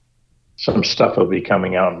some stuff will be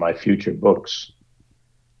coming out in my future books.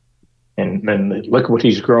 And look what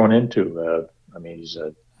he's grown into.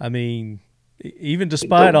 Even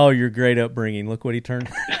despite all your great upbringing, look what he turned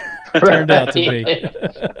out to be.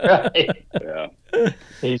 Right. Yeah.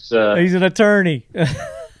 He's an attorney.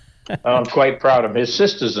 I'm quite proud of him. His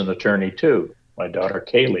sister's an attorney too. My daughter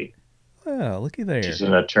Kaylee. Oh, looky there. She's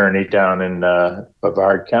an attorney down in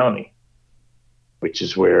Brevard County, which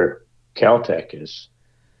is where Caltech is.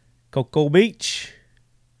 Cocoa Beach.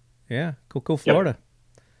 Yeah, Cocoa, Florida. Yep.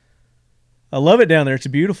 I love it down there. It's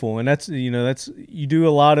beautiful, and that's you do a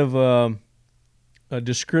lot of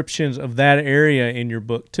descriptions of that area in your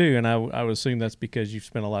book too, and I would assume that's because you've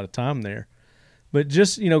spent a lot of time there. But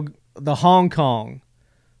just the Hong Kong,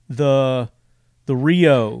 the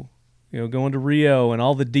Rio, going to Rio and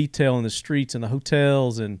all the detail in the streets and the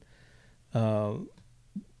hotels and the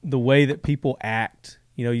way that people act.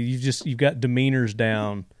 You've got demeanors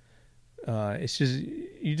down. It's just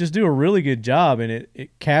you just do a really good job, and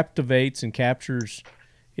it captivates and captures.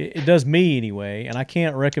 It does me anyway, and I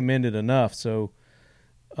can't recommend it enough. So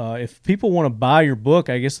if people want to buy your book,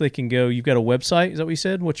 I guess they can go. You've got a website. Is that what you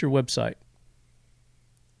said? What's your website?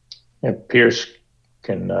 Yeah, Pierce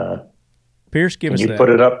can. Pierce, give us that. Can you put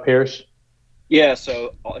it up, Pierce? Yeah,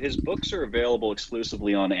 so his books are available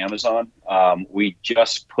exclusively on Amazon. We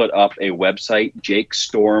just put up a website,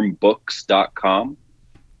 jakestormbooks.com.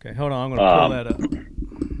 Okay, hold on. I'm going to pull that up.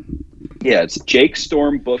 Yeah, it's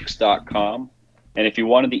jakestormbooks.com. And if you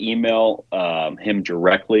wanted to email him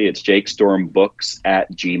directly, it's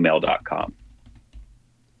jakestormbooks@gmail.com.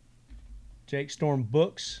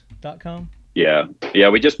 jakestormbooks.com? Yeah,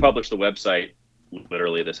 we just published the website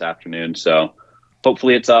literally this afternoon, so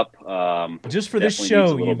hopefully it's up. Just for this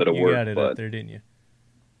show, you got it up there, didn't you?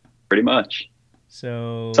 Pretty much.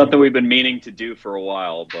 So something we've been meaning to do for a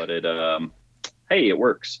while, but it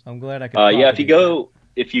works. I'm glad I could.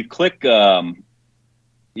 If you click,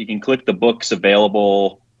 you can click the books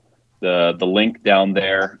available the link down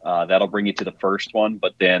there. That'll bring you to the first one,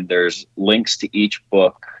 but then there's links to each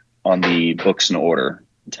book on the Books in Order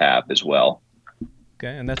tab as well.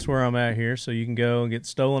 Okay, and that's where I'm at here. So you can go and get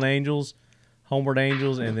Stolen Angels, Homeward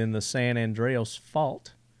Angels, and then the San Andreas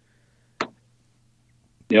Fault.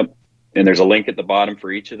 Yep. And there's a link at the bottom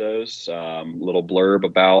for each of those, little blurb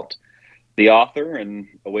about the author and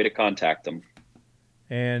a way to contact them.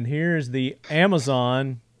 And here's the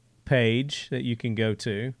Amazon page that you can go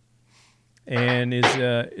to. And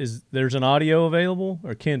is there's an audio available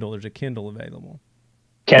or Kindle? There's a Kindle available.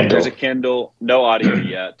 Kindle. There's a Kindle, no audio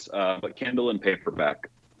yet, but Kindle and paperback.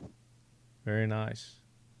 Very nice.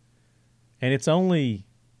 And it's only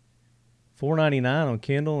 $4.99 on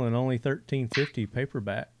Kindle and only $13.50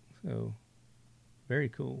 paperback. So very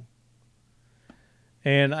cool.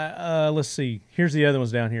 And let's see. Here's the other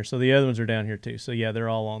ones down here. So the other ones are down here too. So yeah, they're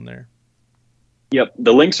all on there. Yep,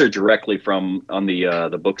 the links are directly from on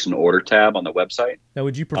the Books in Order tab on the website. Now,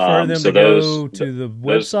 would you prefer them to go to the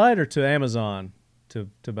website or to Amazon to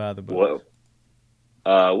buy the book?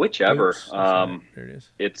 Whichever. Oops, there it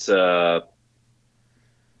is. It's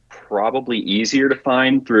probably easier to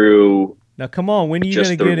find through. Now, come on. When are you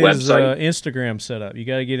going to get his Instagram set up? You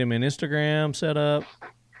got to get him an Instagram set up,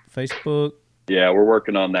 Facebook. Yeah, we're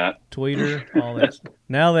working on that. Twitter, all that.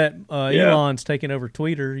 Now that Elon's taking over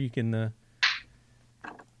Twitter, you can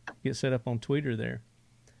get set up on Twitter there.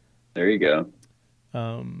 There you go.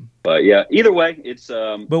 But yeah, either way, it's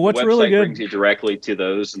but what's the website really good brings you directly to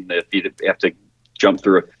those, and if you have to jump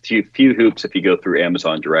through a few hoops if you go through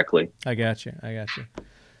Amazon directly. I got you.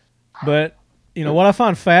 But what I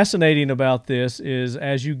find fascinating about this is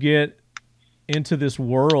as you get into this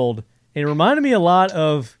world, it reminded me a lot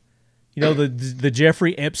of the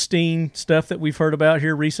Jeffrey Epstein stuff that we've heard about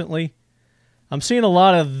here recently. I'm seeing a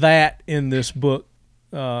lot of that in this book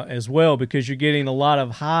as well, because you're getting a lot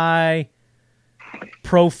of high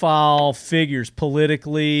profile figures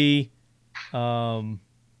politically, in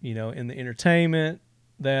the entertainment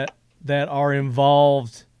that are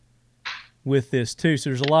involved with this too. So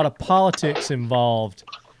there's a lot of politics involved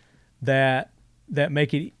that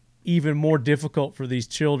make it even more difficult for these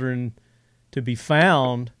children to be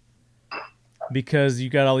found, because you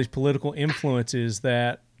got all these political influences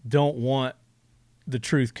that don't want the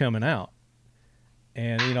truth coming out.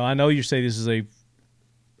 And I know you say this is a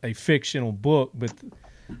fictional book, but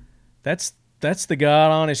that's the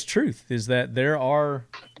God honest truth, is that there are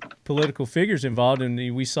political figures involved,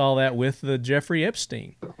 and we saw that with the Jeffrey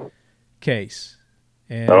Epstein case.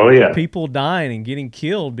 And people dying and getting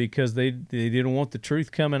killed because they didn't want the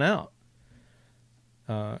truth coming out.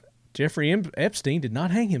 Jeffrey Epstein did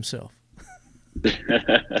not hang himself. Did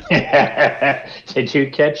you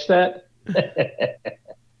catch that?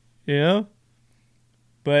 Yeah.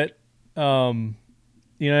 But and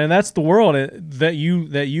that's the world that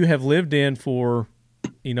you have lived in for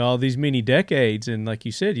all these many decades, and like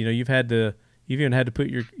you said, you've even had to put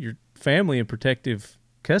your family in protective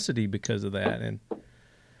custody because of that. And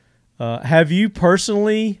have you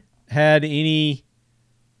personally had any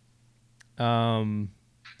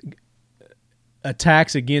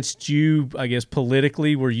attacks against you, I guess,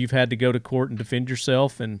 politically, where you've had to go to court and defend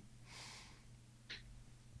yourself? And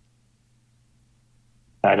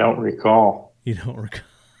I don't recall. You don't recall?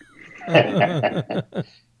 I've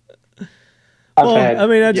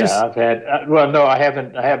had. Well, no, I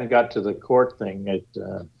haven't. I haven't got to the court thing.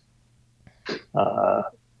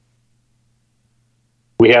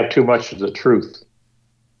 We have too much of the truth.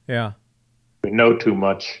 Yeah. We know too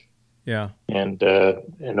much. Yeah. And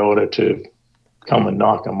in order to come and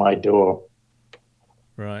knock on my door,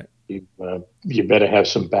 right, you better have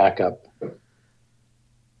some backup.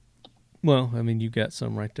 Well, you've got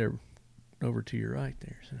some right there, over to your right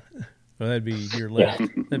there. So. Well, that'd be your left.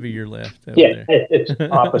 That'd be your left. Yeah, it's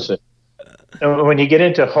opposite. And when you get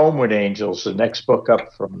into Homeward Angels, the next book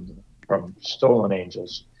up from Stolen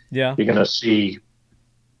Angels, you're going to see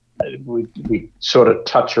we sort of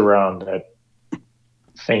touch around that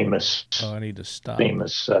famous. Oh, I need to stop.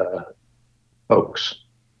 Famous folks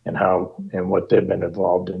and what they've been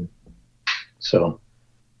involved in. So.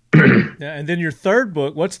 Yeah, and then your third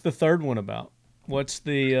book. What's the third one about? What's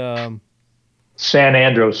the San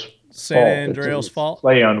Andreas Fault?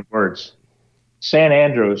 Play on words. San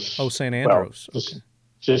Andreas. Oh, San Andreas. Well, okay.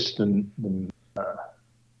 Just the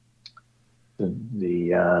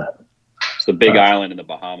it's the big island in the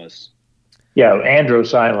Bahamas. Yeah,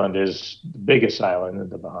 Andros Island is the biggest island in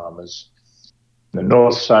the Bahamas. The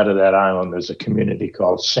north side of that island, there's a community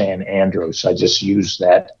called San Andreas. I just used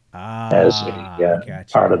that as a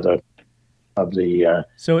part of the.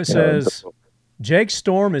 So it says Jake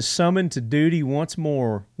Storm is summoned to duty once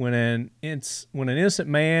more when an innocent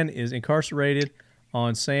man is incarcerated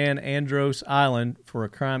on San Andreas Island for a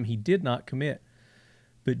crime he did not commit.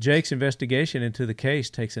 But Jake's investigation into the case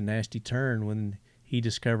takes a nasty turn when he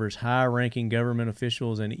discovers high-ranking government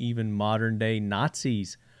officials and even modern-day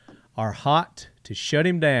Nazis are hot to shut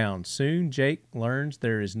him down. Soon, Jake learns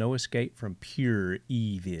there is no escape from pure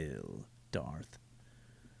evil. Darth.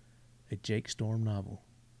 A Jake Storm novel.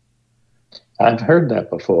 I've heard that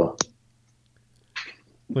before.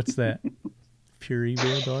 What's that? Pure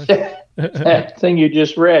evil, Darth? That thing you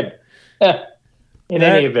just read. In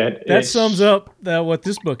any event, that sums up what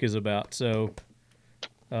this book is about. So,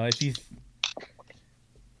 if you,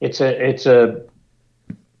 it's an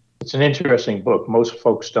interesting book. Most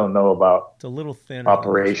folks don't know about. It's a little thin.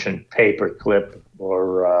 Operation Paperclip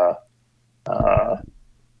or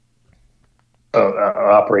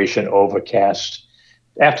Operation Overcast.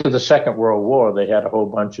 After the Second World War, they had a whole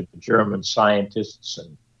bunch of German scientists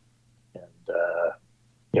and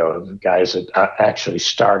guys that actually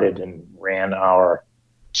started and ran our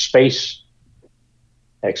space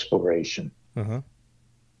exploration. Uh-huh.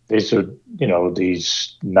 These are,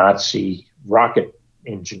 these Nazi rocket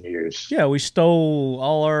engineers. Yeah, we stole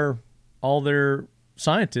all their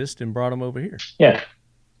scientists and brought them over here. Yeah,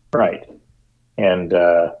 right. And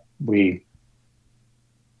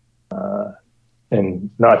and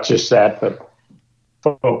not just that, but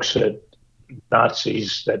folks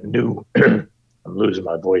Nazis that knew. I'm losing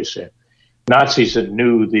my voice here. Nazis that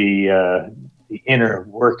knew the inner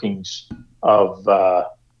workings of the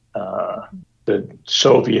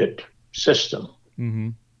Soviet system. Mm-hmm.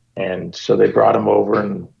 And so they brought them over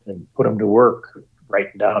and put them to work,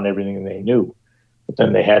 writing down everything they knew. But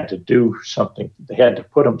then they had to do something. They had to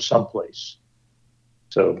put them someplace.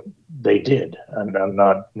 So they did. And I'm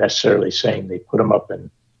not necessarily saying they put them up in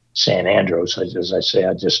San Andreas. As I say,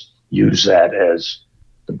 I just use that as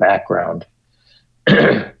the background.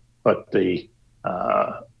 But these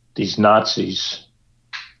Nazis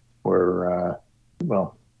were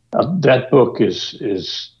that book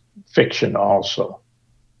is fiction also,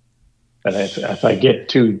 and if I get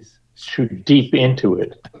too deep into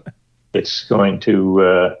it, it's going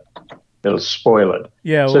to it'll spoil it.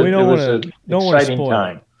 Yeah, well, so we don't want to spoil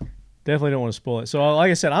time. it. Definitely don't want to spoil it. So,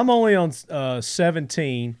 like I said, I'm only on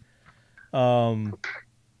 17.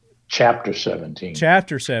 Chapter 17.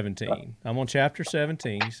 Chapter 17. I'm on chapter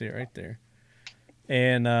 17. You see it right there.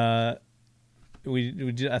 And I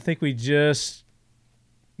think we just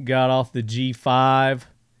got off the G5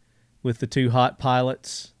 with the two hot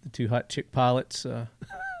chick pilots,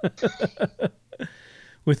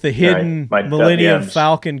 with the hidden Millennium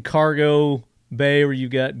Falcon cargo bay where you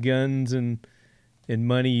got guns and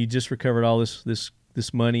money. You just recovered all this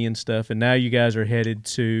money and stuff, and now you guys are headed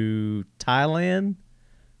to Thailand.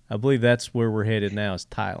 I believe that's where we're headed now, is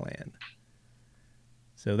Thailand.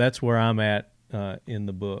 So that's where I'm at in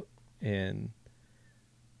the book. And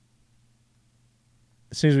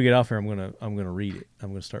as soon as we get off here, I'm gonna read it. I'm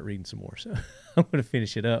gonna start reading some more. So I'm gonna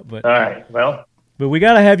finish it up. But all right, well. But we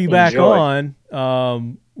got to have you back on.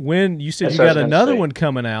 When you said you got another one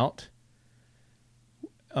coming out,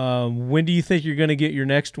 when do you think you're going to get your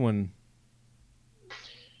next one?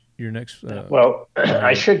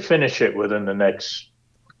 I should finish it within the next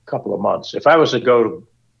couple of months. If I was to go,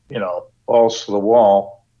 balls to the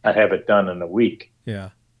wall, I'd have it done in a week. Yeah.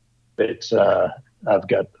 It's I've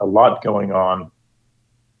got a lot going on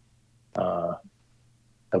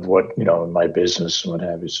of what, in my business and what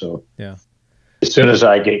have you. So yeah. As soon as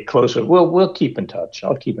I get closer, we'll keep in touch.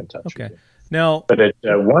 I'll keep in touch. Okay. With you. Now, but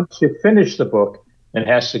once you finish the book, it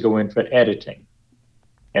has to go in for editing,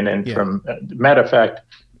 and then from matter of fact,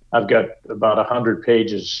 I've got about 100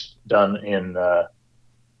 pages done in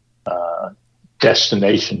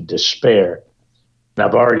Destination Despair, and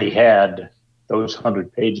I've already had those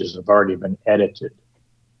 100 pages have already been edited.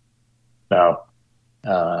 Now,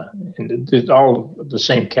 and it's all the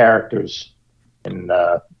same characters in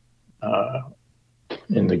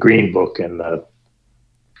the Green Book and the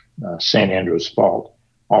San Andreas Fault,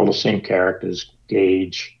 all the same characters: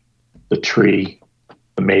 Gage, the tree,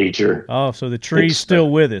 the major. Oh, so the tree's still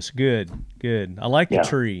with us. Good. I like the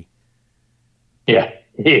tree. Yeah,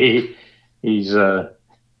 he's a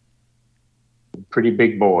pretty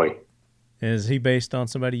big boy. Is he based on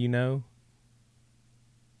somebody you know?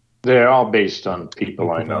 They're all based on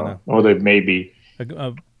people I know. Or they may be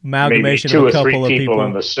amalgamation maybe two of a or couple three of people people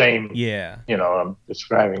in the same. Yeah. I'm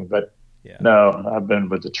describing, but no, I've been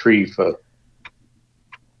with the tree for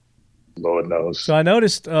Lord knows. So I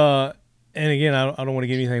noticed, and again, I don't want to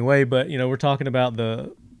give anything away, but we're talking about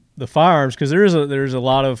the firearms, because there's a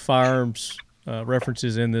lot of firearms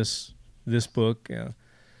references in this book,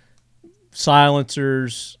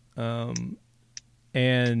 silencers, and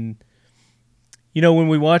when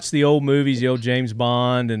we watch the old movies, the old James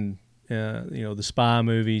Bond and the spy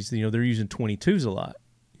movies, they're using 22s a lot.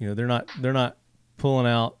 They're not pulling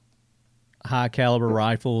out high caliber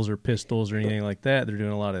rifles or pistols or anything like that. They're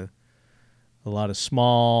doing a lot of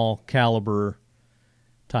small caliber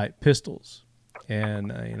type pistols,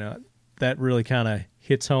 and that really kind of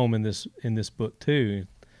hits home in this book too.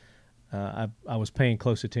 I was paying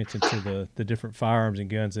close attention to the different firearms and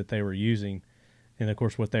guns that they were using, and of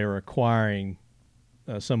course what they were acquiring,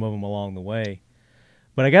 some of them along the way.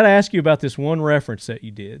 But I got to ask you about this one reference that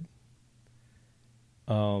you did.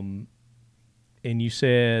 And you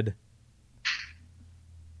said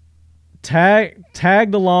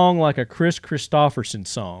tagged along like a Chris Christopherson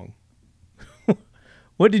song.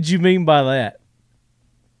 What did you mean by that?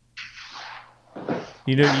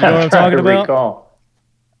 You know what I'm talking about? Recall.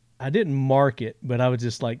 I didn't mark it, but I was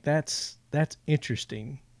just like, that's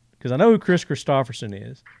interesting, because I know who Chris Christopherson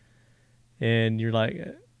is, and you're like,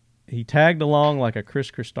 he tagged along like a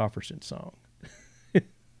Chris Christopherson song.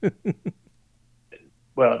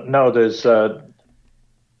 Well, no, there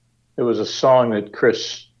was a song that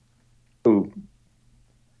Chris, who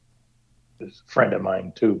is a friend of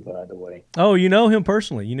mine too, by the way. Oh, you know him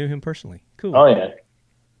personally? You knew him personally? Cool. Oh yeah,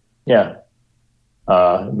 yeah.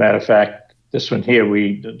 Matter of fact, this one here,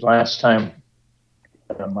 the last time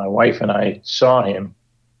my wife and I saw him,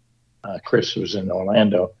 Chris was in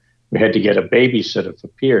Orlando. We had to get a babysitter for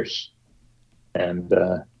Pierce, and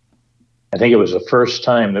I think it was the first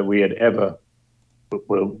time that we had ever.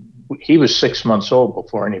 Well, he was 6 months old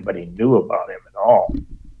before anybody knew about him at all,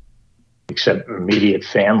 except immediate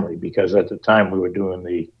family, because at the time we were doing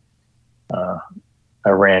the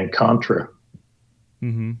Iran-Contra.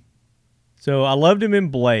 Mm-hmm. So I loved him in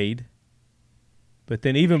Blade, but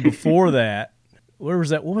then even before that, what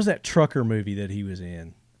was that trucker movie that he was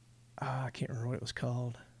in? I can't remember what it was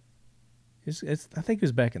called. I think it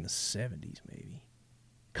was back in the 70s, maybe.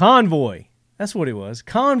 Convoy. That's what it was.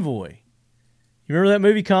 Convoy. You remember that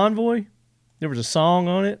movie Convoy? There was a song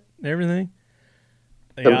on it and everything.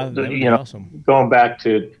 Yeah, that would be awesome. Going back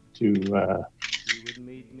to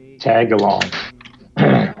tag along,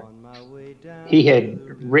 he had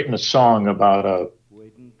written a song about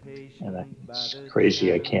and it's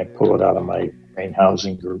crazy, I can't pull it out of my main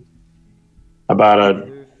housing group, about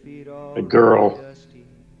a girl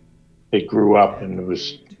that grew up and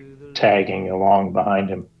was tagging along behind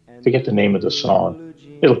him. I forget the name of the song.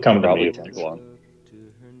 It'll come to me. Tag along.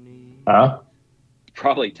 Huh?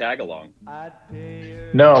 Probably tag along.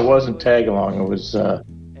 No, it wasn't tag along. It was.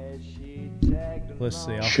 Let's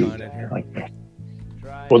see. I'll find it here.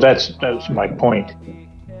 Well, that's my point.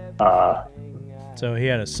 So he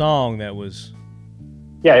had a song that was.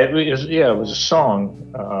 Yeah, it was a song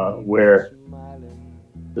where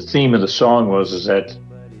the theme of the song was that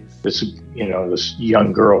this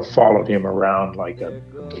young girl followed him around like a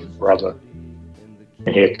big brother,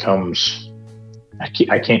 and here comes.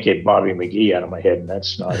 I can't get Bobby McGee out of my head, and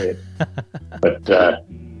that's not it. But the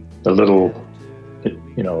little,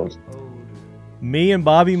 Me and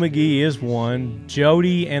Bobby McGee is one.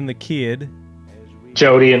 Jody and the Kid.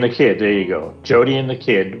 Jody and the Kid. There you go. Jody and the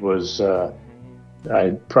Kid was.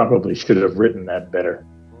 I probably should have written that better.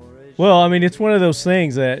 Well, I mean, it's one of those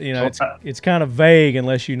things that it's kind of vague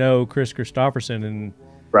unless you know Chris Christopherson, and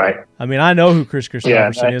right. I mean, I know who Chris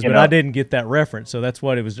Christopherson is, but I didn't get that reference, so that's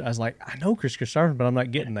what it was. I was like, I know Chris Christopherson, but I'm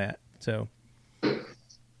not getting that. So,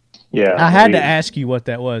 yeah, I had to ask you what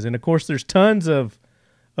that was, and of course, there's tons of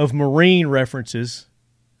Marine references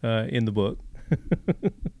in the book.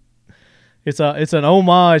 It's an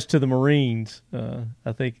homage to the Marines.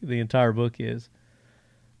 I think the entire book is.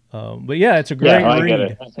 But yeah, it's a great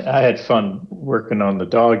read. I had fun working on the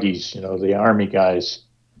doggies. The Army guys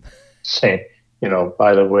saying,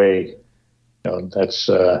 by the way, that's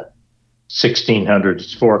 1600.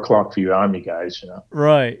 It's 4:00 for you Army guys.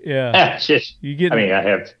 Right? Yeah. you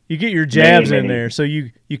get your jabs in there, so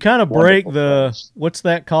you kind of break the what's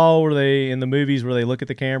that call where they in the movies where they look at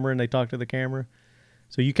the camera and they talk to the camera.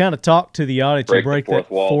 So you kind of talk to the audience. You break that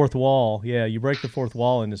fourth wall. Yeah, you break the fourth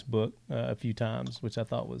wall in this book a few times, which I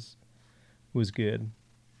thought was good.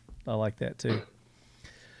 I like that too.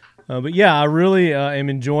 But yeah, I really am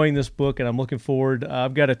enjoying this book, and I'm looking forward.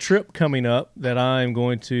 I've got a trip coming up that I'm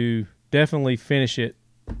going to definitely finish it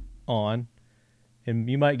on, and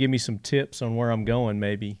you might give me some tips on where I'm going,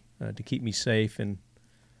 maybe to keep me safe and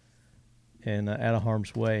out of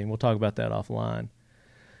harm's way. And we'll talk about that offline.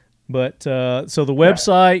 But so the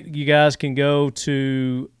website you guys can go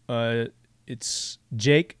to, it's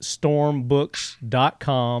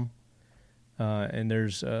jakestormbooks.com. And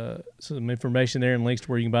there's some information there and links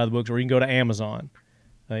to where you can buy the books, or you can go to Amazon.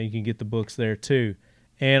 You can get the books there too.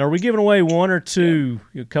 And are we giving away one or two,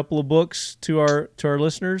 a couple of books to our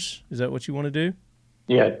listeners? Is that what you want to do?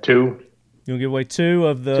 Yeah, 2. You want to give away 2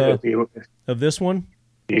 of of this one?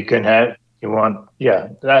 You can have. You want? Yeah,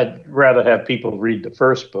 I'd rather have people read the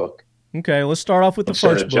first book. Okay, let's start off with the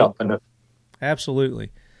first book.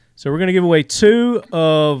 Absolutely. So we're going to give away 2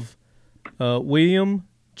 of William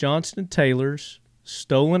Johnston Taylor's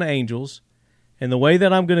Stolen Angels. And the way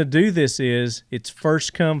that I'm going to do this is it's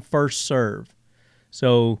first come, first serve.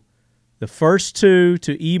 So the first 2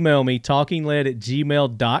 to email me,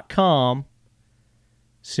 talkingled@gmail.com,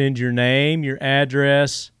 send your name, your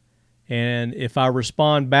address, and if I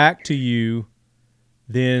respond back to you,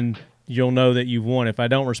 then you'll know that you've won. If I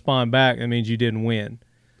don't respond back, that means you didn't win.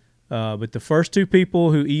 But the first 2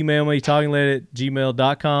 people who email me,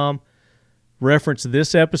 talkingled@gmail.com, reference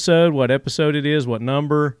this episode, what episode it is, what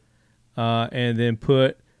number, and then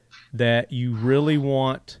put that you really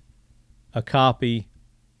want a copy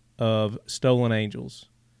of Stolen Angels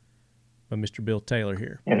by Mr. Bill Taylor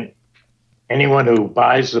here. And anyone who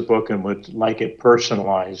buys the book and would like it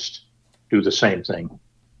personalized, do the same thing.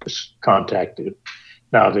 Just contact it.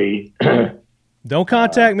 Now don't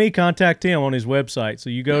contact me. Contact him on his website. So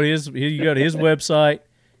you go to his website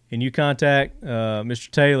and you contact Mr.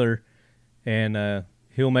 Taylor, and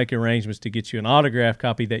he'll make arrangements to get you an autographed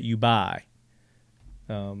copy that you buy.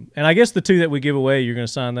 And I guess the 2 that we give away, you're going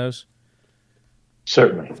to sign those.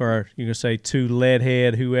 Certainly. You're going to say to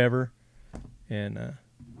Leadhead, whoever, and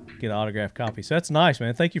get an autographed copy. So that's nice,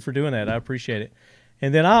 man. Thank you for doing that. I appreciate it.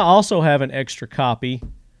 And then I also have an extra copy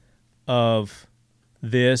of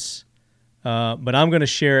this, but I'm going to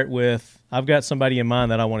share it with, I've got somebody in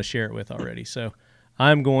mind that I want to share it with already. So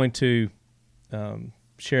I'm going to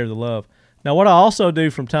share the love. Now, what I also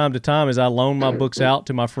do from time to time is I loan my books out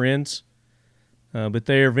to my friends, but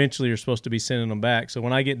they eventually are supposed to be sending them back. So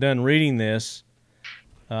when I get done reading this,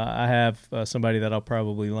 I have somebody that I'll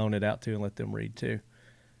probably loan it out to and let them read too.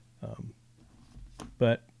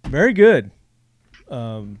 But very good.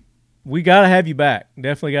 We got to have you back.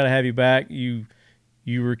 Definitely got to have you back. You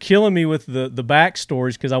were killing me with the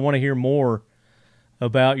backstories because I want to hear more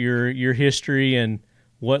about your history and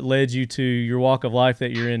what led you to your walk of life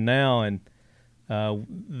that you're in now. And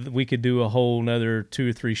we could do a whole another 2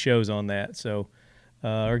 or 3 shows on that. So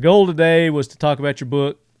our goal today was to talk about your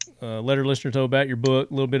book, let our listeners know about your book,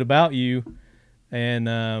 a little bit about you, and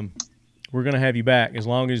we're going to have you back as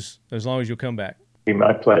long as you'll come back. Be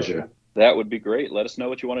my pleasure. That would be great. Let us know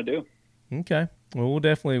what you want to do. Okay. Well,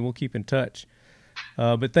 we'll keep in touch.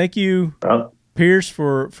 But thank you, Pierce,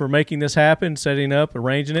 for making this happen, setting up,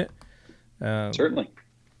 arranging it. Certainly.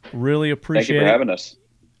 Really appreciate it. Thank you for having us.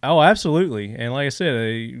 Oh, absolutely. And like I said,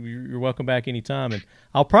 you're welcome back anytime. And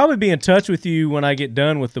I'll probably be in touch with you when I get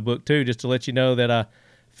done with the book, too, just to let you know that I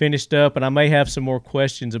finished up. And I may have some more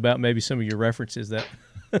questions about maybe some of your references that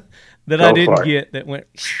that I didn't get that went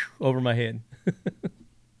over my head.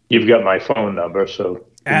 You've got my phone number, so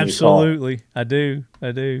absolutely, I do.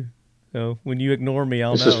 So when you ignore me,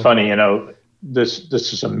 I'll know. This is funny, This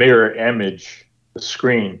is a mirror image, the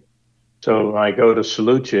screen. So when I go to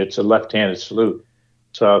salute you, it's a left-handed salute.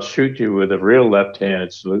 So I'll shoot you with a real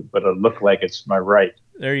left-handed salute, but it'll look like it's my right.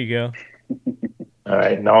 There you go. All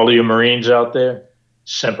right, and all of you Marines out there,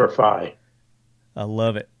 Semper Fi. I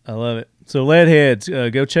love it. So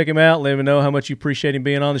Leadheads, go check him out. Let him know how much you appreciate him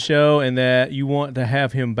being on the show and that you want to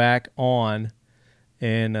have him back on.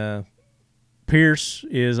 And Pierce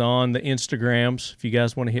is on the Instagrams. If you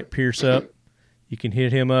guys want to hit Pierce up, you can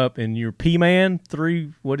hit him up. And your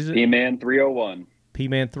P-Man3, what is it? P-Man 301.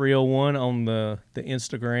 P-Man 301 on the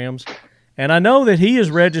Instagrams. And I know that he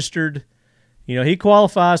is registered. He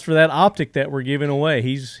qualifies for that optic that we're giving away.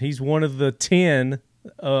 He's one of the 10,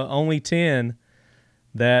 only 10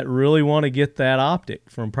 that really want to get that optic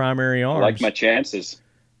from Primary Arms. I like my chances.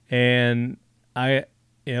 And I'm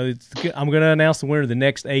going to announce the winner of the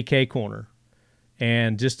next AK Corner.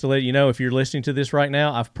 And just to let you know, if you're listening to this right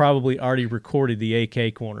now, I've probably already recorded the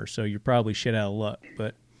AK Corner, so you're probably shit out of luck.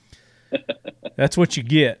 But that's what you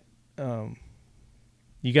get.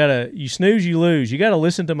 You snooze, you lose. You got to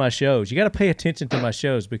listen to my shows. You got to pay attention to my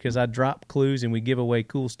shows because I drop clues and we give away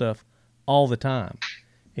cool stuff all the time.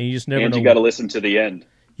 And you just never know. And you got to listen to the end.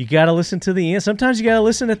 You got to listen to the end. Sometimes you got to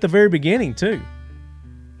listen at the very beginning, too.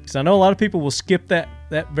 Because I know a lot of people will skip that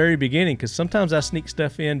very beginning because sometimes I sneak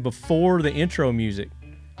stuff in before the intro music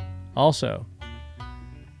also.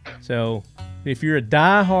 So if you're a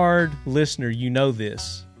diehard listener, you know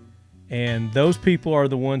this. And those people are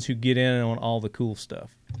the ones who get in on all the cool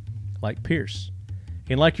stuff, like Pierce.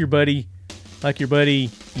 And like your buddy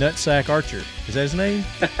Nutsack Archer. Is that his name?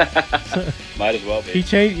 Might as well be. He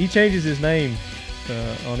changes his name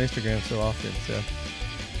on Instagram so often. So,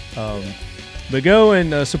 but go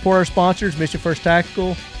and support our sponsors, Mission First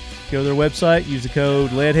Tactical. Go to their website, use the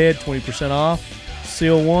code LEADHEAD, 20% off.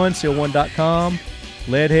 SEAL1, SEAL1.com.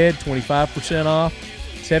 LEADHEAD, 25% off.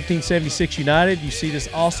 1776 United. You see this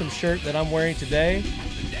awesome shirt that I'm wearing today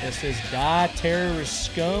that says "Die Terrorist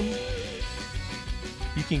Scum."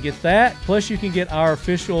 You can get that. Plus, you can get our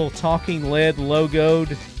official Talking Lead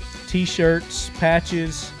logoed T-shirts,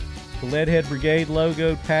 patches, the Leadhead Brigade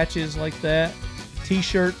logoed patches like that.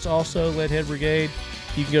 T-shirts also, Leadhead Brigade.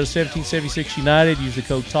 You can go to 1776 United, use the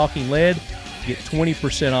code Talking Lead, get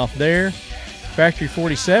 20% off there. Factory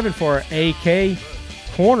 47 for our AK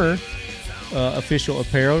Corner official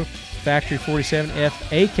apparel. Factory 47,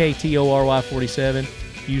 FAKTORY 47.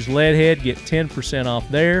 Use Leadhead, get 10% off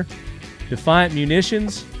there. Defiant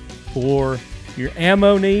Munitions for your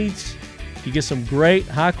ammo needs. You get some great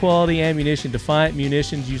high-quality ammunition. Defiant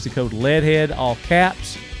Munitions, use the code LEADHEAD, all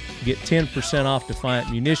caps. You get 10% off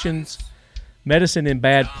Defiant Munitions. Medicine in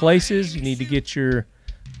Bad Places. You need to get your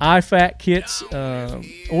IFAK kits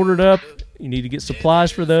ordered up. You need to get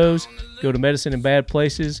supplies for those. Go to Medicine in Bad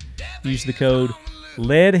Places. Use the code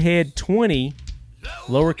LEADHEAD20,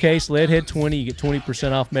 lowercase LEADHEAD20. You get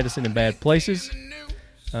 20% off Medicine in Bad Places.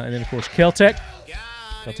 And then, of course, Keltec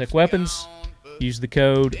Weapons. Use the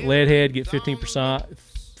code LEADHEAD, get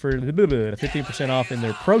 15% off in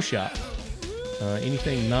their pro shop.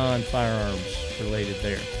 Anything non-firearms related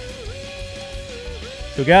there.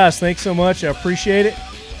 So, guys, thanks so much. I appreciate it.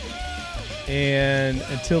 And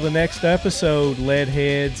until the next episode,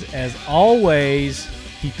 Leadheads, as always,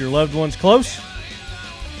 keep your loved ones close.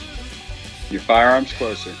 Your firearms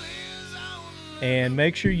closer. And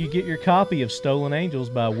make sure you get your copy of Stolen Angels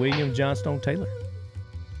by William Johnstone Taylor.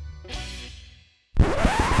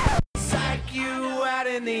 Psych you out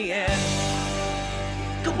in the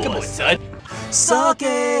end. Come on, son. Suck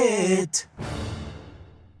it.